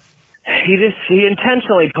he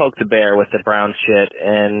intentionally poked the bear with the Brown shit,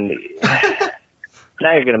 and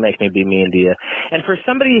now you're going to make me be mean to you. And for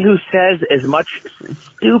somebody who says as much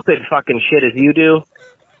stupid fucking shit as you do,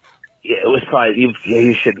 it was probably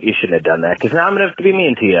you shouldn't have done that, because now I'm going to have to be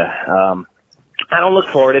mean to you. I don't look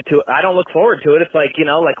forward to it. It's like,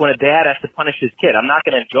 like when a dad has to punish his kid. I'm not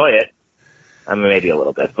going to enjoy it. I mean, maybe a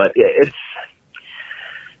little bit, but it's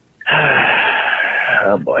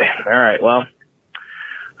oh boy. All right, well,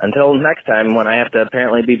 until next time when I have to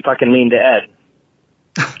apparently be fucking mean to Ed.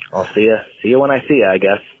 I'll see you when I see you, I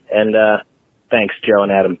guess. And thanks, Joe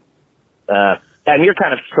and Adam. Adam, you're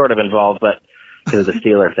kind of sort of involved, but because of the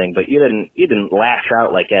Steeler thing, but you didn't lash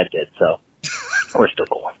out like Ed did, so we're still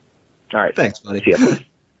cool. All right, thanks, buddy. See you.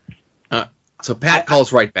 So Pat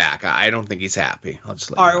calls right back. I don't think he's happy. I'll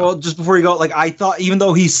just let all you right, know. well, just before you go, I thought, even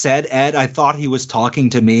though he said Ed, I thought he was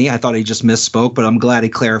talking to me. I thought he just misspoke, but I'm glad he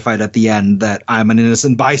clarified at the end that I'm an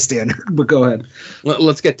innocent bystander. But go ahead.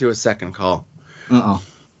 Let's get to a second call. Yeah,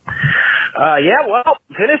 well,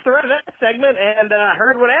 finished the rest of that segment and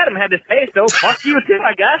heard what Adam had to say, so fuck you too,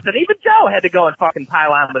 I guess. And even Joe had to go and fucking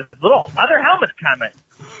pile on with his little other helmet comment.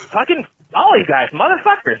 Fucking all you guys,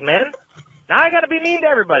 motherfuckers, man. Now I gotta be mean to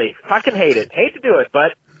everybody. Fucking hate it. Hate to do it,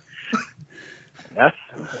 but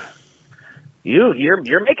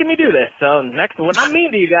You're making me do this. So next, when I'm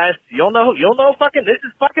mean to you guys, you'll know fucking this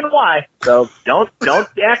is fucking why. So don't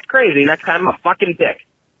act crazy next time I'm a fucking dick.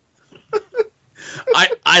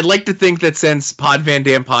 I'd like to think that since Pod Van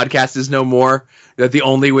Dam podcast is no more, that the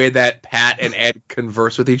only way that Pat and Ed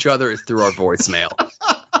converse with each other is through our voicemail.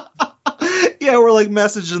 Yeah, we're like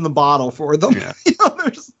messaging the bottle for them. Yeah.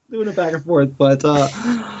 They're just doing it back and forth. But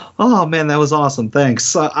oh man, that was awesome.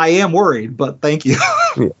 Thanks. I am worried, but thank you.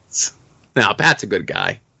 Yes. No, Pat's a good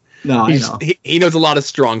guy. No, I know. He knows a lot of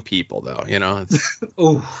strong people, though.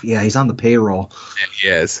 Oh yeah, he's on the payroll. He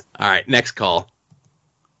is. All right, next call.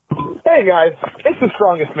 Hey guys, it's the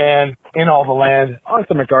strongest man in all the land,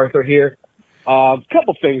 Arthur MacArthur here.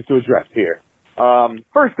 Couple things to address here.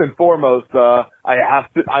 First and foremost, I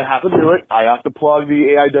have to do it. I have to plug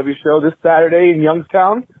the AIW show this Saturday in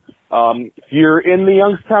Youngstown. If you're in the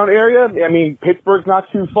Youngstown area, I mean Pittsburgh's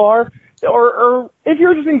not too far, or if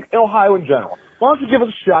you're just in Ohio in general, why don't you give us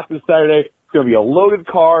a shot this Saturday? It's going to be a loaded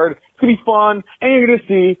card. It's going to be fun, and you're going to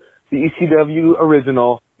see the ECW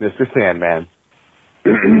original Mr. Sandman.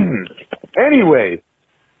 Anyway,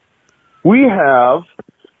 we have,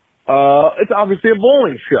 it's obviously a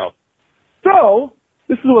bowling show. So,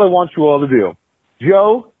 this is what I want you all to do.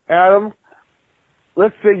 Joe, Adam,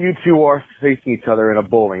 let's say you two are facing each other in a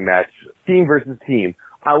bowling match, team versus team.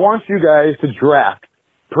 I want you guys to draft,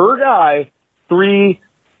 per guy, 3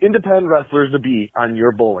 independent wrestlers to be on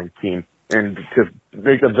your bowling team and to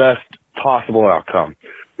make the best possible outcome.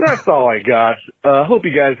 That's all I got. Hope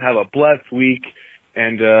you guys have a blessed week.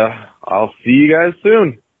 And I'll see you guys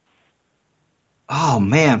soon. Oh,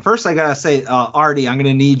 man. First, I got to say, Artie, I'm going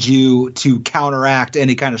to need you to counteract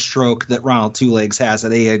any kind of stroke that Ronald Two Legs has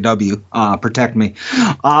at AAW. Protect me.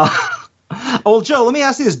 Well, Joe, let me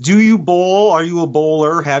ask you this. Do you bowl? Are you a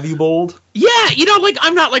bowler? Have you bowled? Yeah,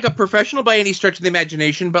 I'm not like a professional by any stretch of the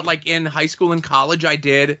imagination, but like in high school and college, I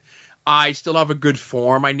did. I still have a good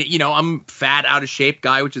form. I'm fat, out of shape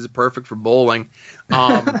guy, which is perfect for bowling.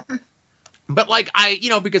 But like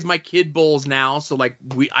because my kid bowls now, so like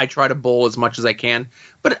I try to bowl as much as I can.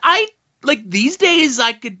 But I like these days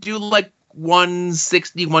I could do like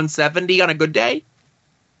 160, 170 on a good day.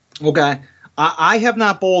 Okay. I have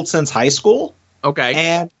not bowled since high school. Okay.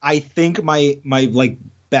 And I think my like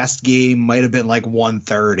best game might have been like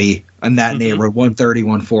 130 in that neighborhood, 130,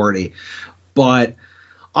 140. But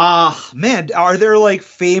man, are there like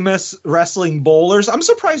famous wrestling bowlers? I'm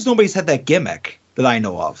surprised nobody's had that gimmick that I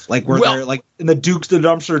know of. Like there like in the Dukes the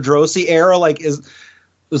Dumpster Drosy era, like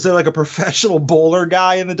was there like a professional bowler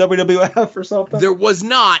guy in the WWF or something? There was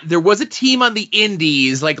not. There was a team on the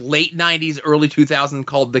indies like late 90s, early 2000s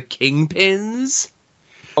called the Kingpins.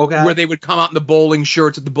 Okay. Where they would come out in the bowling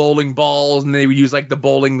shirts with the bowling balls and they would use like the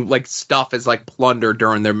bowling like stuff as like plunder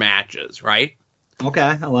during their matches, right? Okay,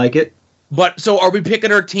 I like it. But so are we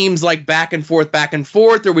picking our teams like back and forth,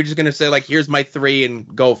 or are we just going to say like, here's my 3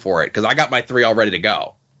 and go for it? Because I got my 3 all ready to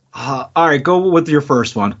go. All right, go with your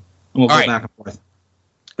first one. We'll go back and forth.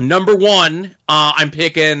 Number 1, I'm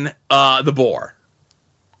picking the Boar.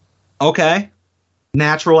 Okay.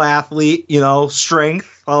 Natural athlete,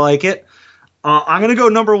 strength. I like it. I'm going to go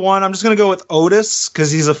number 1. I'm just going to go with Otis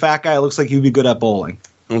because he's a fat guy. It looks like he'd be good at bowling.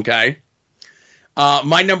 Okay.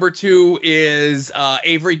 My number 2 is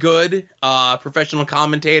Avery Good, professional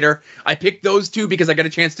commentator. I picked those 2 because I got a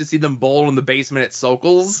chance to see them bowl in the basement at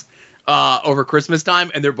Sokol's over Christmas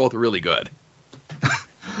time, and they're both really good.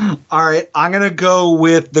 All right, I'm going to go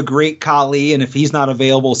with the Great Khali, and if he's not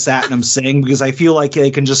available, Satnam Singh, because I feel like they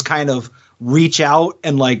can just kind of reach out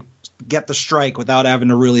and like get the strike without having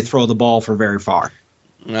to really throw the ball for very far.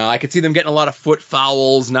 I could see them getting a lot of foot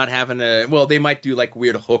fouls, not having to. Well, they might do like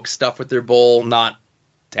weird hook stuff with their bowl, not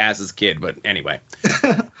Taz's kid, but anyway.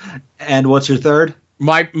 And what's your third?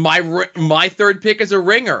 My third pick is a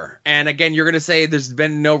ringer, and again, you're going to say there's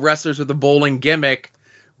been no wrestlers with a bowling gimmick,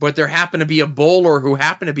 but there happened to be a bowler who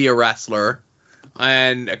happened to be a wrestler,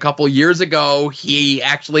 and a couple years ago, he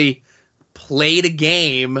actually played a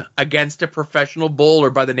game against a professional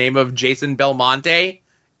bowler by the name of Jason Belmonte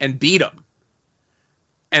and beat him.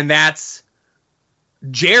 And that's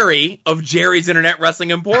Jerry of Jerry's Internet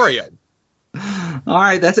Wrestling Emporium. All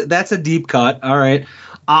right, that's a deep cut. All right.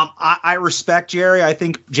 I respect Jerry. I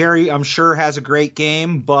think Jerry, I'm sure, has a great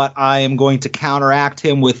game, but I am going to counteract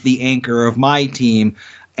him with the anchor of my team,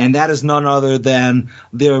 and that is none other than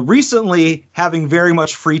the recently having very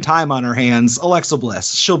much free time on her hands, Alexa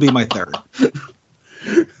Bliss. She'll be my third.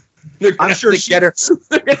 I'm sure they're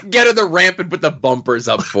going to get her the ramp and put the bumpers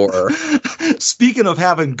up for her. Speaking of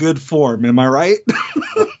having good form, am I right?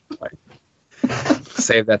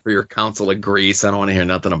 Save that for your council of Greece. I don't want to hear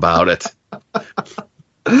nothing about it.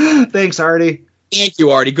 Thanks, Artie. Thank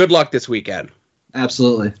you, Artie. Good luck this weekend.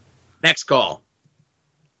 Absolutely. Next call.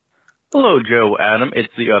 Hello, Joe, Adam.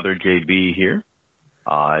 It's the other JB here.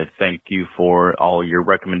 I thank you for all your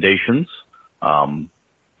recommendations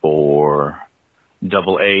for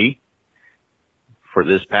Double A for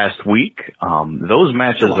this past week. Those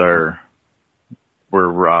matches were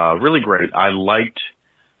really great. I liked.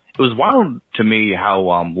 It was wild to me how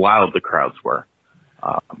loud the crowds were.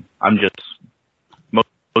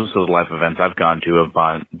 Most of the live events I've gone to have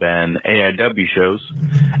been AIW shows,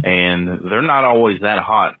 and they're not always that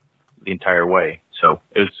hot the entire way. So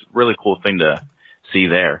it's a really cool thing to see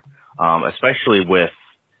there, especially with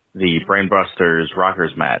the Brainbusters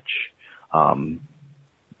Rockers match. I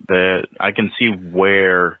can see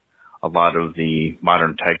where a lot of the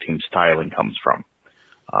modern tag team styling comes from,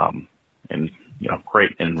 and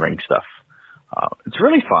great in-ring stuff. It's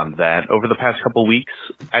really fun that over the past couple weeks,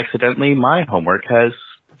 accidentally, my homework has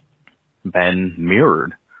been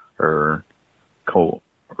mirrored or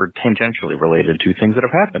tangentially related to things that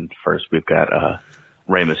have happened. First, we've got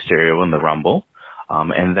Rey Mysterio in the Rumble.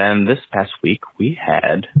 And then this past week, we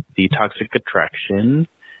had the Toxic Attraction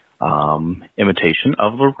imitation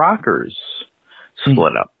of the Rockers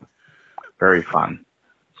split up. Very fun.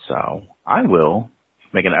 So I will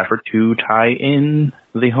make an effort to tie in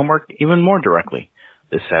the homework even more directly.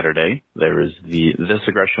 This Saturday, there is This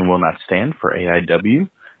Aggression Will Not Stand for AIW,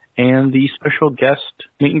 and the special guest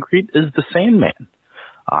meet and greet is the Sandman.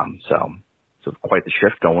 So quite the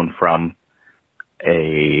shift going from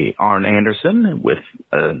a Arn Anderson with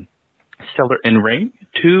a stellar in-ring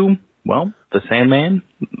to, well, the Sandman,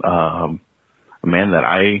 a man that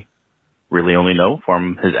I really only know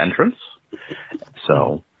from his entrance.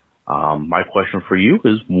 So my question for you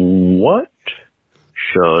is, what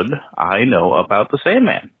should I know about the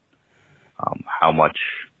Sandman? How much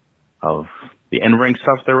of the in-ring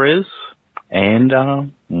stuff there is,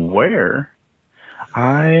 and where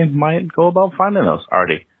I might go about finding those.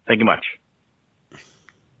 Artie, thank you much.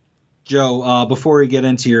 Joe, before we get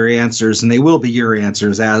into your answers, and they will be your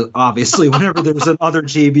answers, as obviously, whenever there's another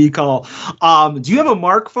JB call, do you have a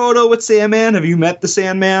Mark photo with Sandman? Have you met the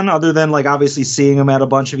Sandman, other than, obviously seeing him at a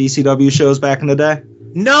bunch of ECW shows back in the day?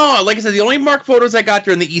 No, like I said, the only Mark photos I got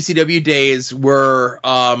during the ECW days were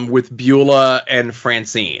with Beulah and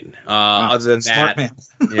Francine. Other than that, man.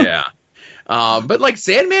 Yeah. But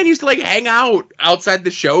Sandman used to hang out outside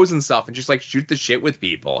the shows and stuff and just shoot the shit with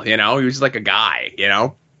people. He was just a guy.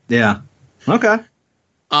 Yeah. Okay.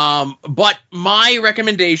 But my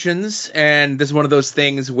recommendations, and this is one of those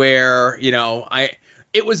things where I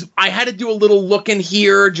had to do a little look in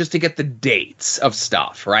here just to get the dates of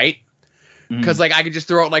stuff, right? Because I could just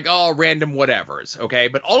throw out random whatevers, okay?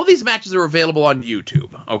 But all of these matches are available on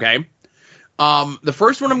YouTube, okay? The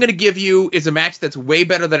first one I'm going to give you is a match that's way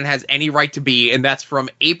better than it has any right to be, and that's from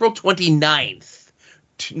April 29th,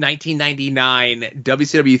 1999,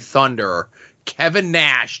 WCW Thunder, Kevin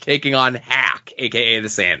Nash taking on Hack, a.k.a. the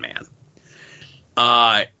Sandman.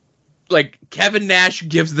 Kevin Nash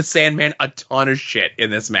gives the Sandman a ton of shit in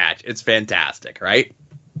this match. It's fantastic, right?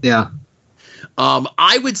 Yeah.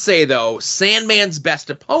 I would say, though, Sandman's best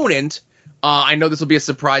opponent, I know this will be a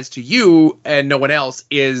surprise to you and no one else,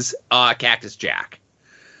 is Cactus Jack.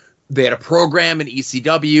 They had a program in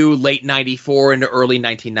ECW late 94 into early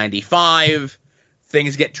 1995.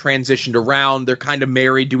 Things get transitioned around. They're kind of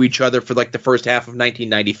married to each other for the first half of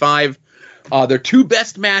 1995. Their two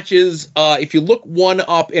best matches, if you look one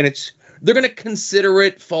up, and they're going to consider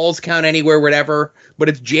it Falls Count Anywhere, whatever, but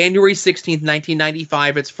it's January 16th,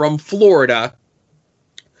 1995. It's from Florida.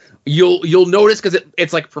 You'll notice because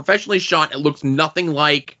it's professionally shot. It looks nothing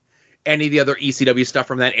like any of the other ECW stuff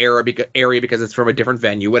from that area because it's from a different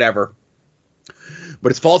venue, whatever.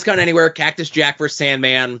 But it's Falls Count Anywhere, Cactus Jack versus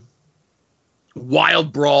Sandman,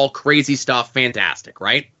 wild brawl, crazy stuff, fantastic,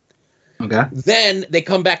 right? Okay. Then they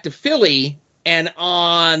come back to Philly, and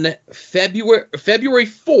on February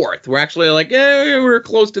 4th, we're actually we're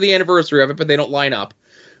close to the anniversary of it, but they don't line up.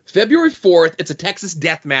 February 4th, it's a Texas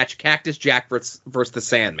death match, Cactus Jack versus the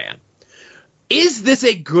Sandman. Is this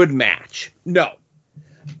a good match? No.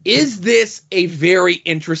 Is this a very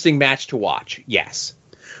interesting match to watch? Yes.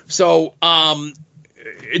 So,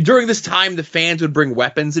 during this time, the fans would bring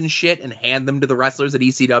weapons and shit and hand them to the wrestlers at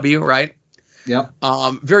ECW, right? Yep.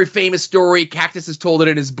 Very famous story. Cactus has told it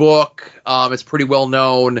in his book. It's pretty well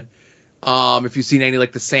known. If you've seen any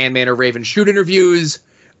the Sandman or Raven shoot interviews,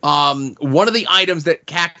 one of the items that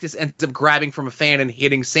Cactus ends up grabbing from a fan and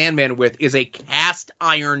hitting Sandman with is a cast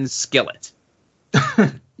iron skillet.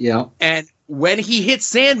 Yeah. And when he hits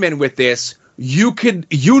Sandman with this,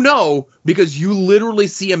 because you literally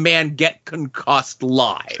see a man get concussed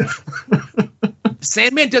live.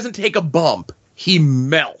 Sandman doesn't take a bump. He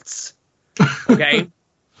melts. Okay?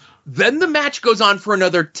 Then the match goes on for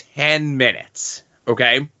another 10 minutes.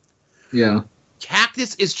 Okay? Yeah.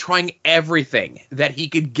 Cactus is trying everything that he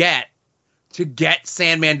could get to get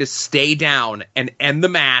Sandman to stay down and end the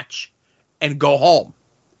match and go home.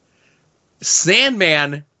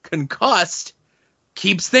 Sandman, concussed,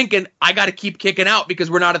 keeps thinking, I got to keep kicking out because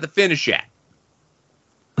we're not at the finish yet.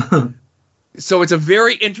 So it's a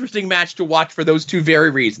very interesting match to watch for those two very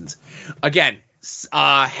reasons. Again,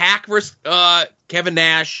 Hack versus Kevin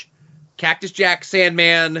Nash, Cactus Jack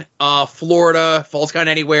Sandman, Florida, Falls Count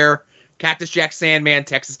Anywhere, Cactus Jack Sandman,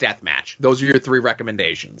 Texas Death Match. Those are your 3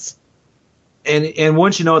 recommendations. And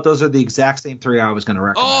once you know it, those are the exact same 3 I was going to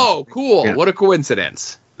recommend. Oh, cool. Yeah. What a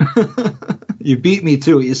coincidence. You beat me,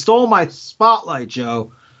 too. You stole my spotlight,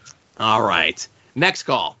 Joe. All right. Next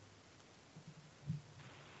call.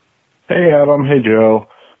 Hey, Adam. Hey, Joe.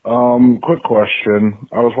 Quick question.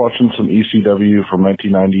 I was watching some ECW from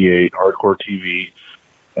 1998, Hardcore TV,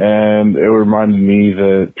 and it reminded me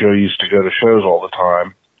that Joe used to go to shows all the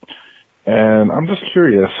time. And I'm just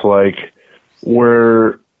curious, like,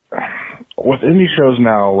 where with indie shows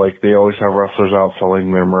now, like, they always have wrestlers out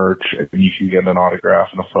selling their merch, and you can get an autograph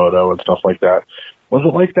and a photo and stuff like that. Was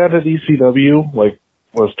it like that at ECW? Like,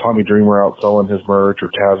 was Tommy Dreamer out selling his merch or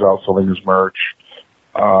Taz out selling his merch?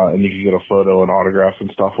 And you could get a photo and autograph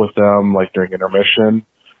and stuff with them, like, during intermission?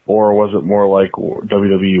 Or was it more like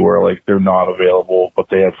WWE where, like, they're not available, but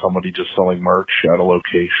they had somebody just selling merch at a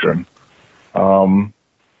location? So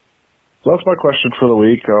that's my question for the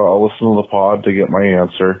week. I'll listen to the pod to get my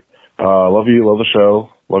answer. Love you. Love the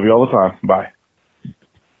show. Love you all the time. Bye.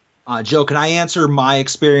 Joe, can I answer my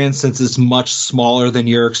experience since it's much smaller than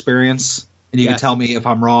your experience? And you can tell me if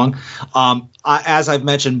I'm wrong. As I've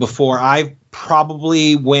mentioned before, I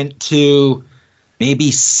probably went to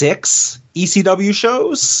maybe 6 ECW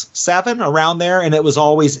shows, 7, around there, and it was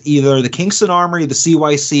always either the Kingston Armory, the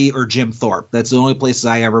CYC, or Jim Thorpe. That's the only places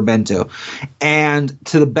I ever been to. And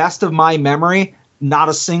to the best of my memory, not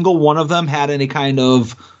a single one of them had any kind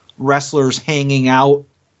of wrestlers hanging out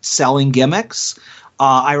selling gimmicks.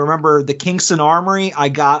 I remember the Kingston Armory, I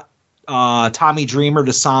got Tommy Dreamer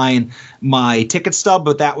to sign my ticket stub,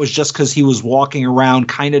 but that was just because he was walking around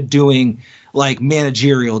kind of doing like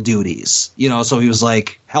managerial duties, you know, so he was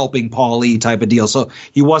like helping Paulie type of deal. So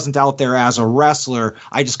he wasn't out there as a wrestler.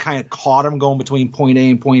 I just kind of caught him going between point A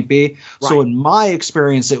and point B. Right. So in my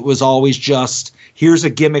experience, it was always just, here's a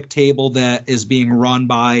gimmick table that is being run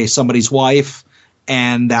by somebody's wife,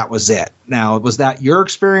 and that was it. Now, was that your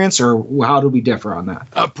experience, or how did we differ on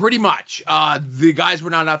that? Pretty much. The guys were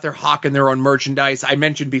not out there hawking their own merchandise. I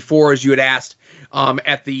mentioned before, as you had asked,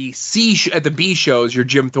 at the B shows, your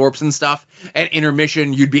Jim Thorpes and stuff, at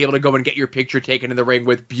intermission, you'd be able to go and get your picture taken in the ring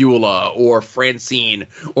with Beulah or Francine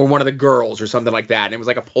or one of the girls or something like that. And it was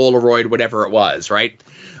like a Polaroid, whatever it was, right?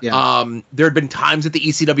 Yeah. There had been times at the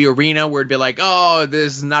ECW arena where it'd be like, oh,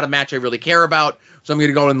 this is not a match I really care about, so I'm going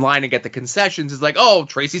to go in line and get the concessions. It's like, oh,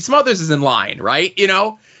 Tracy Smothers is in line, right? You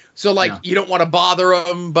know? So, like, you don't want to bother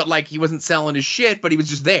him, but, like, he wasn't selling his shit, but he was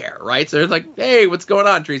just there, right? So it's like, hey, what's going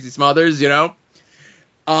on, Tracy Smothers, you know?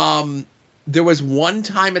 There was one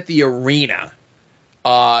time at the arena,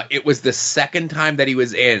 it was the second time that he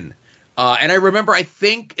was in, and I remember, I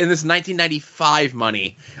think, in this 1995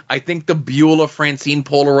 money, I think the Beulah Francine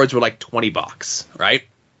Polaroids were like $20, right?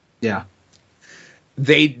 Yeah.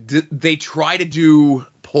 They try to do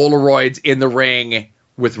Polaroids in the ring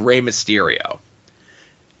with Rey Mysterio,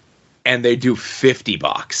 and they do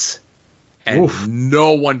 $50, and Oof.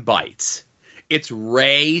 No one bites. It's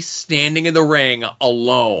Rey standing in the ring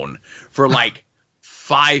alone for like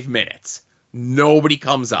 5 minutes. Nobody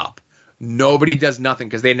comes up. Nobody does nothing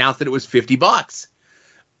because they announced that it was $50.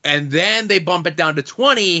 And then they bump it down to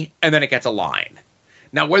 20, and then it gets a line.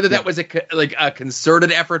 Now, whether that was a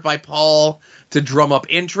concerted effort by Paul to drum up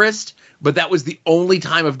interest, but that was the only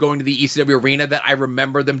time of going to the ECW arena that I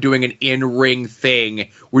remember them doing an in-ring thing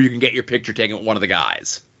where you can get your picture taken with one of the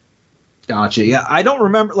guys. Gotcha. Yeah, I don't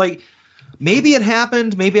remember, like, maybe it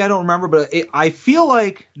happened, maybe I don't remember, but I feel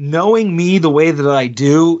like, knowing me the way that I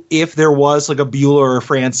do, if there was like a Beulah or a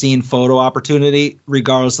Francine photo opportunity,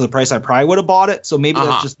 regardless of the price, I probably would have bought it. So maybe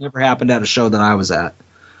that just never happened at a show that I was at.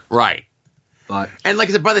 Right. But and like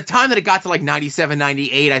I said, by the time that it got to like 97,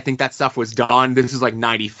 98, I think that stuff was done. This is like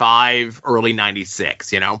 95, early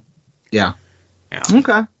 96, you know? Yeah.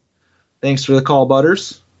 Okay. Thanks for the call,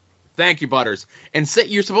 Butters. Thank you, Butters. And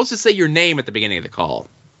you're supposed to say your name at the beginning of the call.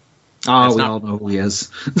 Oh, we all know who he is.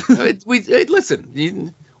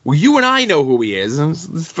 Listen, Well, you and I know who he is. And this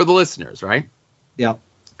is for the listeners, right? Yep.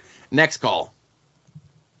 Next call.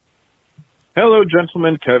 Hello,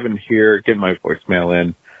 gentlemen. Kevin here. Getting my voicemail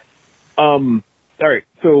in. All right.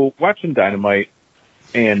 So watching Dynamite,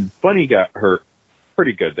 and Bunny got hurt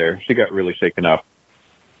pretty good there. She got really shaken up.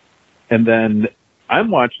 And then I'm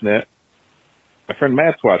watching it. My friend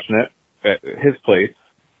Matt's watching it at his place.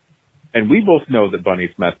 And we both know that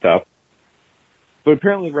Bunny's messed up. But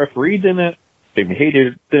apparently the referee didn't. Jamie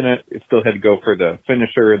Hayter didn't. It still had to go for the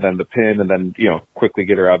finisher, then the pin, and then, quickly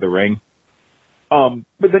get her out of the ring.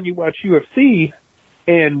 But then you watch UFC,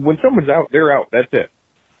 and when someone's out, they're out. That's it.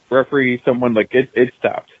 Referee, someone, it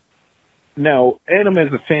stopped. Now, Adam,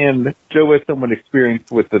 as a fan, Joe, as someone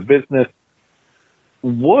experienced with the business,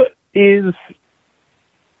 what is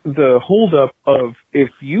the holdup of if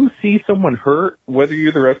you see someone hurt, whether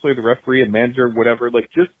you're the wrestler, the referee, a manager, whatever,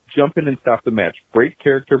 just jump in and stop the match. Break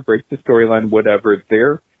character, break the storyline, whatever.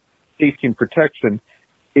 Their safety and protection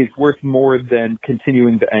is worth more than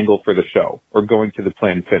continuing the angle for the show or going to the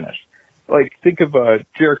planned finish. Think of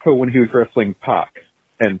Jericho when he was wrestling Pac,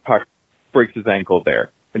 and Pac breaks his ankle there.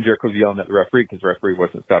 And Jericho's yelling at the referee because the referee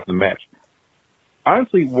wasn't stopping the match.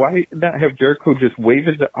 Honestly, why not have Jericho just wave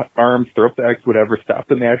his arms, throw up the X, whatever, stop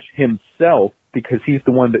the match himself because he's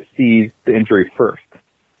the one that sees the injury first?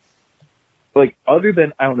 Other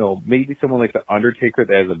than, I don't know, maybe someone like The Undertaker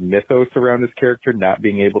that has a mythos around his character not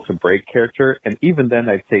being able to break character, and even then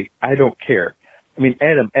I'd say, I don't care. I mean,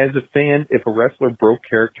 Adam, as a fan, if a wrestler broke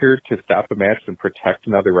character to stop a match and protect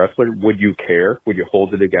another wrestler, would you care? Would you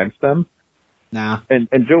hold it against them? Nah. And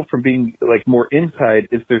Joe, from being more inside,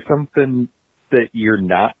 is there something that you're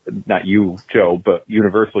not you, Joe, but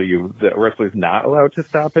universally you, the wrestler's not allowed to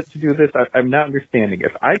stop it to do this? I'm not understanding.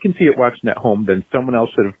 If I can see it watching at home, then someone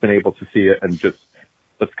else should have been able to see it and just,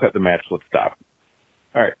 let's cut the match, let's stop.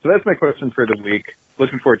 All right, so that's my question for the week.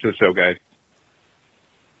 Looking forward to the show, guys.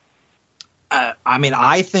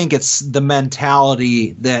 I think it's the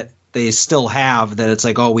mentality that they still have that it's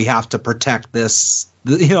we have to protect this,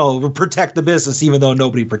 protect the business even though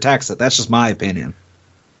nobody protects it. That's just my opinion.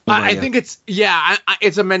 I think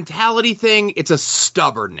it's a mentality thing. It's a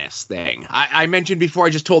stubbornness thing. I mentioned before, I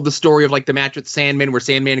just told the story of the match with Sandman where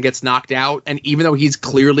Sandman gets knocked out. And even though he's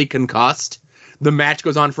clearly concussed, the match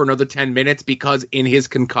goes on for another 10 minutes because in his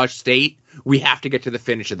concussed state, we have to get to the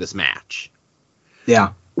finish of this match.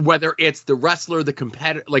 Yeah. Whether it's the wrestler, the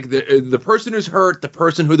competitor, the person who's hurt, the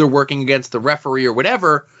person who they're working against, the referee or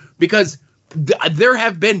whatever, because there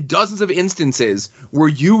have been dozens of instances where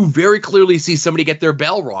you very clearly see somebody get their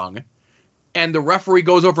bell wrong and the referee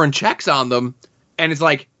goes over and checks on them and it's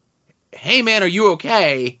hey man, are you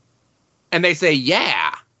okay? And they say,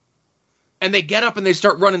 yeah. And they get up and they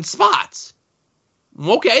start running spots.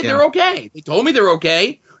 Okay, yeah. They're okay. They told me they're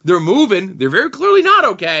okay. They're moving. They're very clearly not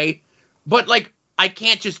okay. But I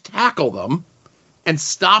can't just tackle them and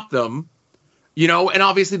stop them. And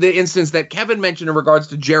obviously the instance that Kevin mentioned in regards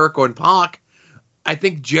to Jericho and Pac, I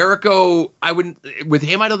think Jericho, with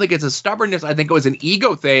him, I don't think it's a stubbornness. I think it was an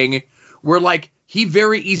ego thing where he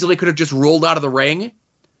very easily could have just rolled out of the ring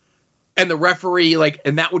and the referee,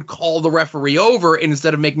 and that would call the referee over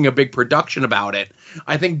instead of making a big production about it.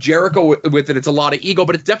 I think Jericho with it, it's a lot of ego,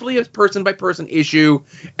 but it's definitely a person by person issue.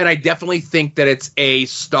 And I definitely think that it's a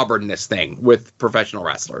stubbornness thing with professional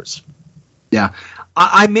wrestlers. Yeah.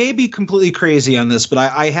 I may be completely crazy on this, but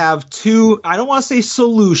I have two, I don't want to say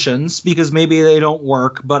solutions because maybe they don't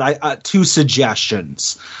work, but two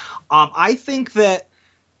suggestions. I think that,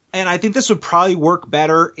 and I think this would probably work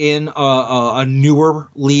better in a newer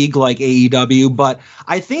league like AEW, but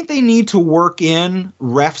I think they need to work in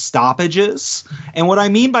ref stoppages. And what I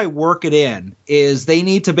mean by work it in is they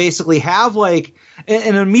need to basically have and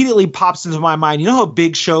it immediately pops into my mind, how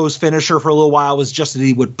Big Show's finisher for a little while was just that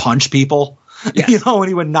he would punch people? Yes. When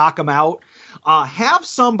he would knock them out. Have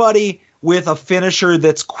somebody with a finisher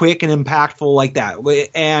that's quick and impactful like that,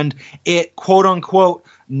 and it, quote unquote,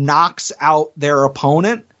 knocks out their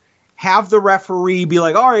opponent. Have the referee be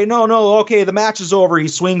all right, no, okay, the match is over. He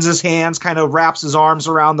swings his hands, kind of wraps his arms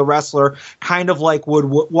around the wrestler, kind of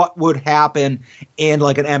what would happen in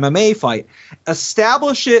an MMA fight.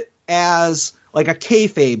 Establish it as a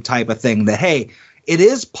kayfabe type of thing that, hey, it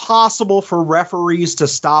is possible for referees to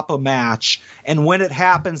stop a match, and when it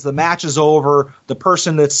happens, the match is over. The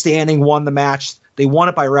person that's standing won the match. They won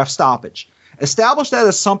it by ref stoppage. Establish that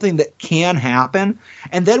as something that can happen,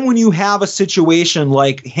 and then when you have a situation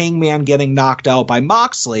like Hangman getting knocked out by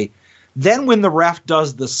Moxley, then when the ref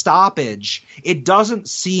does the stoppage, it doesn't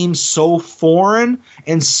seem so foreign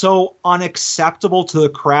and so unacceptable to the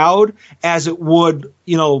crowd as it would,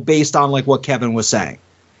 based on what Kevin was saying.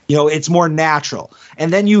 It's more natural.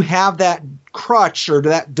 And then you have that crutch or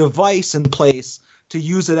that device in place to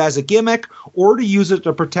use it as a gimmick or to use it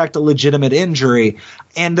to protect a legitimate injury.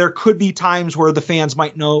 And there could be times where the fans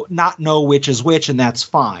might not know which is which, and that's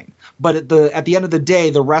fine. But at the end of the day,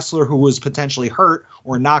 the wrestler who was potentially hurt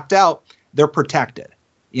or knocked out, they're protected.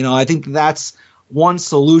 I think that's one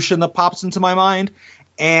solution that pops into my mind.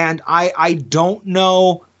 And I don't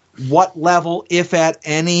know what level, if at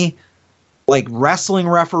any, like wrestling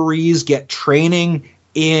referees get training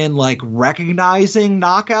in like recognizing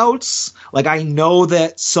knockouts. Like I know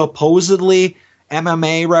that supposedly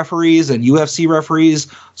MMA referees and UFC referees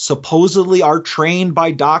supposedly are trained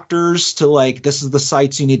by doctors to like, this is the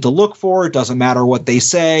sites you need to look for. It doesn't matter what they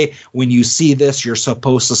say. When you see this, you're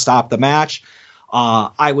supposed to stop the match.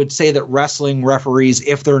 I would say that wrestling referees,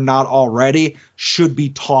 if they're not already, should be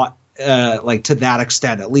taught like to that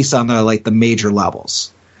extent, at least on the major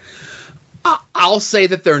levels. I'll say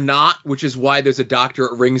that they're not, which is why there's a doctor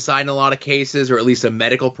at ringside in a lot of cases, or at least a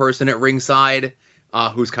medical person at ringside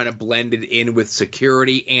who's kind of blended in with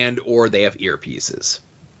security and or they have earpieces.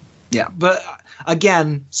 Yeah, but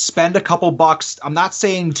again, spend a couple bucks. I'm not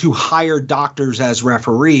saying to hire doctors as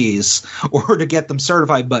referees or to get them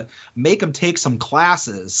certified, but make them take some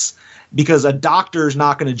classes, because a doctor's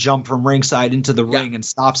not going to jump from ringside into the ring and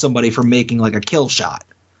stop somebody from making like a kill shot.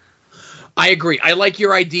 I agree. I like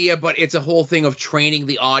your idea, but it's a whole thing of training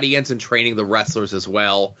the audience and training the wrestlers as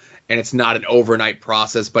well. And it's not an overnight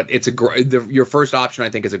process, but it's your first option, I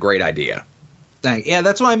think, is a great idea. Yeah,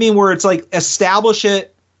 that's what I mean, where it's like establish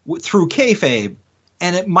it through kayfabe,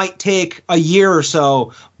 and it might take a year or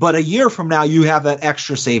so, but a year from now you have that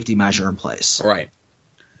extra safety measure in place. Right.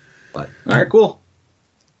 But, all right, cool.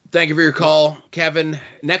 Thank you for your call, Kevin.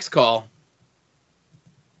 Next call.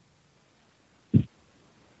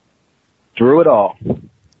 Through it all,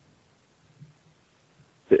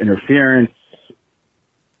 the interference,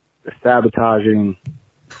 the sabotaging.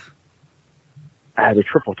 I had a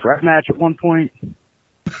triple threat match at one point.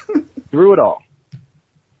 Through it all,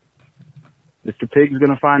 Mr. Pig's going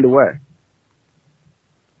to find a way.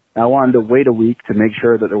 I wanted to wait a week to make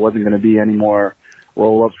sure that there wasn't going to be any more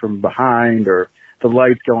roll-ups from behind or the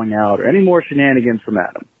lights going out or any more shenanigans from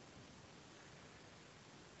Adam.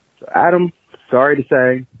 So Adam, sorry to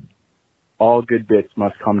say, all good bits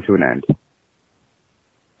must come to an end.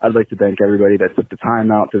 I'd like to thank everybody that took the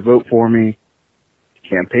time out to vote for me, to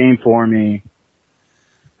campaign for me,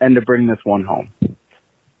 and to bring this one home.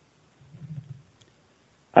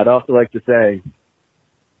 I'd also like to say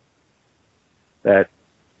that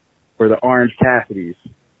for the Orange Cassidys,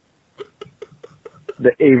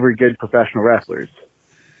 the Avery Good professional wrestlers,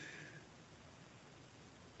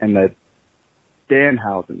 and the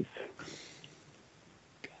Danhausens,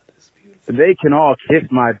 they can all kiss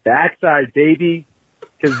my backside, baby,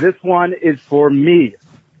 because this one is for me.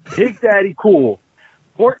 Big Daddy Cool,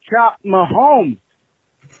 Pork Chop Mahomes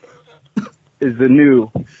is the new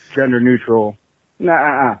gender-neutral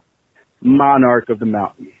monarch of the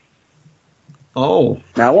mountain. Oh.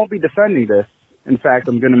 Now, I won't be defending this. In fact,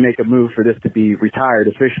 I'm going to make a move for this to be retired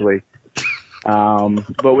officially.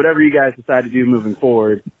 But whatever you guys decide to do moving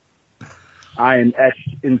forward, I am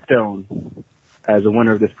etched in stone as a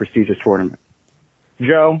winner of this prestigious tournament.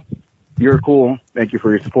 Joe, you're cool. Thank you for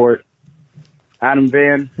your support. Adam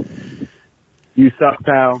Van, you suck,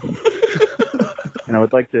 pal. And I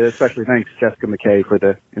would like to especially thank Jessica McKay for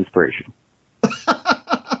the inspiration.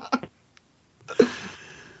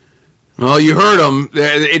 Well, you heard him.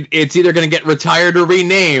 It's either going to get retired or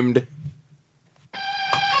renamed.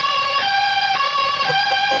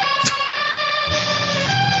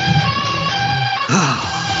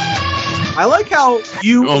 I like how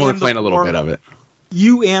you we're playing a little bit of it.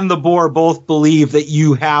 You and the boar both believe that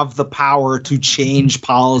you have the power to change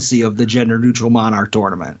policy of the gender neutral monarch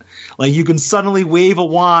tournament. Like you can suddenly wave a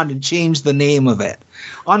wand and change the name of it.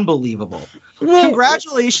 Unbelievable.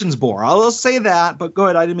 Congratulations, Boar. I'll say that, but go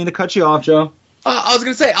ahead. I didn't mean to cut you off, Joe. I was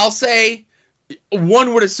going to say, I'll say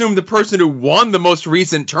one would assume the person who won the most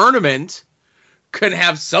recent tournament could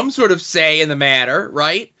have some sort of say in the matter,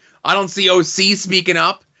 right? I don't see OC speaking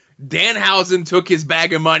up. Danhausen took his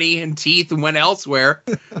bag of money and teeth and went elsewhere.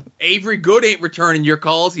 Avery Good ain't returning your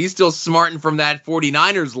calls. He's still smarting from that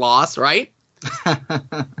 49ers loss, right?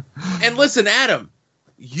 And listen, Adam,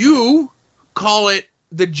 you call it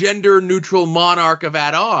the gender-neutral monarch of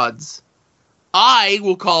At Odds. I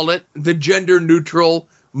will call it the gender-neutral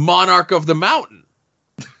monarch of the mountain.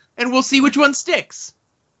 And we'll see which one sticks.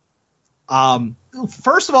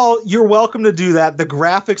 First of all, you're welcome to do that. The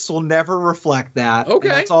graphics will never reflect that. Okay.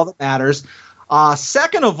 That's all that matters.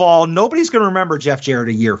 Second of all, nobody's going to remember Jeff Jarrett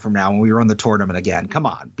a year from now when we run the tournament again. Come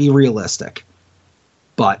on, be realistic.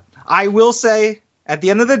 But I will say, at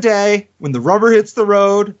the end of the day, when the rubber hits the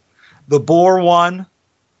road, the Boar won.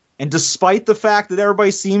 And despite the fact that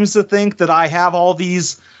everybody seems to think that I have all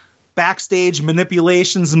these backstage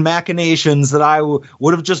manipulations and machinations that I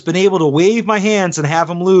would have just been able to wave my hands and have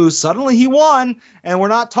him lose, suddenly he won, and we're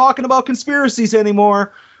not talking about conspiracies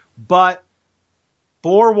anymore. But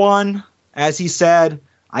Boar won. As he said,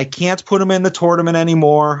 I can't put him in the tournament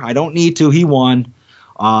anymore. I don't need to. He won.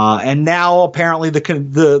 And now apparently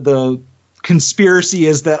the conspiracy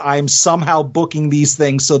is that I'm somehow booking these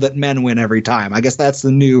things so that men win every time. I guess that's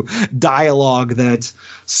the new dialogue that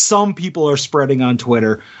some people are spreading on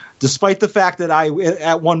Twitter, despite the fact that I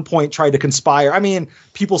at one point tried to conspire. I mean,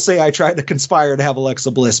 people say I tried to conspire to have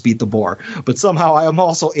Alexa Bliss beat the Boar, but somehow I am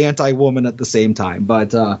also anti-woman at the same time.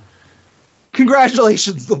 But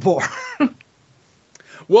congratulations, the Boar.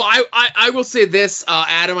 Well, I will say this,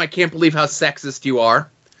 Adam, I can't believe how sexist you are.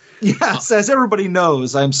 Yes, as everybody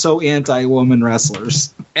knows, I'm so anti-woman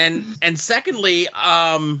wrestlers. And secondly,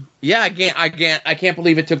 I can't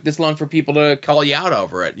believe it took this long for people to call you out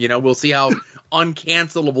over it. You know, we'll see how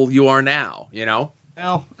uncancelable you are now, you know?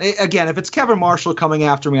 Well, again, if it's Kevin Marshall coming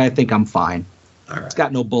after me, I think I'm fine. All right. It's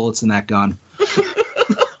got no bullets in that gun.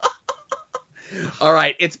 All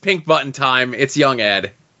right, it's pink button time. It's Young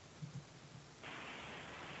Ed.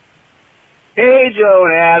 Hey, Joe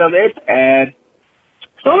and Adam, it's Ed.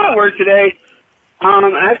 So I'm at work today,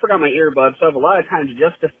 and I forgot my earbuds, so I have a lot of time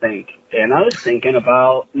just to think. And I was thinking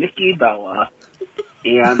about Nikki Bella,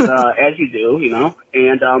 and as you do, you know,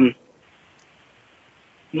 and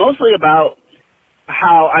mostly about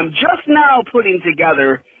how I'm just now putting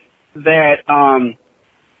together that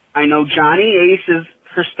I know Johnny Ace is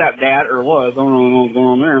her stepdad, or was, I don't know what's going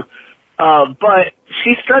on there, but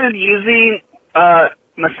she started using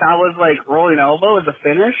Masawa's, like, rolling elbow as a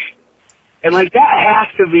finish. And, like, that has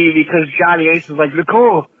to be because Johnny Ace is like,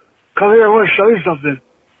 Nicole, come here, I want to show you something.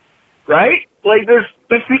 Right? Like,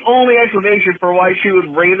 that's the only explanation for why she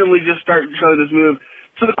would randomly just start showing this move.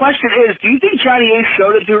 So the question is, do you think Johnny Ace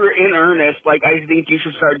showed it to her in earnest, like, I think you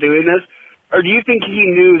should start doing this? Or do you think he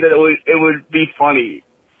knew that it would be funny?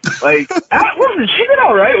 Like, listen, she did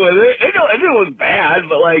all right with it. It was bad,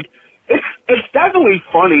 but, like, it's definitely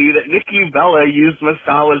funny that Nikki Bella used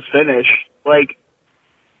Masawa's finish. Like,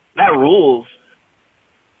 that rules.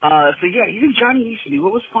 So yeah, you think Johnny Ace knew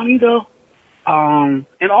what was funny though? And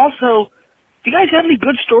also, do you guys have any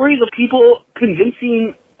good stories of people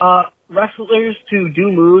convincing wrestlers to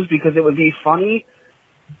do moves because it would be funny?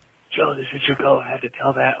 Joe, this is your go. I had to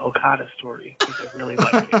tell that Okada story because I really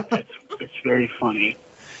like it. It's very funny.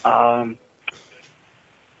 Okay,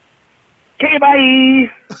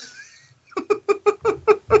 bye.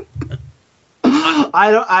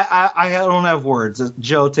 I don't have words.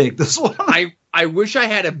 Joe, take this one. I wish I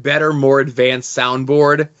had a better, more advanced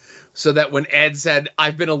soundboard so that when Ed said,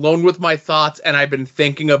 I've been alone with my thoughts and I've been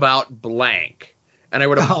thinking about blank, and I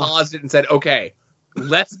would have paused it and said, okay,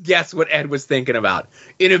 let's guess what Ed was thinking about.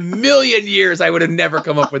 In a million years, I would have never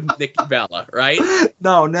come up with Nikki Bella, right?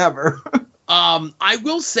 No, never. I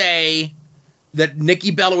will say that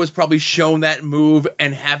Nikki Bella was probably shown that move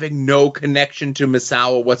and having no connection to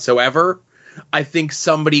Misawa whatsoever. I think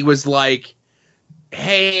somebody was like,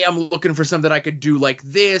 hey, I'm looking for something I could do like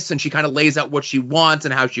this, and she kind of lays out what she wants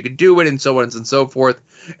and how she could do it and so on and so forth.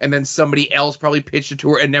 And then somebody else probably pitched it to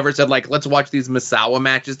her and never said, like, let's watch these Misawa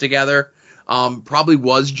matches together. Probably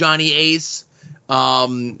was Johnny Ace.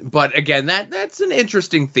 But again, that's an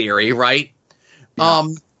interesting theory, right? Yeah.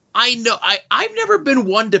 I know I've never been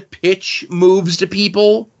one to pitch moves to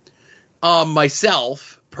people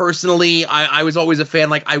myself. Personally, I was always a fan.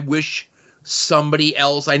 Like, I wish somebody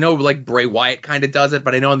else, I know like Bray Wyatt kind of does it,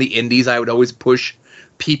 but I know in the indies I would always push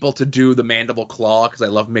people to do the mandible claw because I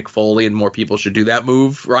love Mick Foley and more people should do that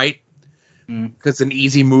move, right? Because it's an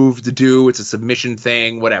easy move to do. It's a submission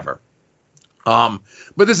thing, whatever. But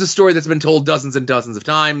this is a story that's been told dozens and dozens of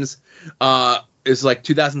times. It's like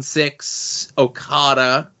 2006,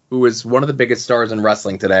 Okada, who is one of the biggest stars in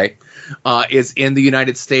wrestling today, is in the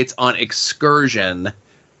United States on excursion,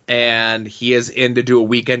 and he is in to do a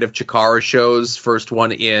weekend of Chikara shows, first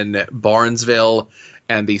one in Barnesville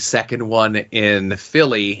and the second one in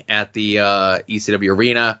Philly at the ECW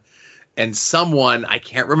Arena. And someone, I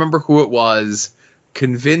can't remember who it was,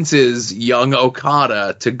 convinces young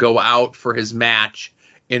Okada to go out for his match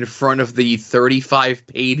in front of the 35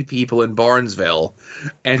 paid people in Barnesville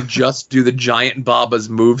and just do the Giant Baba's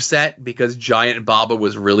moveset because Giant Baba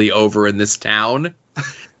was really over in this town.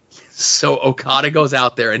 So Okada goes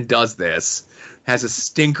out there and does this has a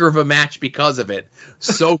stinker of a match because of it.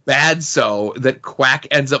 So bad so that Quack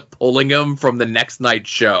ends up pulling him from the next night's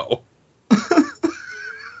show.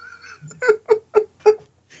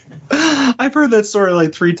 I've heard that story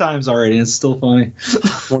like 3 times already, and it's still funny.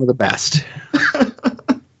 One of the best.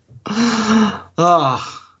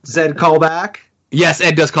 Does Ed call back? Yes,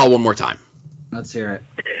 Ed does call one more time. Let's hear it.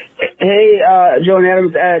 Hey, Joe and Adam,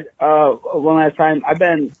 it's Ed. One last time. I've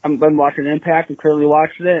been watching Impact. I'm currently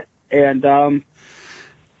watching it, and it's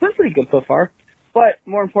been pretty good so far. But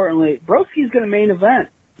more importantly, Broski's going to main event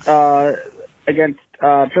against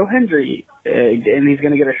Joe Hendry, and he's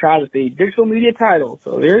going to get a shot at the digital media title.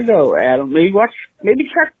 So there you go, Adam. Maybe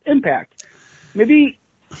check Impact. Maybe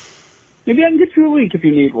I can get you a link if you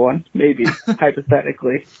need one. Maybe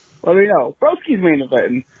hypothetically. Let me know. Broski's main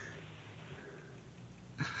event.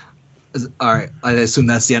 All right, I assume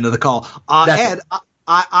that's the end of the call. Ed,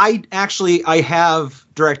 I have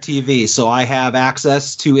DirecTV, so I have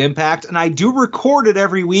access to Impact, and I do record it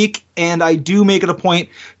every week, and I do make it a point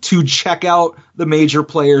to check out the major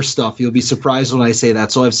player stuff. You'll be surprised when I say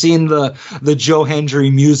that. So I've seen the Joe Hendry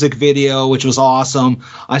music video, which was awesome.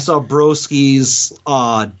 I saw Broski's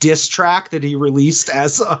diss track that he released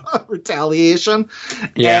as a retaliation.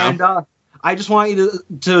 Yeah. And I just want you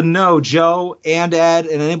to know, Joe and Ed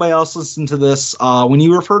and anybody else listening to this, when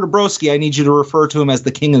you refer to Broski, I need you to refer to him as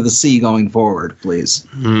the King of the Sea going forward, please.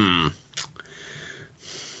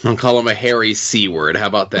 I'll call him a hairy C word. How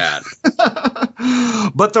about that?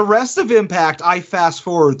 But the rest of Impact, I fast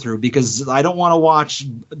forward through because I don't want to watch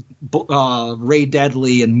Ray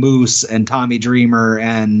Deadly and Moose and Tommy Dreamer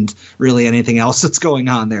and really anything else that's going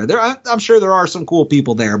on there. I'm sure there are some cool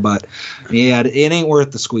people there, but yeah, it ain't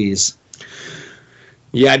worth the squeeze.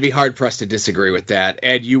 Yeah, I'd be hard-pressed to disagree with that.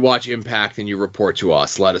 Ed, you watch Impact and you report to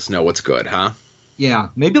us. Let us know what's good, huh? Yeah,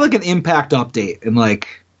 maybe like an Impact update in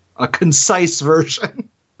like a concise version.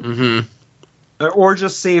 Mm-hmm. Or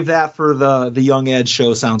just save that for the Young Ed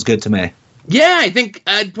show. Sounds good to me. Yeah, I think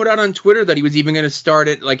Ed put out on Twitter that he was even going to start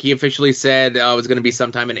it, like he officially said, it was going to be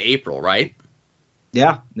sometime in April, right?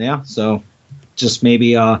 Yeah. So just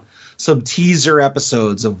maybe some teaser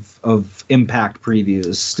episodes of Impact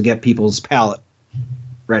previews to get people's palate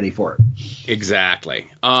ready for it. Exactly.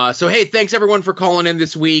 So, hey, thanks everyone for calling in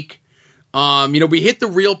this week. We hit the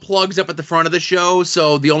real plugs up at the front of the show,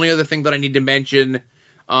 so the only other thing that I need to mention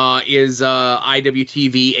is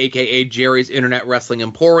IWTV, a.k.a. Jerry's Internet Wrestling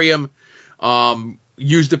Emporium.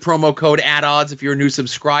 Use the promo code ATODS if you're a new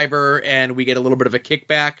subscriber, and we get a little bit of a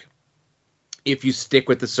kickback if you stick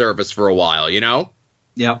with the service for a while, you know?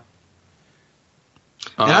 Yeah.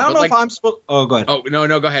 And I don't know if I'm supposed... Oh, go ahead. Oh,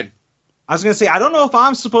 no, go ahead. I was going to say, I don't know if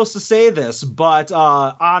I'm supposed to say this, but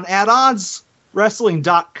on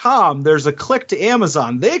AtOddsWrestling.com, there's a click to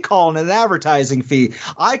Amazon. They call it an advertising fee.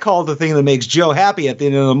 I call it the thing that makes Joe happy at the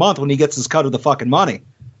end of the month when he gets his cut of the fucking money.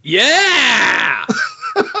 Yeah!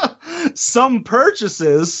 Some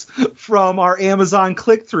purchases from our Amazon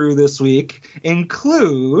click-through this week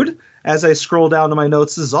include, as I scroll down to my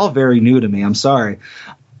notes, this is all very new to me, I'm sorry.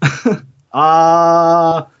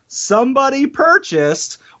 Somebody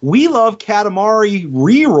purchased We Love Katamari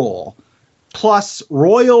Reroll plus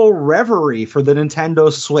Royal Reverie for the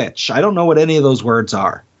Nintendo Switch. I don't know what any of those words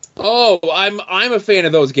are. Oh, I'm a fan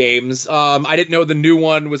of those games. I didn't know the new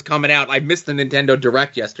one was coming out. I missed the Nintendo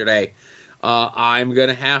Direct yesterday. I'm going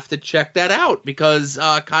to have to check that out because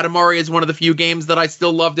Katamari is one of the few games that I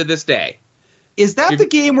still love to this day. Is that the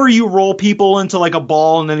game where you roll people into like a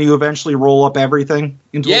ball and then you eventually roll up everything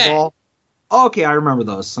into a ball? Okay, I remember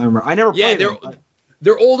those. I never played them.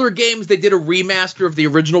 They're older games. They did a remaster of the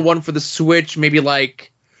original one for the Switch maybe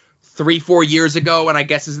like 3-4 years ago, and I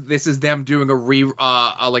guess this is them doing a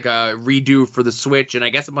redo for the Switch, and I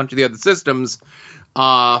guess a bunch of the other systems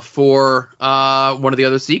for one of the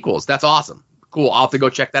other sequels. That's awesome. Cool. I'll have to go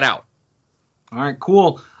check that out. All right,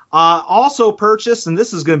 cool. Also purchased, and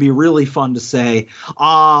this is going to be really fun to say,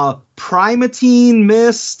 Primatine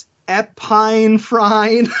Mist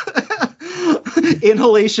Epinephrine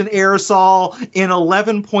inhalation aerosol in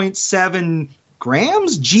 11.7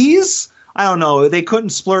 grams? G's? I don't know. They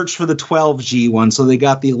couldn't splurge for the 12G one, so they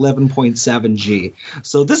got the 11.7G.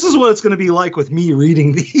 So this is what it's going to be like with me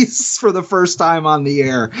reading these for the first time on the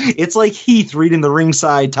air. It's like Heath reading the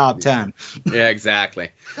Ringside Top 10. Yeah, exactly.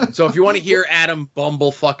 So if you want to hear Adam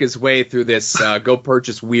bumblefuck his way through this, go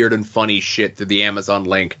purchase weird and funny shit through the Amazon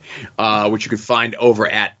link, which you can find over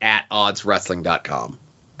at oddswrestling.com.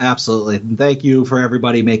 Absolutely. And thank you for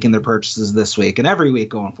everybody making their purchases this week and every week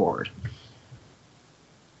going forward.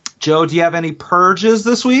 Joe, do you have any purges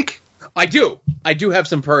this week? I do. I do have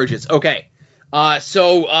some purges. Okay.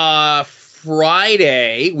 So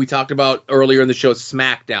Friday, we talked about earlier in the show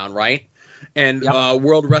SmackDown, right? And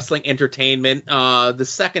World Wrestling Entertainment, the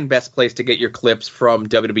second best place to get your clips from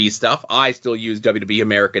WWE stuff. I still use WWE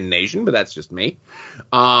American Nation, but that's just me.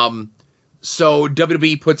 So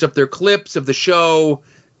WWE puts up their clips of the show,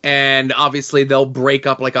 and obviously they'll break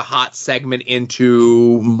up like a hot segment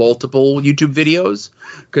into multiple YouTube videos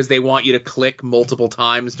because they want you to click multiple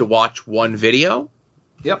times to watch one video.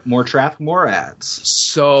 Yep, more traffic, more ads.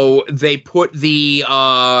 So they put the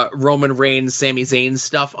Roman Reigns, Sami Zayn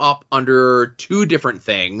stuff up under two different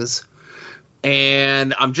things.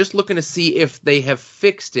 And I'm just looking to see if they have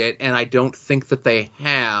fixed it, and I don't think that they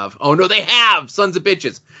have. Oh, no, they have! Sons of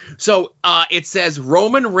bitches. So it says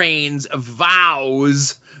Roman Reigns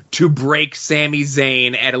vows to break Sami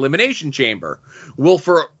Zayn at Elimination Chamber. Well,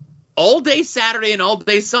 for all day Saturday and all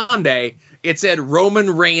day Sunday, it said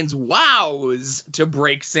Roman Reigns vows to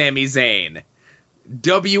break Sami Zayn.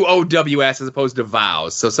 WOWS as opposed to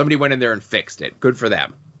vows. So somebody went in there and fixed it. Good for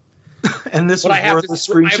them. And this was worth a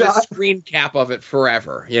screenshot? I have a screen cap of it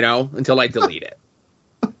forever, until I delete it.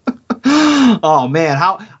 Oh, man.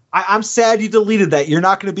 I'm sad you deleted that. You're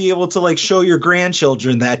not going to be able to show your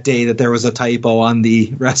grandchildren that day that there was a typo on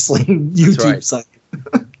the wrestling YouTube site.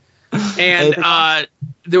 And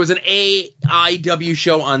there was an AIW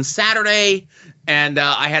show on Saturday, and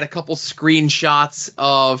I had a couple screenshots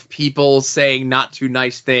of people saying not too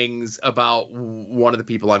nice things about one of the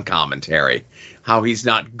people on commentary, how he's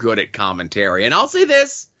not good at commentary. And I'll say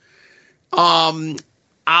this,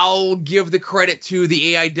 I'll give the credit to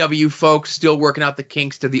the AIW folks still working out the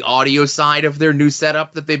kinks to the audio side of their new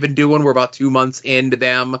setup that they've been doing. We're about 2 months into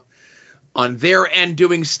them on their end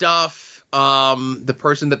doing stuff. The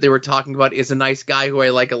person that they were talking about is a nice guy who I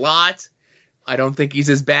like a lot. I don't think he's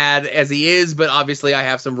as bad as he is, but obviously I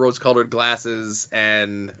have some rose-colored glasses,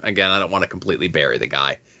 and again, I don't want to completely bury the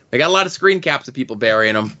guy. I got a lot of screen caps of people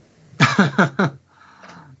burying him.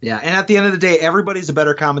 Yeah, and at the end of the day, everybody's a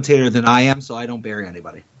better commentator than I am, so I don't bury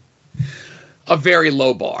anybody. A very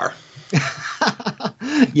low bar.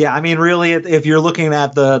 Yeah, I mean, really, if you're looking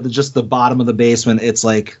at just the bottom of the basement, it's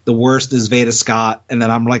like the worst is Veda Scott, and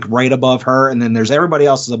then I'm right above her, and then there's everybody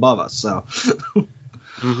else is above us. So,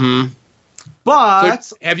 But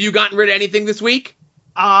so have you gotten rid of anything this week?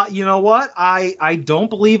 You know what? I don't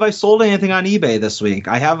believe I sold anything on eBay this week.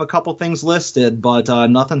 I have a couple things listed, but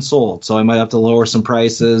nothing sold. So I might have to lower some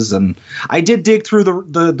prices. And I did dig through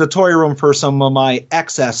the toy room for some of my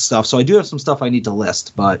excess stuff. So I do have some stuff I need to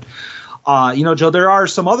list. But, Joe, there are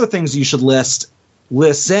some other things you should list.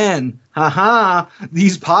 Listen,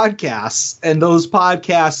 these podcasts. And those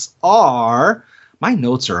podcasts are... My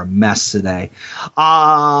notes are a mess today.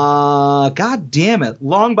 God damn it.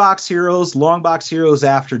 Long Box Heroes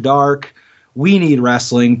After Dark, We Need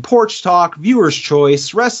Wrestling, Porch Talk, Viewer's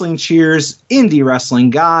Choice, Wrestling Cheers, Indie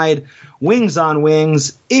Wrestling Guide, Wings on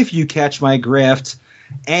Wings, If You Catch My Grift,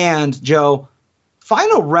 and, Joe,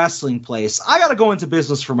 Final Wrestling Place. I got to go into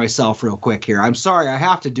business for myself real quick here. I'm sorry, I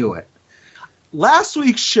have to do it. Last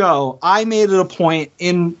week's show, I made it a point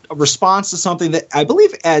in response to something that I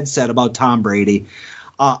believe Ed said about Tom Brady.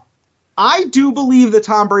 I do believe that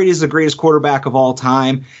Tom Brady is the greatest quarterback of all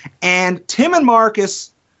time. And Tim and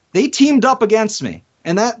Marcus, they teamed up against me.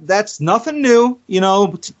 And that's nothing new.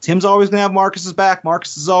 Tim's always going to have Marcus's back.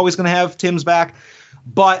 Marcus is always going to have Tim's back.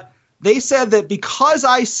 But they said that because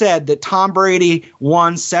I said that Tom Brady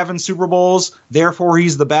won 7 Super Bowls, therefore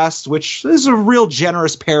he's the best, which is a real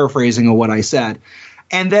generous paraphrasing of what I said.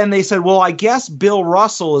 And then they said, well, I guess Bill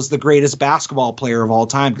Russell is the greatest basketball player of all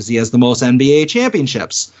time because he has the most NBA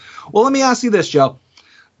championships. Well, let me ask you this, Joe.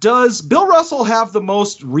 Does Bill Russell have the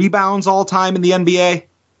most rebounds all time in the NBA?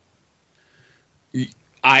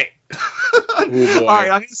 All right, I'm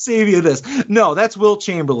going to save you this. No, that's Wilt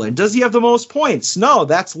Chamberlain. Does he have the most points? No,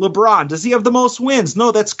 that's LeBron. Does he have the most wins?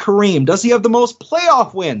 No, that's Kareem. Does he have the most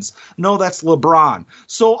playoff wins? No, that's LeBron.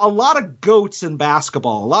 So a lot of GOATs in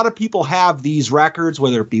basketball. A lot of people have these records,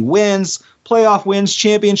 whether it be wins, playoff wins,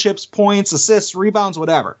 championships, points, assists, rebounds,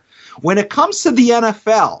 whatever. When it comes to the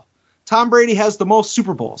NFL, Tom Brady has the most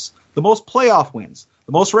Super Bowls, the most playoff wins,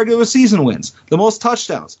 the most regular season wins, the most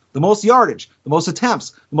touchdowns, the most yardage, the most attempts,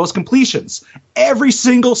 the most completions. Every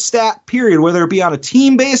single stat period, whether it be on a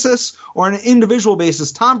team basis or on an individual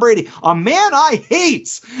basis, Tom Brady, a man I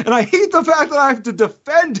hate, and I hate the fact that I have to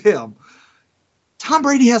defend him. Tom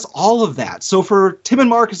Brady has all of that. So for Tim and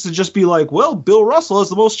Marcus to just be like, well, Bill Russell has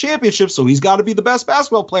the most championships, so he's got to be the best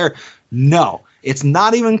basketball player. No, it's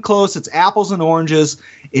not even close. It's apples and oranges.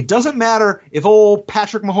 It doesn't matter if old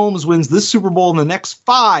Patrick Mahomes wins this Super Bowl in the next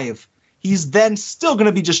 5. He's then still going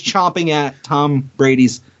to be just chomping at Tom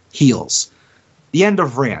Brady's heels. The end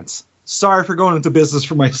of rants. Sorry for going into business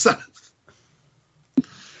for myself.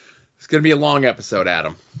 It's going to be a long episode,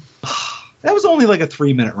 Adam. That was only like a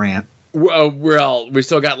 3-minute rant. Well, we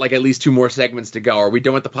still got like at least 2 more segments to go. Are we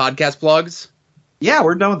done with the podcast plugs? Yeah,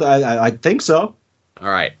 we're done with that. I think so. All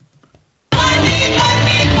right.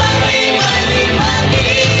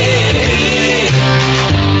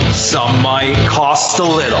 Some might cost a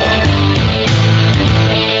little.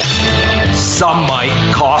 Some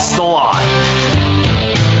might cost a lot.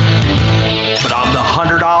 But I'm the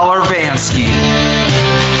 $100 Vansky.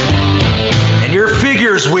 And your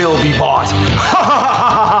figures will be bought.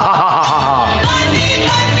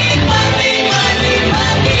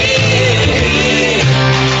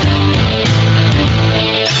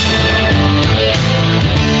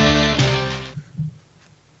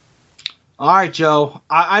 All right, Joe.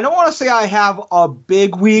 I don't want to say I have a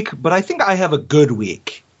big week, but I think I have a good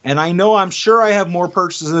week. And I'm sure I have more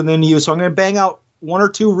purchases than you, so I'm going to bang out 1 or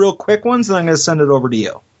 2 real quick ones, and I'm going to send it over to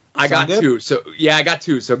you. I got 2. So I got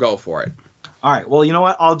 2, so go for it. All right. Well, you know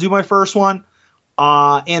what? I'll do my first one.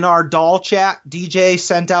 In our doll chat, DJ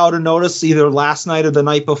sent out a notice either last night or the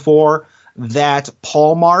night before that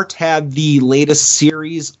Paul Mart had the latest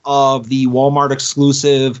series of the Walmart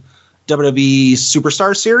exclusive WWE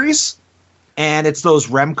Superstar series. And it's those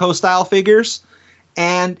Remco style figures.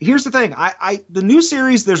 And here's the thing. The new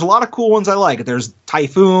series, there's a lot of cool ones I like. There's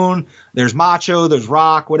Typhoon, there's Macho, there's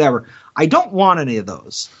Rock, whatever. I don't want any of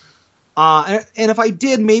those. And if I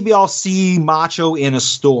did, maybe I'll see Macho in a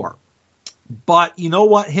store. But you know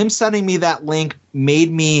what? Him sending me that link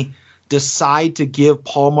made me decide to give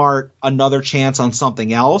Paul Mart another chance on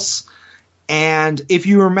something else. And if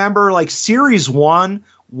you remember, like Series 1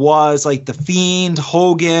 was like The Fiend,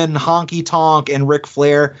 Hogan, Honky Tonk, and Ric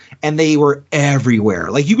Flair, and they were everywhere.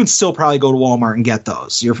 Like you can still probably go to Walmart and get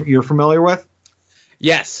those. You're familiar with?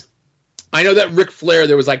 Yes. I know that Ric Flair,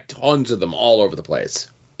 there was like tons of them all over the place.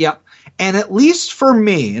 Yep. And at least for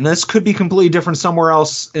me, and this could be completely different somewhere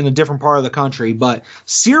else in a different part of the country, but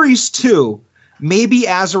Series 2, maybe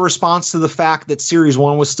as a response to the fact that Series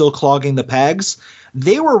 1 was still clogging the pegs,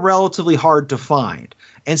 they were relatively hard to find.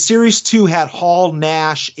 And Series 2 had Hall,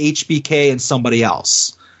 Nash, HBK, and somebody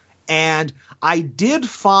else. And I did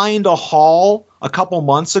find a Hall a couple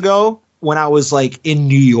months ago when I was like in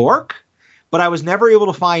New York, but I was never able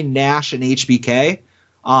to find Nash and HBK.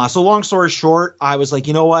 So long story short, I was like,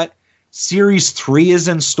 you know what? Series 3 is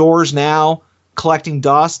in stores now collecting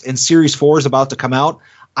dust, and Series 4 is about to come out.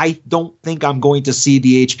 I don't think I'm going to see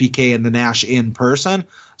the HBK and the Nash in person.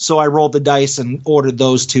 So I rolled the dice and ordered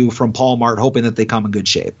those 2 from Paul Mart, hoping that they come in good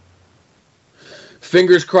shape.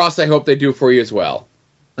 Fingers crossed, I hope they do for you as well.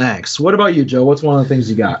 Thanks. What about you, Joe? What's one of the things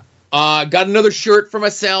you got? Got another shirt for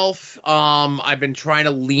myself. I've been trying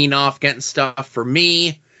to lean off getting stuff for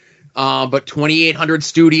me. But 2800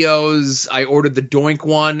 Studios, I ordered the Doink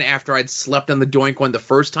one after I'd slept on the Doink one the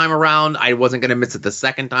first time around. I wasn't going to miss it the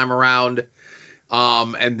second time around.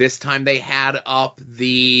 And this time they had up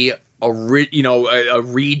a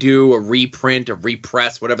redo, a reprint, a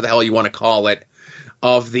repress, whatever the hell you want to call it,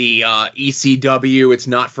 of the ECW It's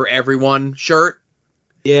Not For Everyone shirt.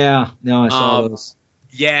 Yeah, no, I saw those.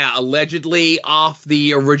 Yeah, allegedly off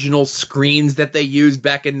the original screens that they used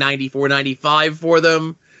back in 94, 95 for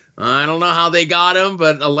them. I don't know how they got them,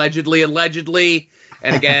 but allegedly.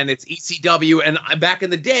 And again, it's ECW. And back in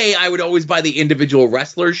the day, I would always buy the individual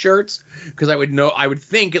wrestler shirts because I would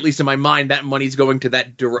think, at least in my mind, that money's going to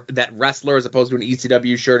that wrestler as opposed to an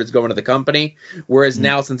ECW shirt is going to the company. Whereas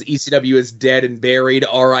now, since ECW is dead and buried,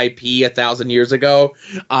 RIP 1,000 years ago,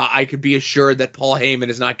 I could be assured that Paul Heyman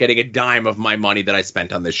is not getting a dime of my money that I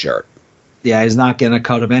spent on this shirt. Yeah, he's not getting a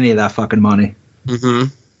cut of any of that fucking money.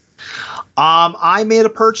 Mm-hmm. I made a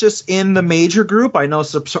purchase in the major group. I know,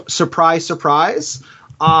 surprise.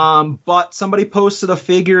 But somebody posted a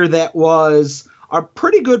figure that was a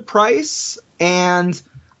pretty good price, and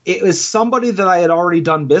it was somebody that I had already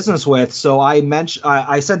done business with. So I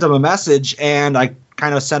sent him a message, and I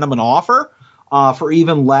kind of sent him an offer for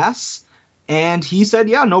even less. And he said,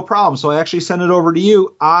 yeah, no problem. So I actually sent it over to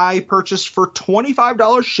you. I purchased for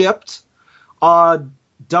 $25 shipped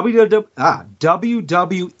WWE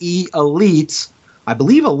Elite, I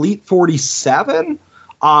believe Elite 47,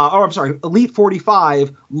 Elite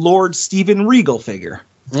 45, Lord Steven Regal figure.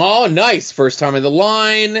 Oh, nice. First time in the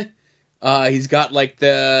line. He's got like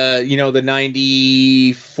the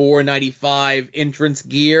 94, 95 entrance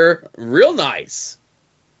gear. Real nice.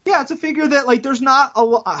 Yeah, it's a figure that like there's not a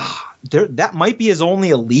lot. That might be his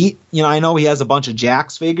only Elite. I know he has a bunch of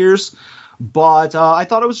Jakks figures. But I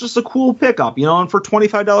thought it was just a cool pickup, and for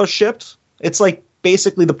 $25 shipped, it's like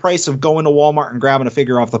basically the price of going to Walmart and grabbing a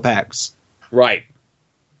figure off the pegs. Right.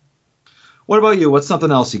 What about you? What's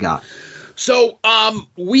something else you got? So,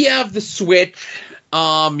 we have the Switch.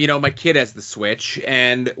 My kid has the Switch,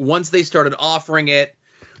 and once they started offering it,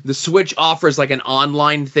 the Switch offers like an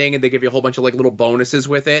online thing, and they give you a whole bunch of like little bonuses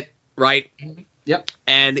with it, right? Yep.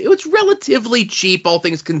 And it was relatively cheap, all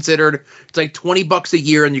things considered. It's like $20 a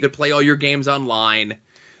year, and you could play all your games online.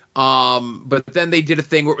 But then they did a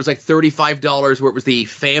thing where it was like $35, where it was the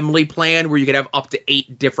family plan, where you could have up to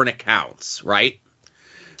 8 different accounts, right?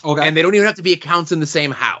 Okay. And they don't even have to be accounts in the same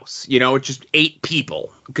house. It's just 8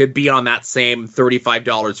 people could be on that same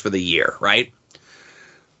 $35 for the year, right?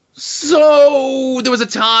 So there was a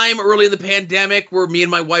time early in the pandemic where me and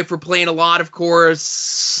my wife were playing a lot, of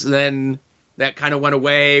course. Then that kind of went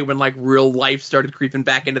away when like real life started creeping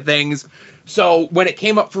back into things. So when it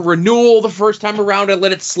came up for renewal the first time around, I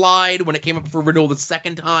let it slide. When it came up for renewal the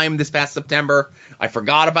second time this past September, I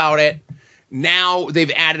forgot about it. Now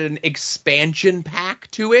they've added an expansion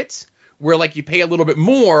pack to it where like you pay a little bit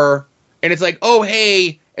more and it's like, oh,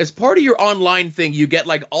 hey, as part of your online thing, you get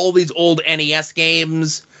like all these old NES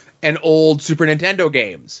games and old Super Nintendo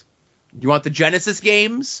games. You want the Genesis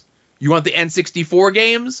games? You want the N64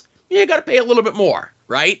 games? You got to pay a little bit more,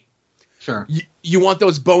 right? Sure. You want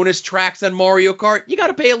those bonus tracks on Mario Kart? You got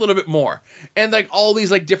to pay a little bit more. And like all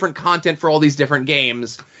these like different content for all these different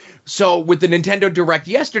games. So with the Nintendo Direct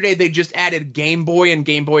yesterday, they just added Game Boy and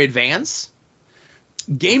Game Boy Advance.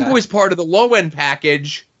 Game Boy's part of the low-end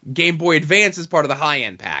package. Game Boy Advance is part of the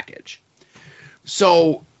high-end package.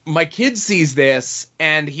 So my kid sees this,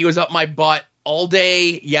 and he was up my butt all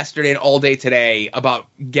day yesterday and all day today about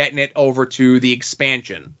getting it over to the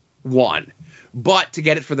expansion one. But to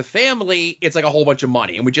get it for the family, it's like a whole bunch of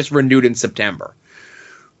money, and we just renewed in September.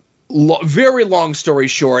 Very long story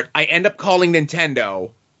short, I end up calling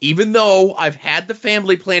Nintendo, even though I've had the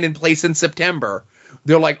family plan in place in September.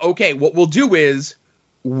 They're like, okay, what we'll do is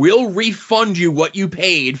we'll refund you what you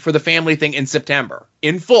paid for the family thing in September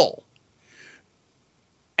in full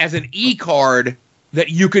as an e-card that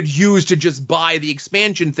you could use to just buy the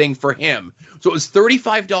expansion thing for him. So it was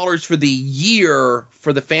 $35 for the year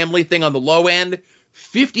for the family thing on the low end,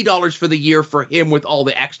 $50 for the year for him with all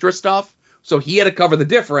the extra stuff. So he had to cover the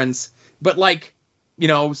difference. But like,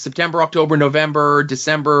 September, October, November,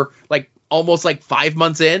 December, like almost like 5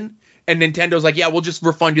 months in, and Nintendo's like, yeah, we'll just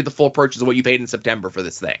refund you the full purchase of what you paid in September for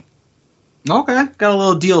this thing. Okay, got a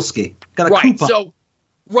little deal ski. Got a right, coupon. So,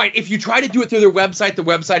 right, if you try to do it through their website, the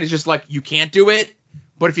website is just like, you can't do it.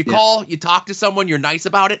 But if you call, you talk to someone, you're nice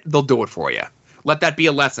about it, they'll do it for you. Let that be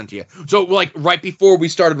a lesson to you. So, like, right before we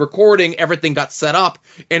started recording, everything got set up,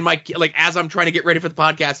 and as I'm trying to get ready for the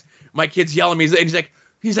podcast, my kid's yelling at me, and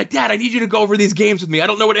he's like, Dad, I need you to go over these games with me. I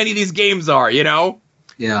don't know what any of these games are,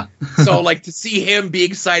 Yeah. So, like, to see him be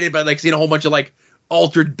excited by, like, seeing a whole bunch of, like,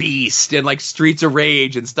 Altered Beast and, like, Streets of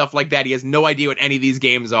Rage and stuff like that, he has no idea what any of these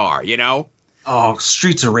games are, Oh,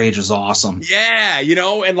 Streets of Rage is awesome. Yeah,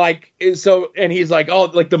 and like, so, and he's like, oh,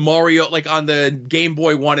 like the Mario, like on the Game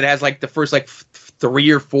Boy one, it has like the first like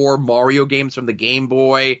 3 or 4 Mario games from the Game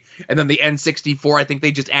Boy, and then the N64, I think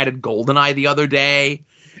they just added GoldenEye the other day,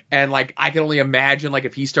 and like, I can only imagine like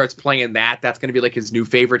if he starts playing that's going to be like his new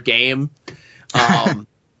favorite game. I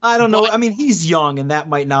don't know. I mean, he's young, and that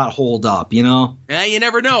might not hold up, Yeah, you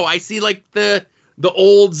never know. I see like the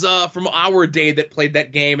olds from our day that played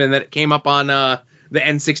that game, and that it came up on the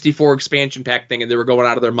N64 expansion pack thing, and they were going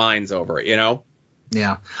out of their minds over it,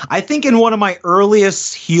 Yeah. I think in one of my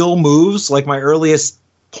earliest heel moves, like my earliest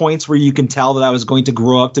points where you can tell that I was going to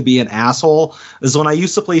grow up to be an asshole, is when I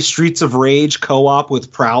used to play Streets of Rage co-op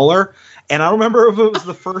with Prowler. And I don't remember if it was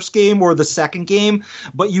the first game or the second game,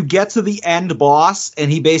 but you get to the end boss,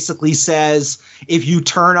 and he basically says, if you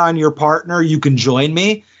turn on your partner, you can join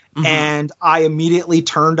me. Mm-hmm. And I immediately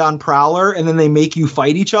turned on Prowler, and then they make you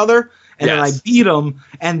fight each other, and then I beat him,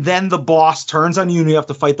 and then the boss turns on you, and you have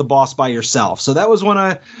to fight the boss by yourself. So that was one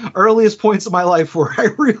of the earliest points of my life where I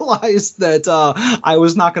realized that I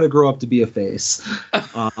was not going to grow up to be a face.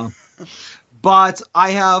 But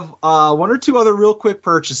I have 1 or 2 other real quick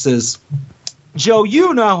purchases. Joe,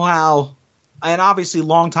 you know how, and obviously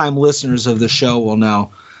longtime listeners of the show will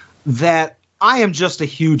know, that I am just a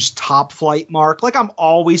huge Top Flight mark. Like, I'm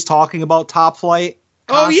always talking about Top Flight.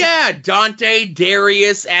 Oh, yeah. Dante,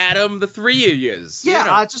 Darius, Adam, the 3 of yous. Yeah,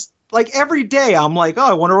 I just, like, every day I'm like, oh,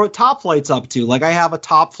 I wonder what Top Flight's up to. Like, I have a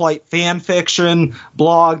Top Flight fan fiction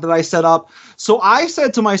blog that I set up. So I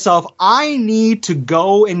said to myself, I need to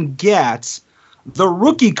go and get the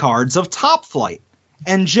rookie cards of Top Flight.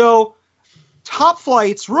 And, Joe, Top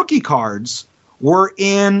Flight's rookie cards were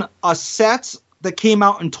in a set that came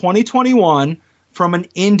out in 2021 from an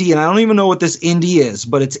indie, and I don't even know what this indie is,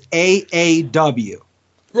 but it's AAW.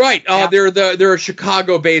 Right. They're a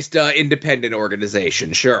Chicago-based independent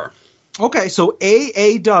organization. Sure. Okay, so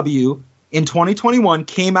AAW in 2021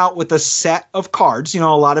 came out with a set of cards. You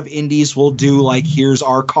know, a lot of indies will do like, here's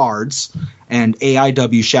our cards. And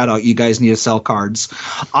AIW, shout out, you guys need to sell cards.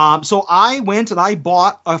 So I went and I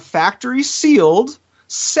bought a factory sealed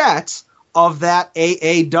set of that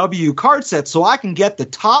AAW card set so I can get the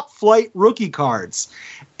Top Flight rookie cards.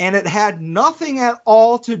 And it had nothing at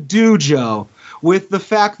all to do, Joe, with the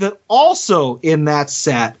fact that also in that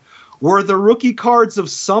set were the rookie cards of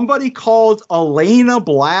somebody called Elena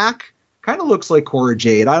Black. Kind of looks like Cora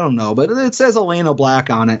Jade. I don't know, but it says Elena Black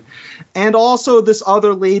on it. And also this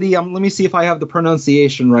other lady, let me see if I have the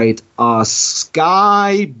pronunciation right,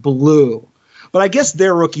 Sky Blue. But I guess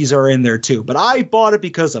their rookies are in there too. But I bought it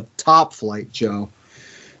because of Top Flight, Joe.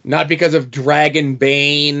 Not because of Dragon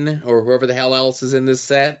Bane or whoever the hell else is in this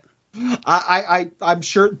set? I'm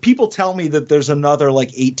sure people tell me that there's another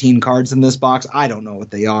like 18 cards in this box. I don't know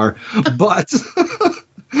what they are, but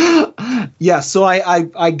yeah. So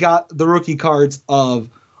I got the rookie cards of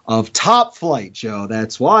Top Flight, Joe.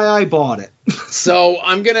 That's why I bought it. So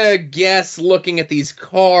I'm gonna guess, looking at these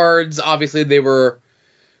cards, obviously they were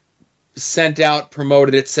sent out,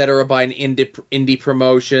 promoted, etc., by an indie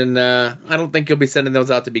promotion. I don't think you'll be sending those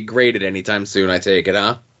out to be graded anytime soon. I take it,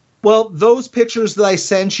 huh? Well, those pictures that I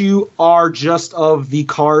sent you are just of the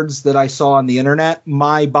cards that I saw on the internet.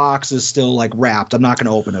 My box is still like wrapped. I'm not going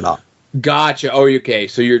to open it up. Gotcha. Oh, okay.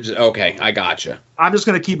 So you're just okay. I gotcha. I'm just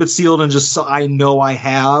going to keep it sealed and just so I know I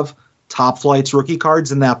have Top Flight's rookie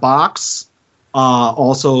cards in that box.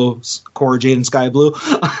 Also, Cora Jade and Sky Blue.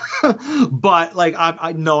 But like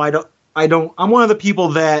I don't. I'm one of the people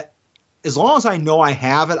that, as long as I know I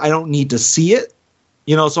have it, I don't need to see it.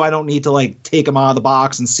 You know, so I don't need to like take them out of the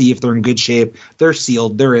box and see if they're in good shape. They're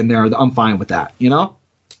sealed. They're in there. I'm fine with that, you know?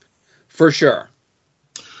 For sure.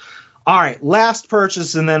 All right. Last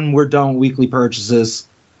purchase, and then we're done with weekly purchases.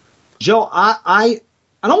 Joe, I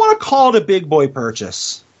don't want to call it a big boy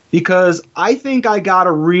purchase because I think I got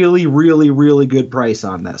a really, really, really good price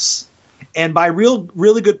on this. And by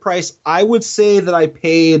really good price, I would say that I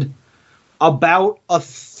paid about a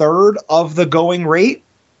third of the going rate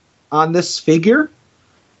on this figure.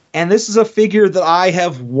 And this is a figure that I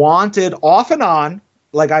have wanted off and on.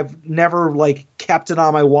 Like, I've never like kept it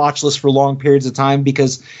on my watch list for long periods of time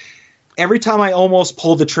because every time I almost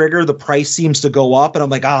pull the trigger, the price seems to go up and I'm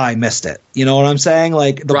like, I missed it. You know what I'm saying?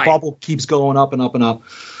 Like the bubble keeps going up and up and up.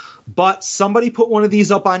 But somebody put one of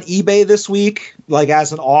these up on eBay this week, like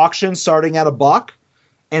as an auction starting at $1.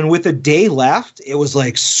 And with a day left, it was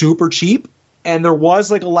like super cheap. And there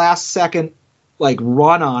was like a last second like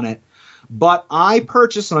run on it. But I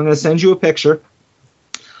purchased, and I'm going to send you a picture,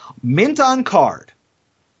 mint on card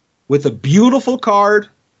with a beautiful card,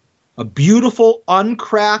 a beautiful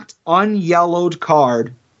uncracked, unyellowed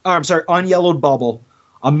card. Oh, I'm sorry, unyellowed bubble.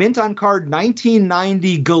 A mint on card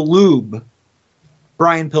 1990 Galoob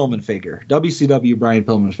Brian Pillman figure. WCW Brian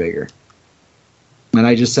Pillman figure. And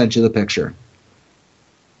I just sent you the picture.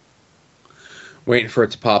 Waiting for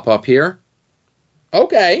it to pop up here.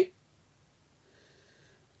 Okay.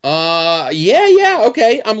 Yeah,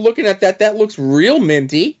 okay. I'm looking at that. That looks real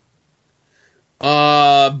minty.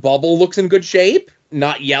 Bubble looks in good shape.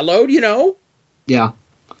 Not yellowed, you know? Yeah.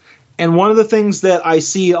 And one of the things that I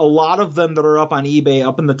see a lot of them that are up on eBay,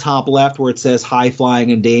 up in the top left where it says high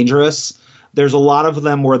flying and dangerous, there's a lot of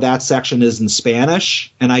them where that section is in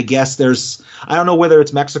Spanish. And I guess I don't know whether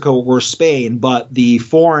it's Mexico or Spain, but the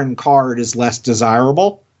foreign card is less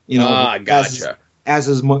desirable. You know, gotcha. As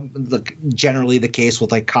is generally the case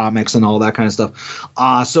with like comics and all that kind of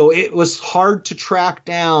stuff. So it was hard to track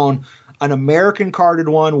down an American carded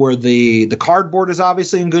one where the cardboard is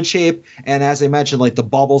obviously in good shape. And as I mentioned, like the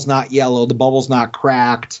bubble's not yellow, the bubble's not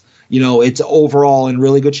cracked. You know, it's overall in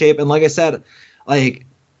really good shape. And like I said, like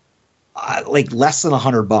less than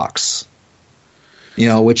 $100, you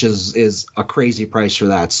know, which is a crazy price for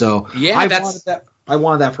that. So yeah, I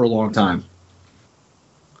wanted that for a long time.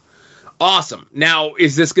 Awesome. Now,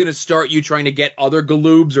 is this going to start you trying to get other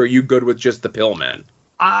Galoobs, or are you good with just the Pillman?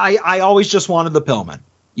 I always just wanted the Pillman.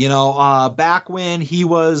 You know, back when he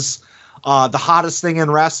was the hottest thing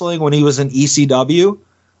in wrestling, when he was in ECW,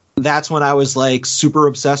 that's when I was like super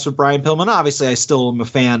obsessed with Brian Pillman. Obviously, I still am a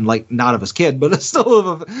fan, like not of his kid, but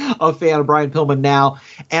still a fan of Brian Pillman now.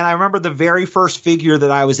 And I remember the very first figure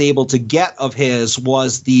that I was able to get of his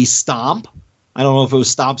was the Stomp. I don't know if it was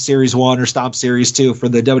Stomp Series 1 or Stomp Series 2 for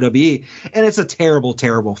the WWE. And it's a terrible,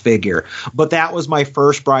 terrible figure. But that was my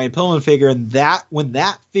first Brian Pillman figure. And when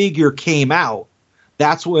that figure came out,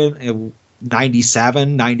 that's when,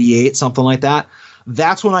 97, 98, something like that,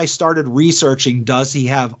 that's when I started researching, does he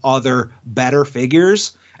have other better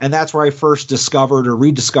figures? And that's where I first discovered or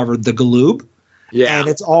rediscovered the Galoob. Yeah. And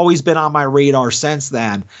it's always been on my radar since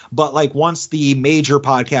then. But like once the major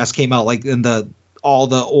podcast came out, like in all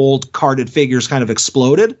the old carded figures kind of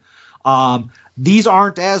exploded. These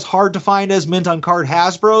aren't as hard to find as mint on card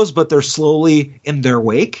Hasbros, but they're slowly in their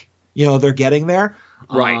wake. You know, they're getting there.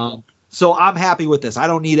 Right. So I'm happy with this. I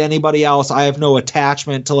don't need anybody else. I have no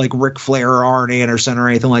attachment to like Ric Flair or Arn Anderson or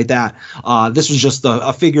anything like that. This was just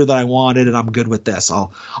a figure that I wanted, and I'm good with this.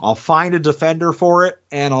 I'll find a defender for it,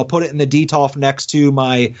 and I'll put it in the Detolf next to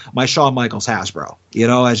my Shawn Michaels Hasbro, you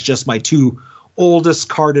know, as just my two oldest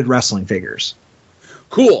carded wrestling figures.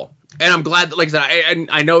 Cool. And I'm glad that, like I said,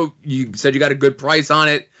 I know you said you got a good price on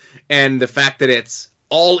it, and the fact that it's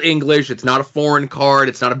all English, it's not a foreign card,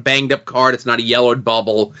 it's not a banged up card, it's not a yellowed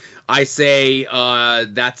bubble. I say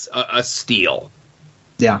that's a steal.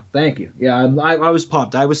 Yeah, thank you. Yeah, I was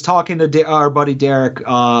pumped. I was talking to our buddy Derek,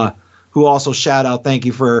 who also shout out, thank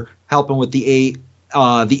you for helping with the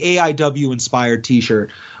AIW inspired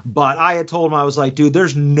T-shirt. But I had told him, I was like, dude,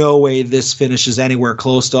 there's no way this finishes anywhere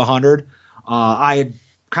close to 100. I had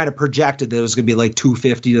kind of projected that it was going to be like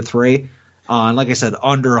 250 to 3. And like I said,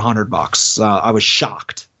 under $100. I was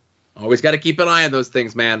shocked. Always got to keep an eye on those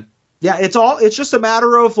things, man. Yeah, it's just a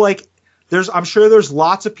matter of like, I'm sure there's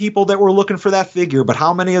lots of people that were looking for that figure, but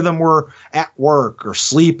how many of them were at work or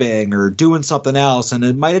sleeping or doing something else? And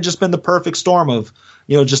it might have just been the perfect storm of,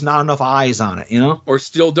 you know, just not enough eyes on it, you know? Or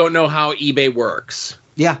still don't know how eBay works.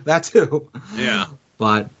 Yeah, that too. Yeah.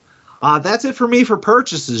 But that's it for me for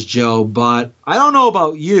purchases, Joe. But I don't know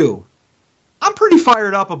about you. I'm pretty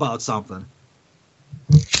fired up about something.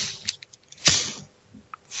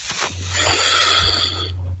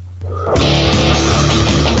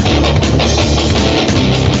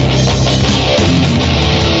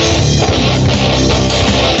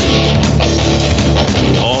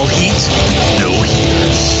 All heat, no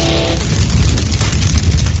heaters.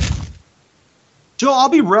 Joe, I'll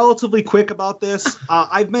be relatively quick about this.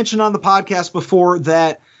 I've mentioned on the podcast before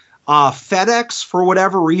that FedEx, for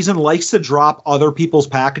whatever reason, likes to drop other people's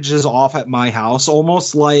packages off at my house,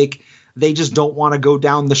 almost like they just don't want to go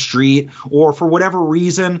down the street, or for whatever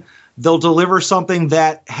reason, they'll deliver something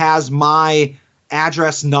that has my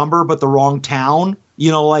address number but the wrong town.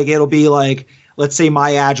 You know, like it'll be like, let's say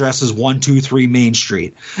my address is 123 Main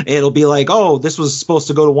Street. It'll be like, oh, this was supposed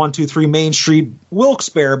to go to 123 Main Street,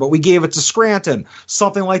 Wilkes-Barre, but we gave it to Scranton.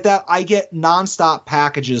 Something like that. I get nonstop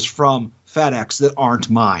packages from FedEx that aren't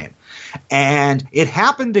mine. And it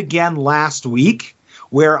happened again last week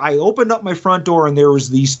where I opened up my front door and there was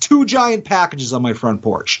these two giant packages on my front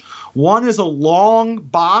porch. One is a long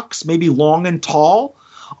box, maybe long and tall,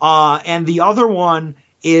 and the other one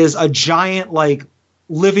is a giant like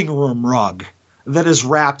living room rug that is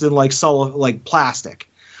wrapped in like plastic.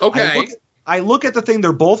 Okay. I look at the thing.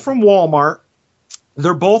 They're both from Walmart.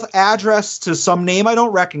 They're both addressed to some name I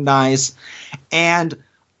don't recognize, and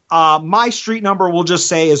my street number will just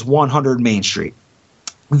say is 100 Main Street.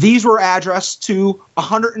 These were addressed to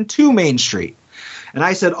 102 Main Street. And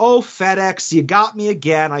I said, oh, FedEx, you got me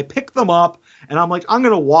again. I picked them up, and I'm like, I'm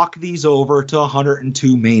going to walk these over to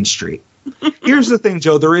 102 Main Street. Here's the thing,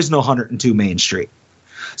 Joe. There is no 102 Main Street.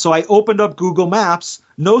 So I opened up Google Maps.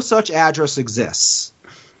 No such address exists.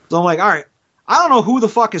 So I'm like, all right, I don't know who the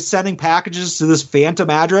fuck is sending packages to this phantom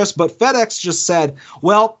address, but FedEx just said,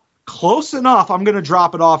 well, close enough, I'm going to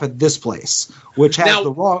drop it off at this place, which has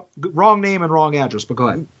the wrong name and wrong address. But go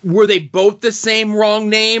ahead. Were they both the same wrong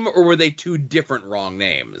name, or were they two different wrong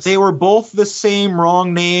names? They were both the same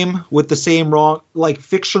wrong name with the same wrong, like,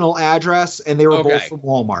 fictional address, and they were both from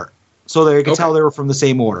Walmart. So you can tell they were from the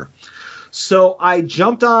same order. So I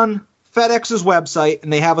jumped on FedEx's website,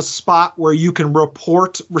 and they have a spot where you can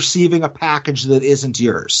report receiving a package that isn't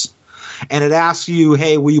yours. And it asks you,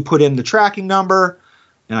 hey, will you put in the tracking number?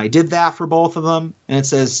 And I did that for both of them. And it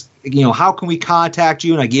says, you know, how can we contact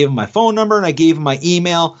you? And I gave him my phone number and I gave him my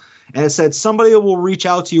email. And it said somebody will reach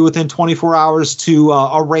out to you within 24 hours to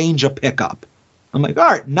arrange a pickup. I'm like, all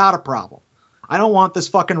right, not a problem. I don't want this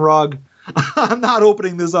fucking rug. I'm not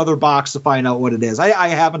opening this other box to find out what it is. I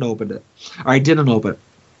haven't opened it. Or I didn't open it.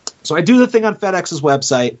 So I do the thing on FedEx's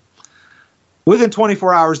website. Within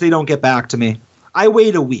 24 hours, they don't get back to me. I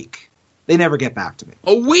wait a week. They never get back to me.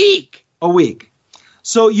 A week? A week.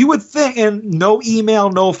 So you would think, and no email,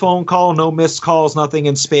 no phone call, no missed calls, nothing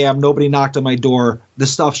in spam, nobody knocked on my door. The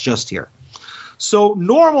stuff's just here. So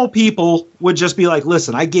normal people would just be like,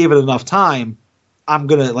 listen, I gave it enough time. I'm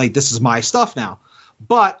going to, like, this is my stuff now.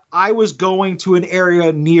 But I was going to an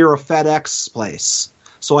area near a FedEx place.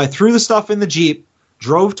 So I threw the stuff in the Jeep,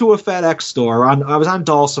 drove to a FedEx store. I was on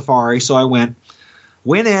Doll Safari, so I went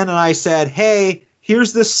in and I said, hey,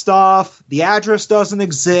 here's this stuff. The address doesn't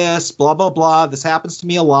exist, blah, blah, blah. This happens to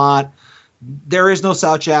me a lot. There is no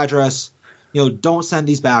such address. Don't send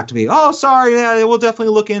these back to me. Oh, sorry. Yeah, we'll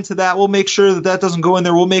definitely look into that. We'll make sure that doesn't go in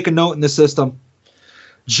there. We'll make a note in the system.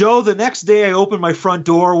 Joe, the next day I open my front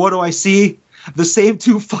door. What do I see? The same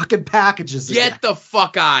 2 fucking packages. Get the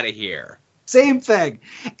fuck out of here. Same thing.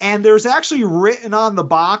 And there's actually written on the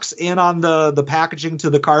box and on the packaging to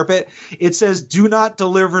the carpet, it says, do not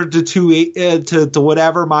deliver to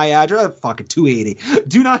whatever my address. Fucking 280.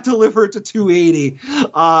 Do not deliver it to 280.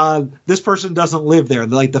 This person doesn't live there.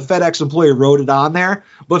 Like, the FedEx employee wrote it on there,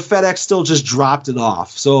 but FedEx still just dropped it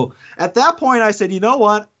off. So at that point, I said, you know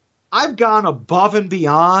what? I've gone above and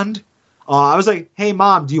beyond. I was like, hey,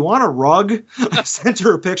 Mom, do you want a rug? I sent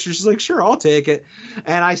her a picture. She's like, sure, I'll take it.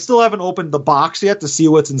 And I still haven't opened the box yet to see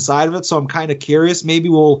what's inside of it, so I'm kind of curious. Maybe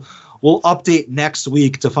we'll update next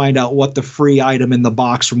week to find out what the free item in the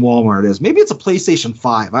box from Walmart is. Maybe it's a PlayStation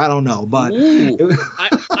 5. I don't know. But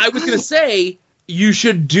I was going to say you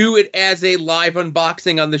should do it as a live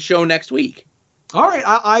unboxing on the show next week. All right,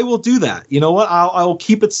 I will do that. You know what? I will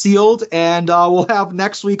keep it sealed, and we'll have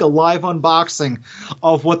next week a live unboxing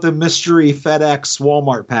of what the mystery FedEx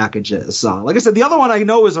Walmart package is. Like I said, the other one I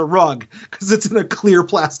know is a rug because it's in a clear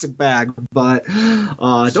plastic bag, but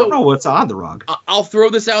I don't know what's on the rug. I'll throw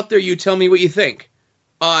this out there. You tell me what you think.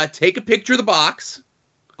 Take a picture of the box.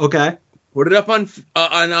 Okay. Put it up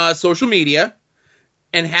on social media,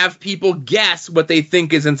 and have people guess what they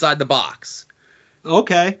think is inside the box.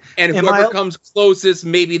 Okay. And whoever comes closest,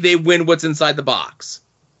 maybe they win what's inside the box.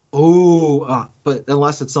 Oh, but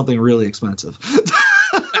unless it's something really expensive.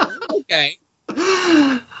 Okay.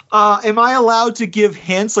 Am I allowed to give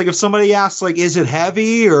hints? Like if somebody asks, like, is it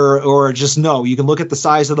heavy or just no? You can look at the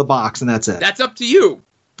size of the box and that's it. That's up to you.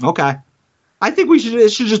 Okay. I think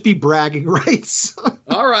it should just be bragging rights.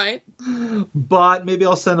 All right. But maybe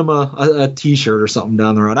I'll send them a T-shirt or something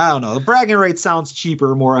down the road. I don't know. The bragging rights sounds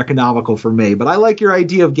cheaper, more economical for me. But I like your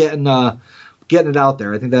idea of getting it out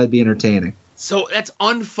there. I think that'd be entertaining. So that's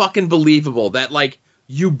unfucking believable that, like,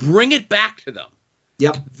 you bring it back to them.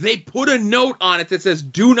 Yep. They put a note on it that says,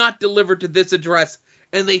 do not deliver to this address,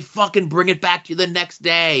 and they fucking bring it back to you the next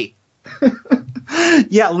day.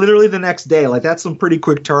 Yeah, literally the next day. Like, that's some pretty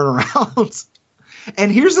quick turnarounds.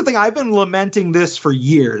 And here's the thing. I've been lamenting this for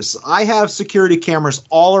years. I have security cameras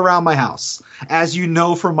all around my house, as you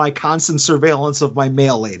know from my constant surveillance of my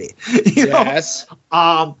mail lady. Yes.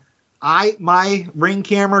 My Ring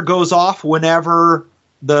camera goes off whenever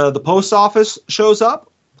the post office shows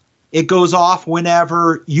up. It goes off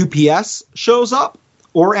whenever UPS shows up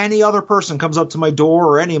or any other person comes up to my door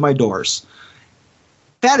or any of my doors.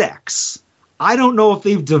 FedEx, I don't know if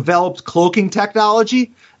they've developed cloaking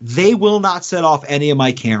technology. They will not set off any of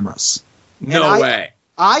my cameras. No way.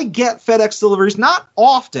 I get FedEx deliveries, not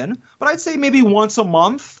often, but I'd say maybe once a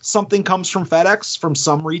month something comes from FedEx from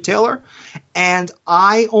some retailer. And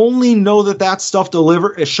I only know that stuff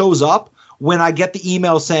shows up when I get the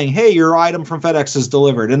email saying, hey, your item from FedEx is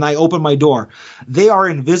delivered, and I open my door. They are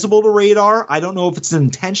invisible to radar. I don't know if it's an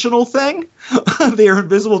intentional thing. They are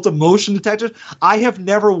invisible to motion detectors. I have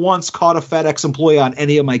never once caught a FedEx employee on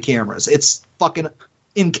any of my cameras. It's fucking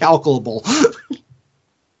incalculable.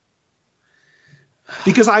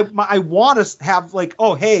 Because I want to have like,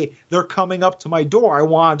 oh, hey, they're coming up to my door. I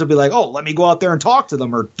want to be like, oh, let me go out there and talk to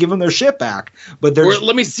them or give them their shit back. But or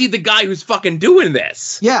let me see the guy who's fucking doing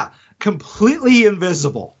this. Yeah, completely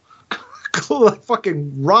invisible.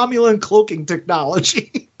 Fucking Romulan cloaking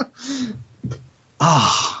technology.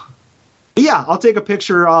 Yeah, I'll take a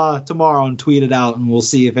picture tomorrow and tweet it out, and we'll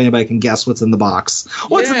see if anybody can guess what's in the box.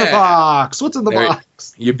 What's in the box? What's in the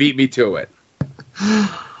box? You beat me to it.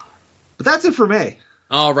 But that's it for me.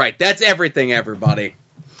 All right, that's everything, everybody.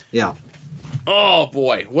 Yeah. Oh,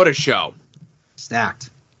 boy, what a show. Stacked.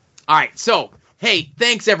 All right, so, hey,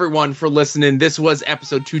 thanks, everyone, for listening. This was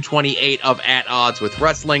episode 228 of At Odds with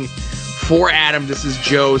Wrestling. For Adam, this is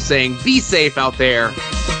Joe saying be safe out there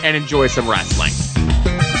and enjoy some wrestling.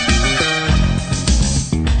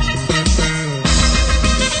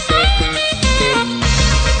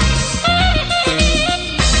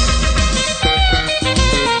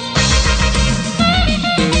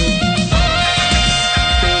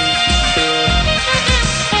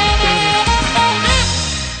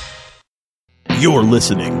 You're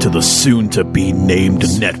listening to the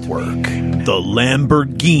soon-to-be-named network, the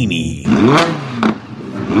Lamborghini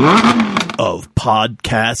of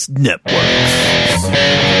podcast networks.